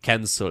or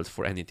cancelled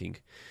for anything.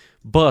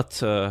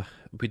 But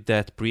with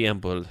that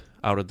preamble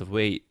out of the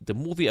way, the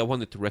movie I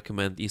wanted to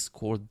recommend is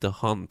called The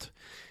Hunt.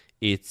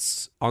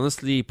 It's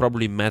honestly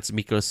probably Mads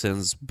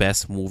Mikkelsen's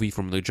best movie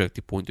from an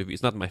objective point of view.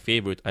 It's not my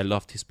favorite. I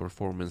loved his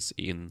performance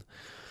in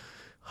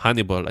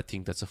Hannibal. I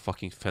think that's a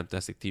fucking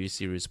fantastic TV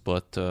series.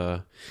 But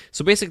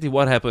so basically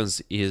what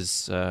happens is,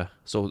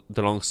 so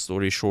the long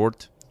story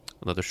short,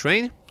 another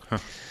train.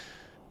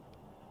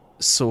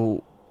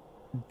 So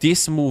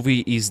this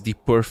movie is the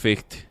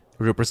perfect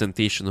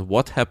representation of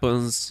what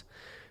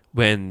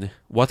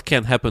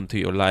can happen to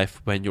your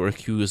life when you're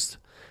accused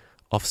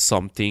of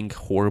something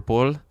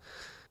horrible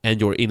and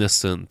you're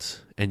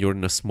innocent and you're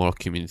in a small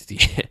community.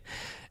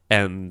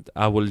 And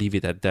I will leave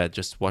it at that.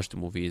 Just watch the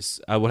movies.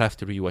 I will have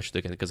to rewatch it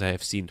again because I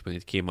have seen it when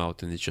it came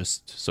out and it's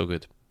just so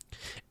good.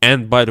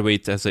 And by the way,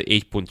 it has an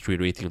 8.3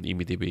 rating on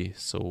IMDb,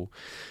 so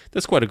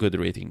that's quite a good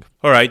rating.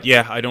 All right,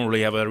 yeah, I don't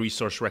really have a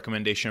resource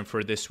recommendation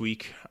for this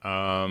week.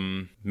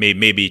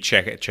 Maybe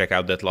check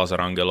out that Lazar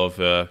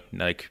Angelov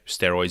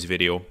steroids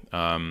video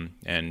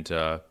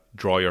and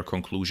draw your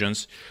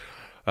conclusions.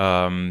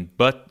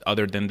 But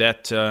other than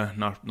that,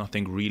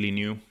 nothing really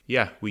new.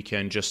 Yeah, we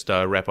can just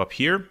wrap up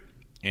here.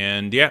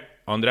 And yeah,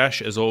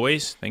 András, as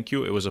always, thank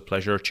you. It was a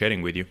pleasure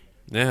chatting with you.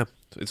 Yeah,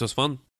 it was fun.